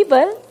other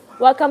people,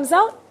 what comes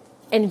out?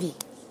 Envy.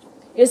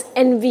 You just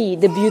envy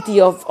the beauty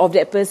of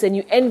that person.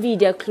 You envy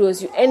their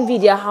clothes. You envy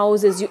their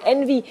houses. You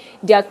envy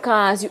their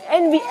cars. You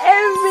envy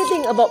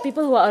everything about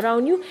people who are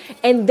around you.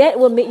 And that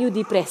will make you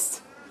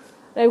depressed,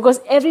 right? Because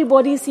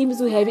everybody seems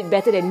to have it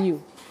better than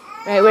you,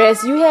 right?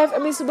 Whereas you have,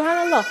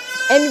 subhanallah,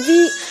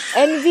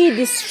 envy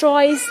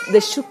destroys the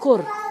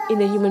shukr in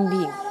a human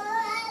being.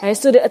 Right?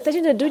 So the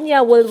attention to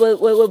dunya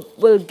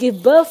will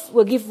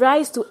give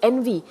rise to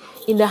envy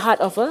in the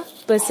heart of a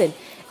person.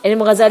 And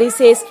Imam Ghazali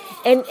says,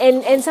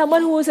 and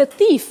someone who is a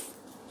thief.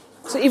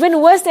 So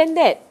even worse than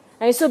that.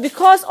 Right? So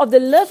because of the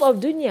love of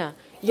dunya,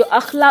 your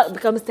akhlaq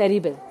becomes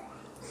terrible.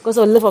 Because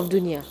of love of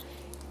dunya.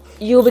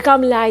 You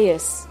become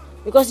liars.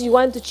 Because you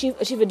want to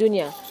achieve the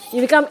dunya.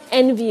 You become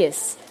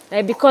envious.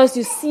 Right? Because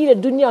you see the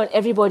dunya on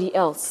everybody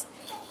else.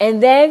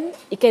 And then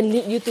it can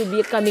lead you to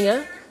becoming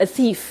a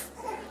thief.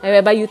 Right?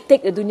 Whereby you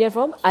take the dunya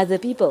from other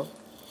people.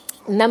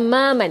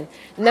 Namaman.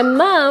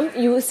 Namam,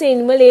 you say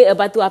in Malay, a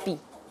batu api.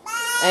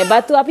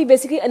 Batu api,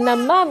 basically, a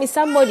namam is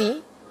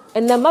somebody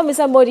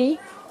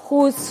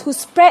who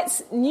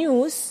spreads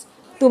news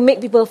to make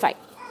people fight.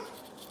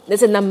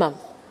 That's a namam.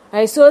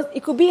 Right? So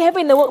it could be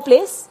happen in the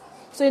workplace.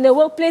 So in the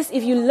workplace,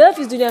 if you love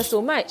his dunya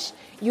so much,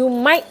 you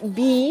might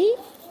be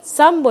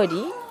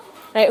somebody,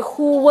 right,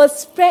 who will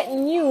spread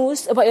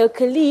news about your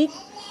colleague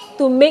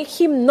to make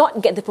him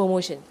not get the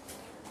promotion.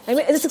 I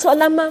mean, it's a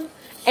namam.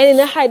 And in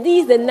the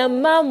hadith, the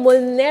namam will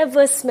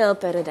never smell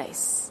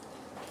paradise.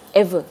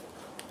 Ever.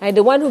 Right?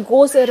 The one who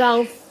goes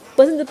around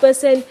person to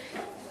person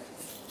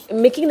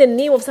making the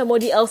name of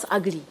somebody else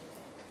ugly.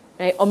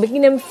 Right? Or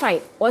making them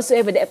fight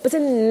whatsoever. That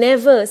person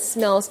never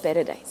smells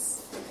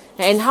paradise.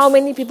 Right? And how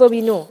many people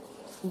we know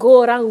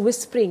go around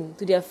whispering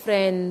to their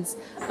friends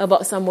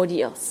about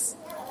somebody else.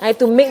 Right?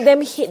 To make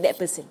them hate that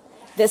person.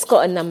 That's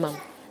called a namam.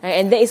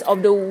 Right? And that is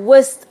of the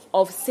worst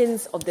of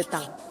sins of the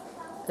tongue.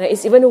 Right?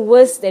 It's even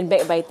worse than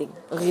backbiting.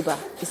 Riba.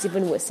 It's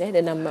even worse, the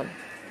namam.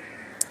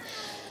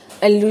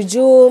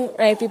 Al-lujum,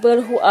 right?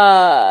 People who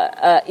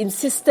are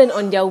insistent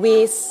on their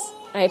ways.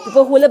 Right?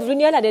 People who love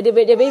dunya, they're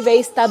very,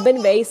 very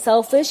stubborn, very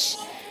selfish,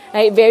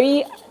 right?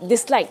 Very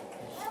dislike.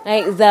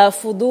 Right? The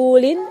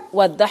fudulin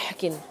wa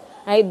dahkin.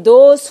 Right?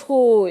 Those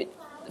who...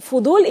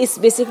 Fudul is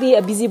basically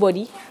a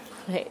busybody.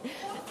 Right?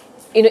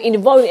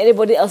 Involved in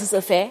anybody else's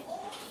affair.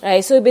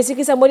 Right, so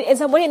basically somebody, and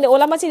the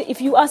ulama say,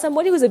 if you are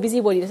somebody who's a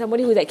busybody,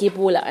 somebody who's like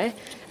kepo lah,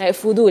 right,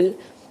 fudul,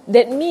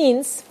 that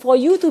means for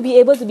you to be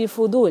able to be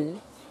fudul,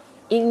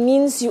 it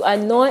means you are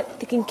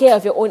not taking care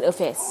of your own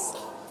affairs.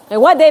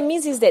 And what that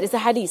means is that it's a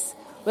hadith,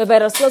 whereby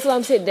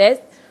Rasulullah said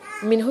that,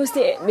 min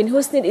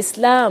husni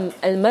Islam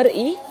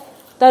al-mar'i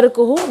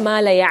tarkuhu ma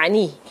la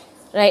ya'ni.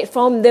 Right,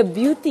 from the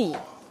beauty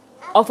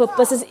of a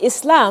person's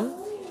Islam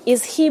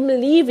is him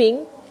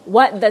leaving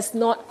what does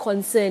not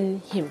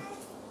concern him.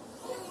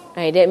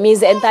 Right, that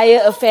means the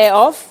entire affair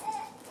of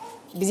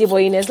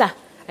busybodiness lah.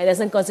 It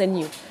doesn't concern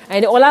you.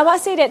 And the ulama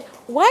say that,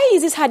 why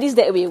is this hadith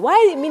that way? Why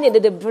does it mean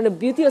that from the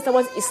beauty of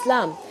someone's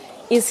Islam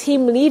is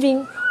him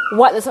leaving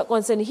what does not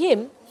concern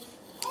him?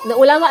 The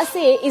ulama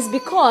say is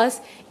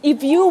because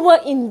if you were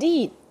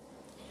indeed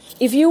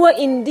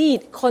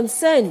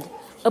concerned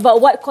about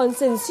what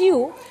concerns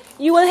you,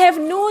 you will have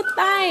no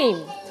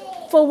time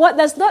for what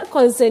does not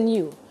concern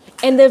you.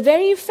 And the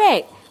very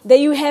fact that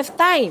you have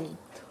time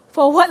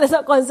for what does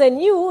not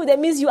concern you, that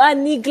means you are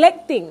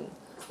neglecting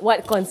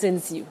what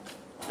concerns you.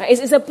 Right?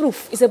 It's a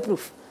proof. It's a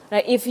proof.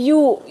 Right? If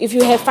you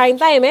have find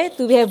time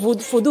to have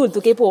fudul,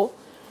 to kepo,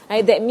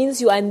 right, that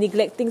means you are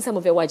neglecting some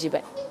of your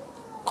wajibat.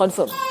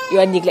 Confirm. You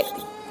are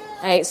neglecting.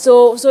 Right?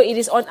 So it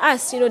is on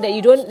us,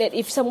 that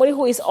if somebody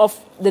who is of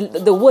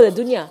the world,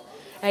 the dunya,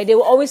 right, they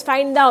will always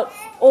find out,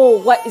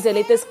 what is the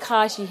latest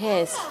car she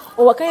has,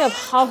 or what kind of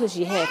house does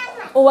she have,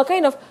 or what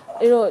kind of,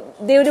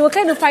 they will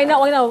kind of find out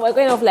what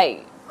kind of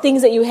like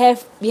things that you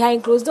have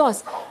behind closed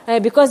doors,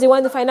 because they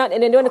want to find out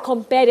and then they want to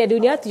compare their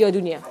dunya to your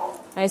dunya.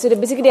 So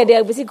they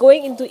are basically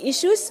going into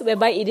issues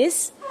whereby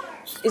it's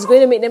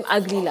going to make them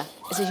ugly lah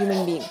as a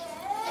human being.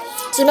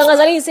 So Imam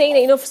Ghazali is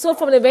saying that so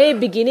from the very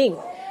beginning,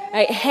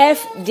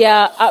 have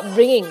their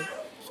upbringing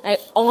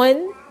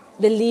on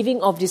the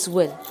living of this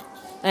world,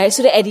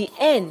 so that at the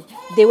end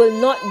they will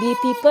not be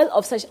people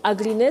of such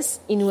ugliness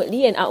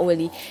inwardly and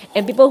outwardly,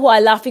 and people who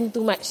are laughing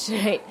too much,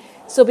 right?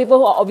 So people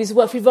who are of this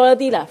world,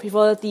 frivolity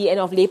and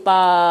of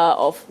lepa,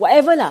 of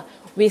whatever lah,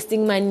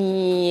 wasting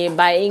money,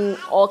 buying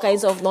all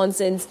kinds of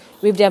nonsense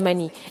with their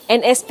money.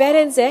 And as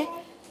parents,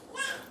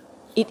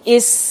 it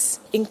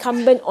is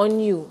incumbent on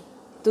you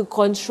to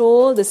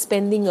control the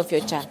spending of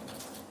your child.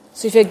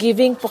 So if you're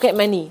giving pocket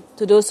money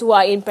to those who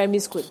are in primary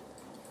school,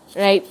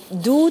 right,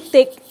 do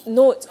take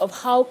note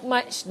of how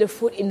much the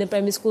food in the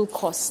primary school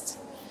costs,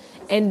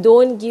 and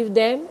don't give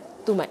them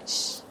too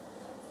much.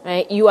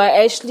 Right? You are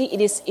actually,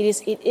 it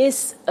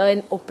is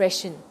an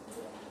oppression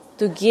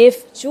to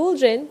give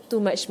children too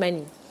much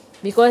money,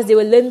 because they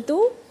will learn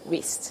to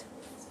waste,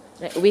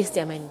 right? Waste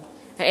their money,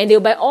 right? And they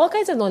will buy all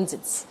kinds of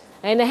nonsense.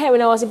 And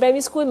when I was in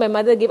primary school, my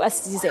mother gave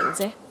us 60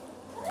 cents.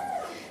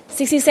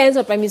 60 cents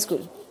for primary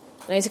school.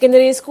 Right?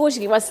 Secondary school,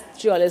 she gave us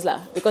 $3 lah,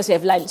 because we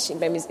have lunch in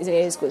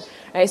secondary school.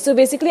 Right? So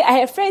basically,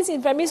 I had friends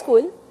in primary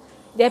school,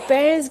 their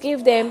parents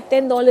gave them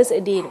 $10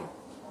 a day.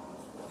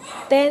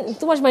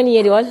 Too much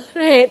money, all.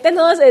 Right?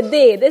 $10 a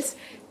day. That's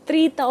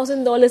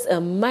 $3,000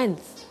 a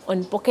month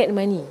on pocket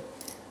money.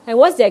 And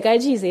what's their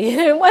gaji,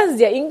 say? What's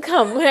their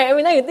income? Right? I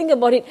mean, now you think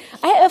about it.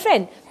 I had a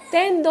friend,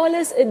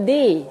 $10 a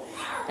day,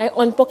 right,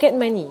 on pocket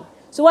money.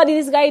 So what did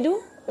this guy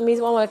do? I mean,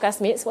 he's one of my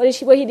classmates. What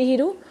did he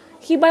do?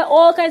 He buy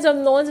all kinds of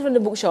nonsense from the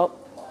bookshop,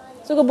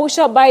 So go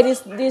bookshop, buy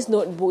this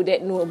notebook,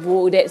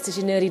 that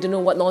stationery, don't know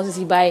what nonsense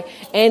he buy.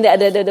 And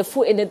the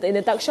food in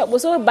the tuck shop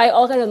also buy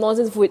all kinds of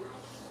nonsense food.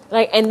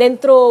 Right? And then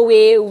throw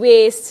away,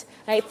 waste,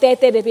 right? Tear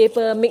the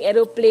paper, make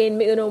aeroplane,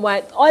 make don't know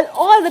what.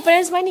 All the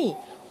parents' money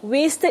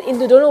wasted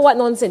into don't know what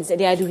nonsense that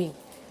they are doing.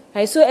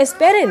 Right? So as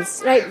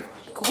parents, right,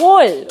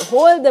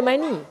 hold the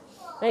money.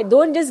 Right?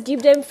 Don't just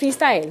give them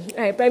freestyle.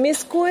 Right? Primary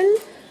school,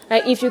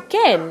 right, if you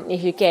can,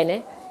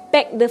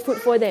 pack the food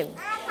for them.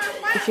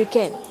 If you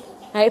can.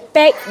 Right?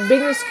 Pack, bring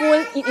to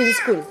school, eat in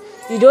school.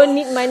 You don't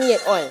need money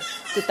at all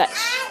to touch.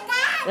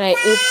 Right?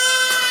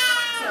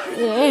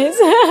 Yes.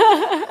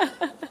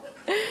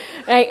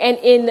 Right? And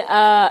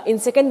in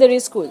secondary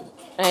school,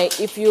 right,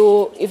 if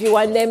you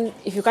want them,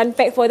 if you can't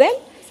pack for them,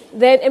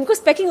 then, and because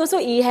packing also,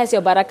 it has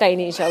your barakah in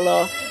it,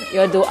 inshallah.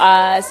 Your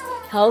du'as,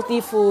 healthy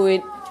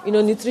food,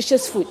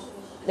 nutritious food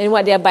than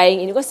what they are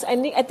buying in. Because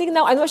I think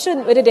now, I'm not sure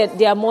whether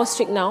they are more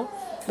strict now.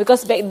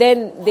 Because back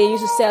then, they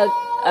used to sell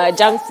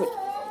junk food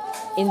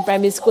in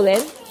primary school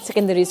and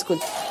secondary school.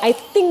 I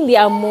think they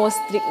are more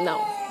strict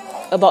now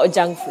about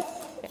junk food.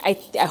 I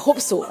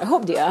hope so. I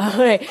hope they are.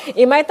 Right.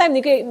 In my time,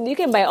 you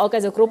can buy all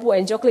kinds of keropok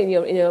and chocolate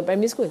in your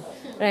primary school.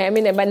 Right. I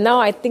mean, but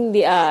now I think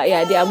they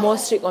are more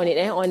strict on it,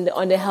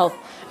 on the health.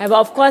 But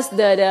of course,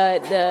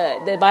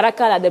 the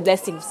barakah, the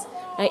blessings,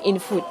 right, in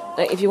food.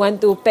 Like if you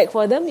want to pack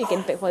for them, you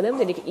can pack for them,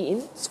 then they can eat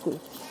in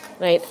school.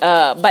 Right.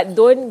 But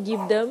don't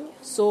give them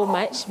so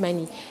much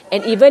money.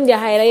 And even their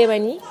Hari Raya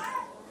money,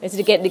 as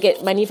they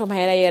get money from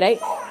Hari Raya, right?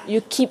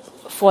 You keep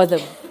for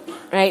them.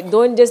 Right?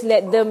 Don't just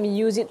let them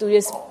use it to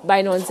just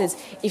buy nonsense.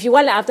 If you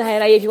want, like, after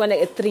Hari Raya, if you want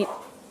like a treat,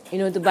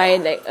 to buy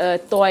like a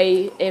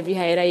toy every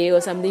Hari Raya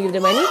or something with the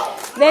money,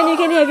 then you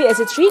can have it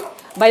as a treat.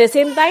 But at the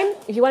same time,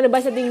 if you want to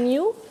buy something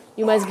new,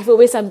 you must give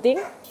away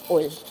something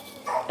old.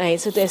 Right?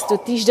 So as to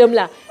teach them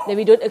that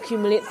we don't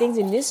accumulate things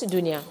in this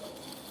dunya.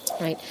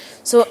 Right?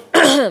 So,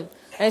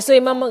 and so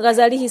Imam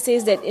Ghazali, he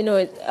says that,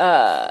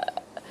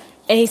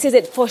 and he says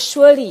that for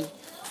surely,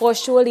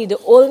 the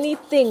only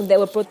thing that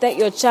will protect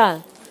your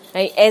child,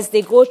 right, as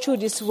they go through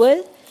this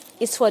world,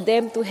 is for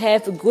them to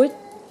have good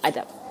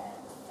adab.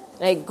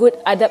 Right, good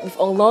adab with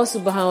Allah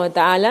subhanahu wa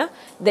ta'ala,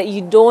 that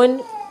you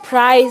don't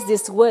prize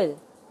this world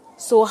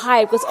so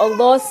high, because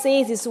Allah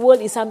says this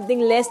world is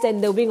something less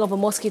than the wing of a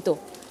mosquito.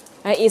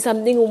 Right, it's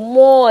something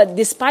more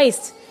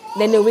despised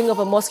than the wing of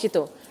a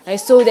mosquito. Right,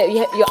 so that you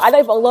have your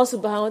adab with Allah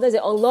subhanahu wa ta'ala,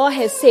 that Allah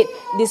has said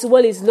this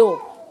world is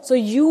low. So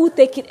you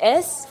take it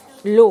as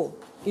low.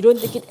 You don't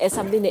take it as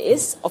something that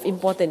is of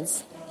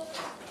importance.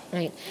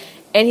 Right.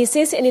 And he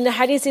says, and in the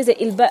hadith says that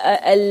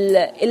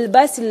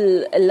الباس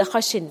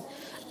الخشن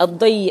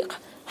الضيق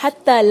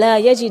حتى لا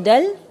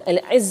يجد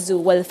العز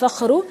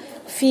والفخر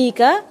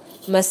فيك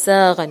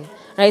مساغا.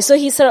 Right. So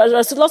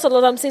Rasulullah sallallahu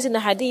alaihi wasallam says in the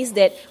hadith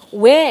that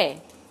wear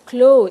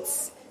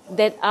clothes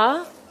that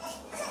are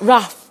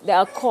rough, that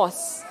are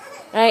coarse,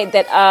 right?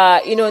 That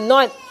are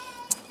not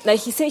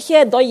like he said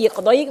here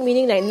ضيق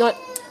meaning like not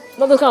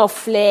those kind of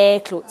flare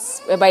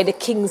clothes whereby the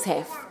kings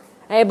have,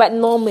 right? But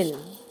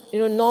normal.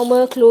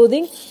 Normal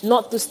clothing,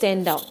 not to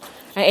stand out.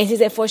 Right? And he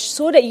said,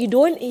 so that you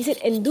don't, he said,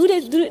 and do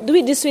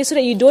it this way so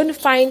that you don't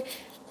find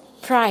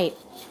pride,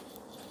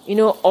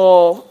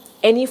 or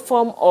any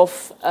form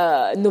of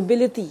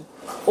nobility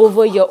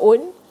over your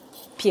own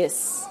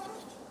peers.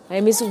 Right?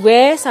 It means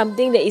wear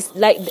something that is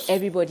like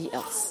everybody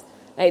else.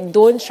 Right?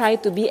 Don't try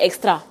to be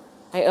extra,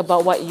 right,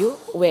 about what you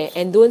wear,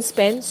 and don't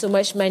spend so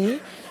much money,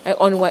 right,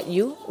 on what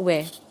you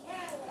wear.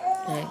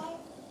 Right?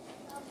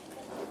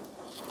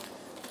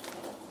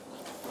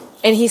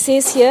 And he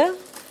says here,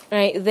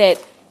 right,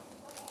 that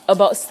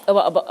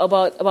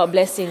about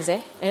blessings,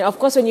 and of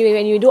course when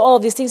you do all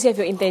of these things, you have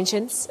your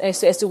intentions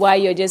as to why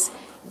you're just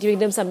giving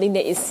them something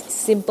that is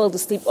simple to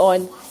sleep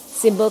on,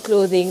 simple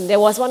clothing. There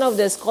was one of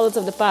the scholars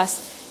of the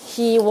past.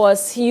 He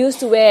used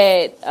to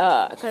wear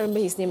I can't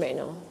remember his name right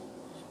now.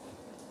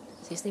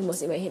 His name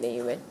was in my head and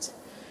he went.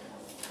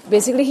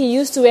 Basically, he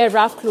used to wear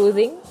rough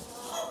clothing,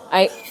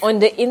 on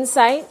the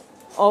inside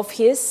of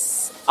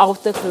his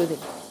outer clothing,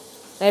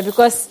 right?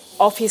 Because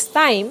of his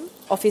time,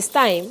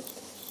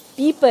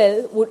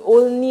 people would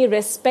only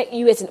respect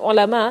you as an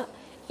ulama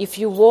if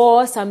you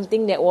wore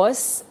something that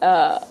was,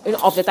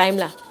 of the time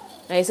lah.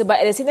 Right? So, but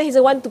at the same time, he's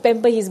the one to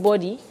pamper his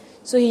body.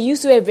 So he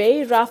used to wear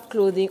very rough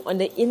clothing on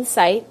the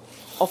inside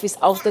of his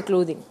outer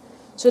clothing.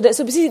 So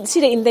see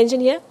the intention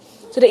here.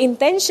 So the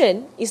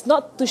intention is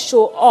not to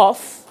show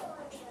off,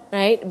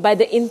 right? But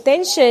the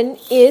intention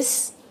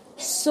is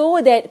so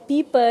that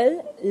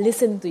people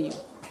listen to you,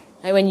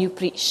 right, when you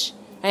preach.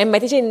 And my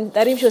teacher in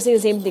Tarim, she was saying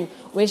the same thing.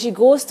 When she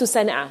goes to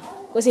Sana'a,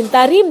 because in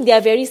Tarim, they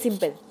are very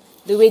simple,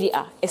 the way they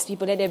are. As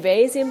people, they're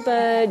very simple,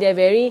 they're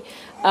very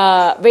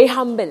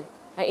humble,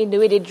 right, in the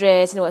way they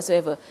dress and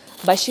whatsoever.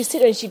 But she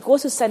said when she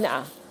goes to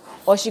Sana'a,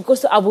 or she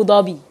goes to Abu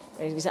Dhabi,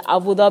 right, we say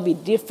Abu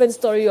Dhabi, different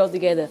story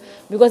altogether.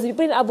 Because the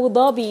people in Abu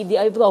Dhabi, they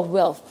are people of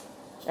wealth,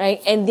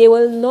 right? And they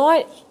will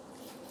not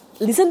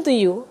listen to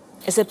you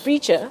as a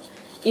preacher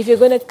if you're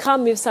going to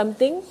come with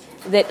something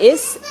that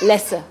is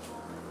lesser.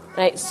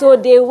 Right, so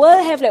they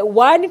will have like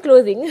one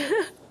clothing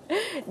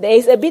that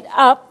is a bit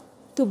up,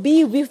 to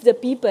be with the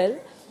people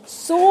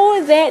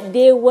so that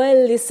they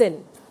will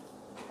listen,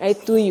 right,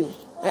 to you.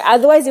 Right?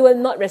 Otherwise, they will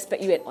not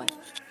respect you at all.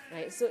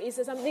 Right? So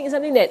it's something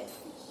that,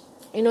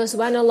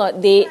 subhanAllah,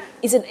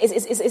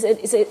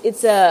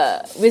 it's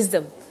a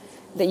wisdom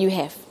that you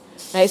have.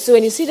 Right? So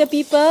when you see the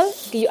people,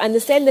 you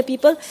understand the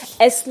people,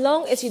 as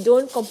long as you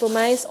don't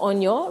compromise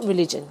on your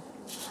religion.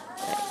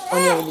 Right?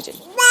 On your religion.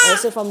 Right?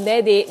 So from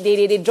there,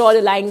 they draw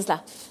the lines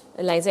lah.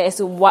 The lines as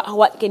to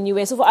what can you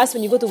wear. So for us,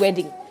 when you go to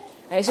wedding,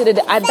 right, so the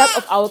adab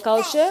of our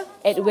culture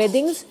at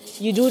weddings,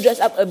 you do dress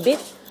up a bit,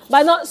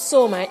 but not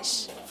so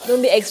much.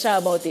 Don't be extra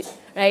about it.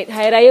 Right?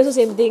 Hari Raya also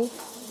same thing.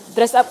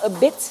 Dress up a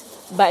bit,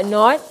 but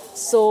not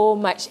so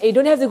much. You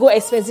don't have to go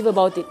expensive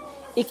about it.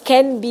 It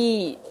can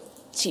be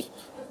cheap.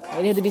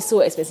 You don't have to be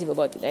so expensive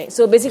about it. Right?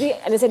 So basically,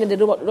 understand the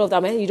rule of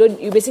thumb. You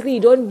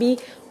don't be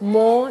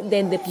more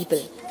than the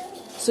people.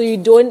 So you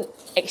don't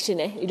action.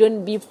 You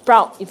don't be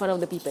proud in front of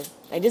the people.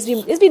 Right? Just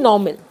be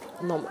normal.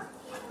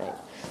 Right?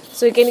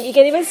 So you can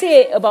even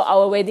say about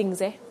our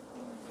weddings.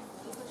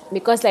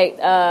 Because like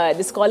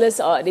the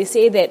scholars they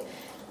say that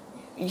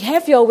you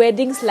have your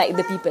weddings like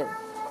the people.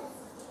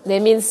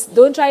 That means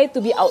don't try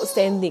to be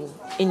outstanding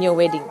in your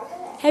wedding.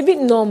 Have it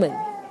normal.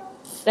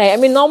 Right? I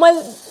mean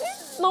normal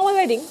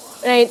wedding.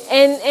 Right?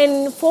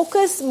 And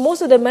focus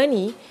most of the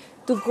money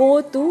to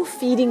go to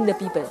feeding the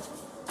people.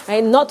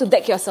 Right? Not to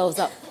deck yourselves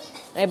up.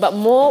 Right? But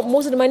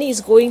most of the money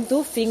is going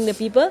to feeding the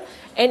people.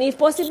 And if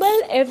possible,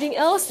 everything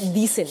else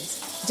decent.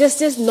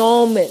 Just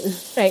normal.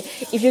 Right?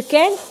 If you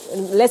can,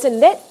 less than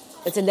that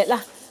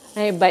lah.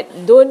 Right?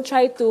 But don't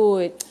try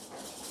to,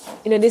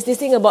 this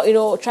thing about,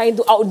 trying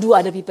to outdo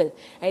other people.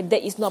 Right?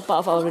 That is not part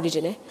of our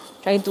religion.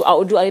 Trying to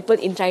outdo other people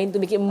in trying to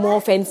make it more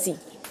fancy.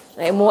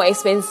 Right? More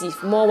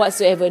expensive. More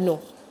whatsoever,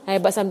 no.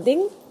 Right? But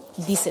something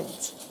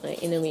decent. Right?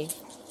 In a way.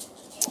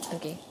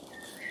 Okay.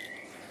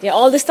 Yeah,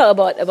 all this talk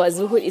about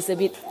zuhud is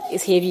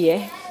heavy,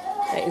 right?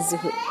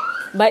 Zuhud.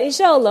 But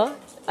inshallah,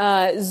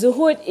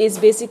 zuhud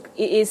is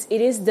it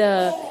is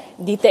the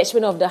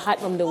detachment of the heart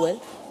from the world.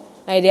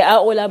 Right? There are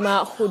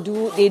ulama who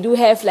they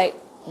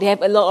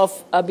have a lot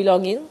of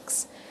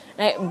belongings,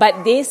 right?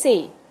 But they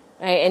say,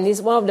 right? And this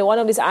one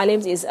of these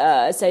alims is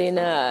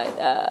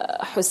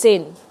Sayyidina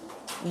Hussein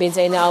bin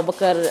Sayyidina Abu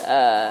Bakr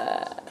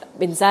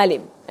bin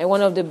Salim, and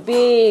one of the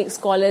big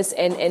scholars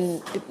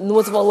and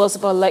most of Allah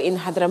subhanahu wa ta'ala in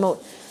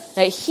Hadramaut.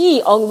 Like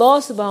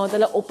Allah subhanahu wa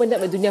ta'ala opened up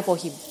the dunya for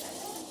him.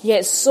 He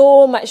had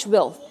so much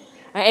wealth.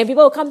 Right? And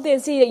people will come to him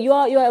and say that you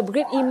are a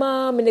great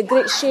imam and a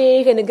great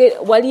sheikh and a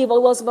great wali of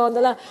Allah subhanahu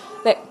wa ta'ala.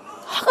 Like,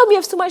 how come you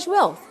have so much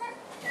wealth?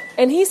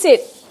 And he said,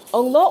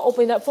 Allah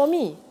opened up for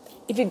me.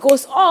 If it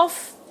goes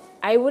off,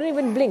 I wouldn't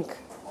even blink.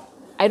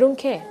 I don't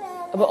care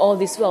about all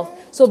this wealth.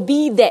 So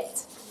be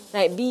that.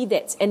 Right? Be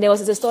that. And there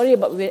was a story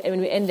about, when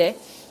we end there,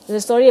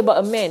 there's a story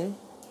about a man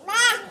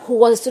who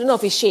was a student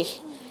of his sheikh.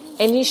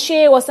 And his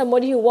sheikh was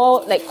somebody who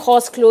wore like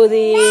coarse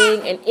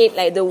clothing and ate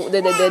like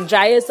the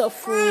driest of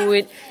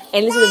food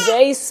and lived in a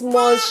very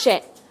small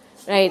shed,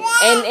 right?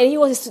 And he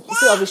was a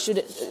student of his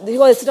student. He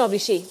was a student of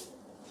his sheikh.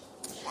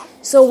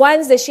 So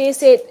once the sheikh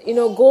said,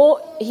 go.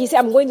 He said,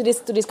 I'm going to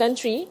this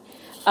country.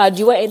 Do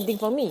you want anything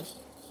from me?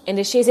 And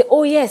the sheikh said,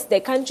 oh yes,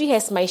 that country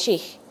has my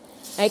sheikh.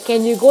 Right?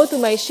 Can you go to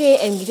my sheikh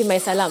and give him my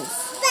salam?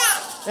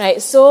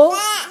 Right? So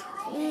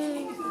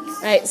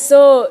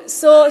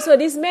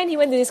this man, he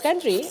went to this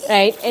country,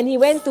 right? And he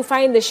went to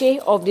find the sheikh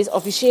of his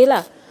sheikh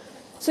lah.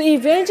 So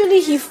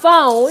eventually he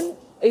found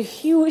a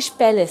huge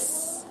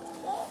palace,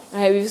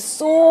 right? With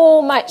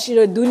so much,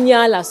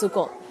 dunya lah, so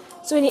called.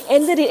 So when he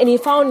entered it and he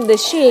found the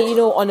sheikh,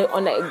 on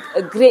like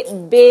a great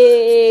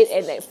bed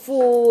and like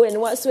food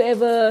and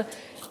whatsoever.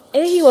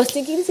 And he was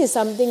thinking, this is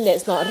something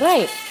that's not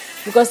right.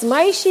 Because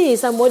my sheikh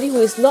is somebody who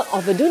is not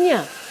of the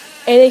dunya.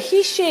 And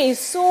his sheikh is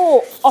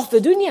so of the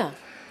dunya.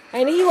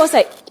 And he was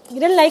like, he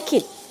didn't like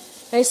it.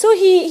 Right? So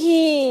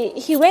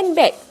he went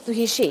back to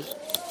his sheikh.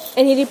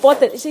 And he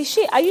reported, he said,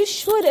 sheikh, are you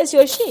sure that's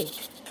your sheikh?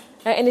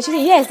 Right? And the sheikh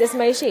said, yes, that's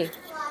my sheikh.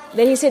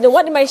 Then he said,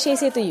 what did my sheikh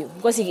say to you?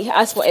 Because he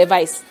asked for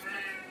advice.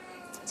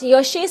 So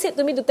your sheikh said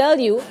to me to tell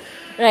you,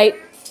 right,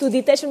 to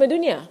detach from the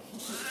dunya.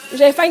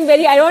 Which I find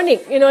very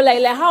ironic.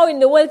 Like how in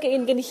the world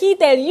can he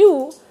tell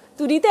you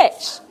to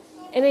detach?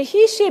 And then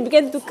his sheikh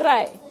began to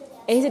cry.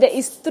 And he said that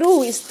it's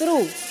true.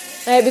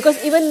 Right?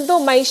 Because even though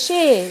my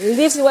sheikh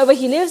lives in whatever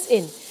he lives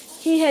in,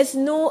 he has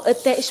no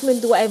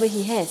attachment to whatever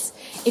he has.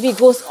 If it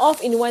goes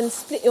off in one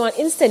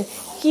instant,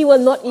 he will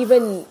not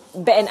even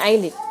bat an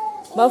eyelid.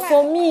 But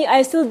for me,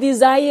 I still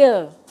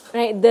desire,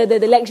 right,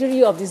 the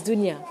luxury of this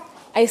dunya.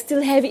 I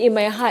still have it in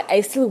my heart.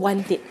 I still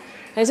want it.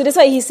 And so that's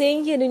why he's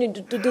saying here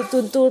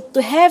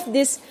to have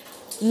this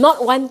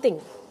not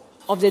wanting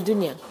of the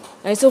dunya.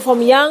 Right? So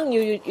from young,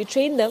 you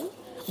train them.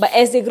 But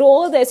as they grow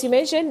older, as you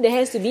mentioned, there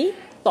has to be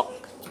talk.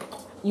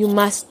 You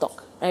must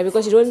talk. Right?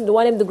 Because you don't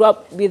want them to grow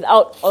up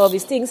without all of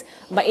these things.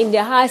 But in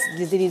their hearts,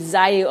 they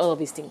desire all of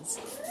these things.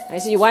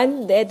 Right? So you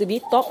want there to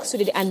be talk so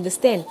that they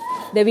understand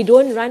that we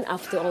don't run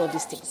after all of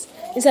these things.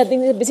 These are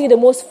basically the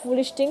most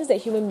foolish things that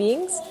human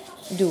beings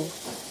do.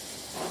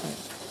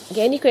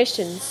 Okay, any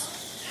questions?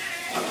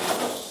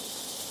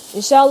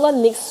 Inshallah,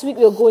 next week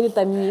we'll go into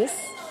Tamyiz.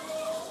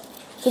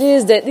 So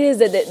this is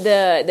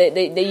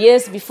the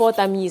years before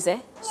Tamyiz.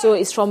 So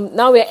it's from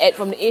now we're at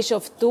from the age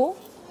of 2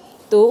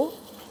 to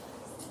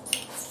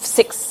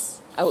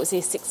 6. I would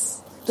say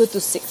 6. 2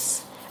 to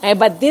 6.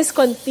 But this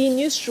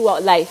continues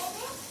throughout life.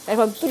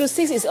 From 2 to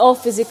 6 is all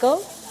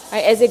physical.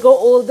 As they go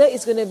older,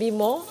 it's going to be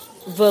more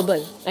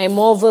verbal.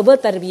 More verbal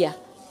tarbiyah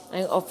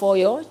for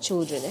your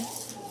children.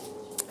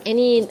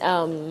 Any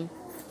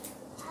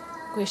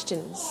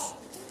questions?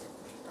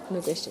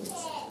 No questions.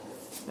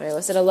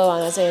 وصلى الله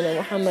على سيدنا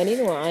محمد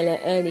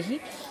وعلى آله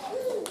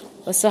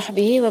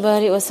وصحبه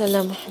وبارك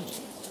وسلم.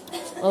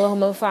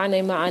 اللهم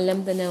انفعنا ما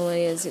علمتنا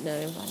ويزدنا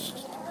من فضلك.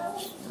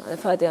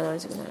 الفاتحة على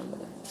سيدنا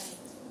محمد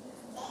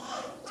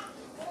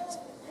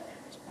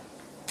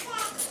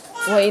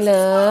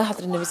وإلى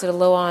حضرة النبي صلى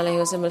الله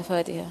عليه وسلم.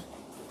 الفاتحة.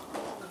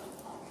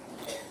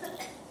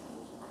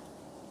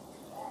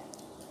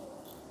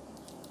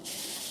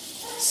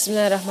 بسم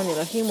الله الرحمن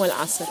الرحيم.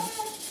 والعصر.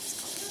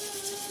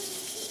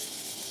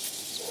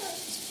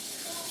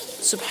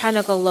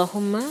 سبحانك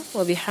اللهم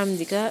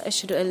وبحمدك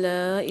أشهد أن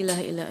لا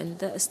إله إلا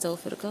أنت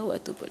أستغفرك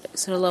وأتوب إليك.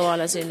 صلى الله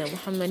على سيدنا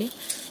محمد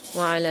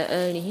وعلى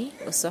آله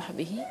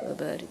وصحبه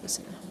وبارك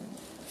وسلم.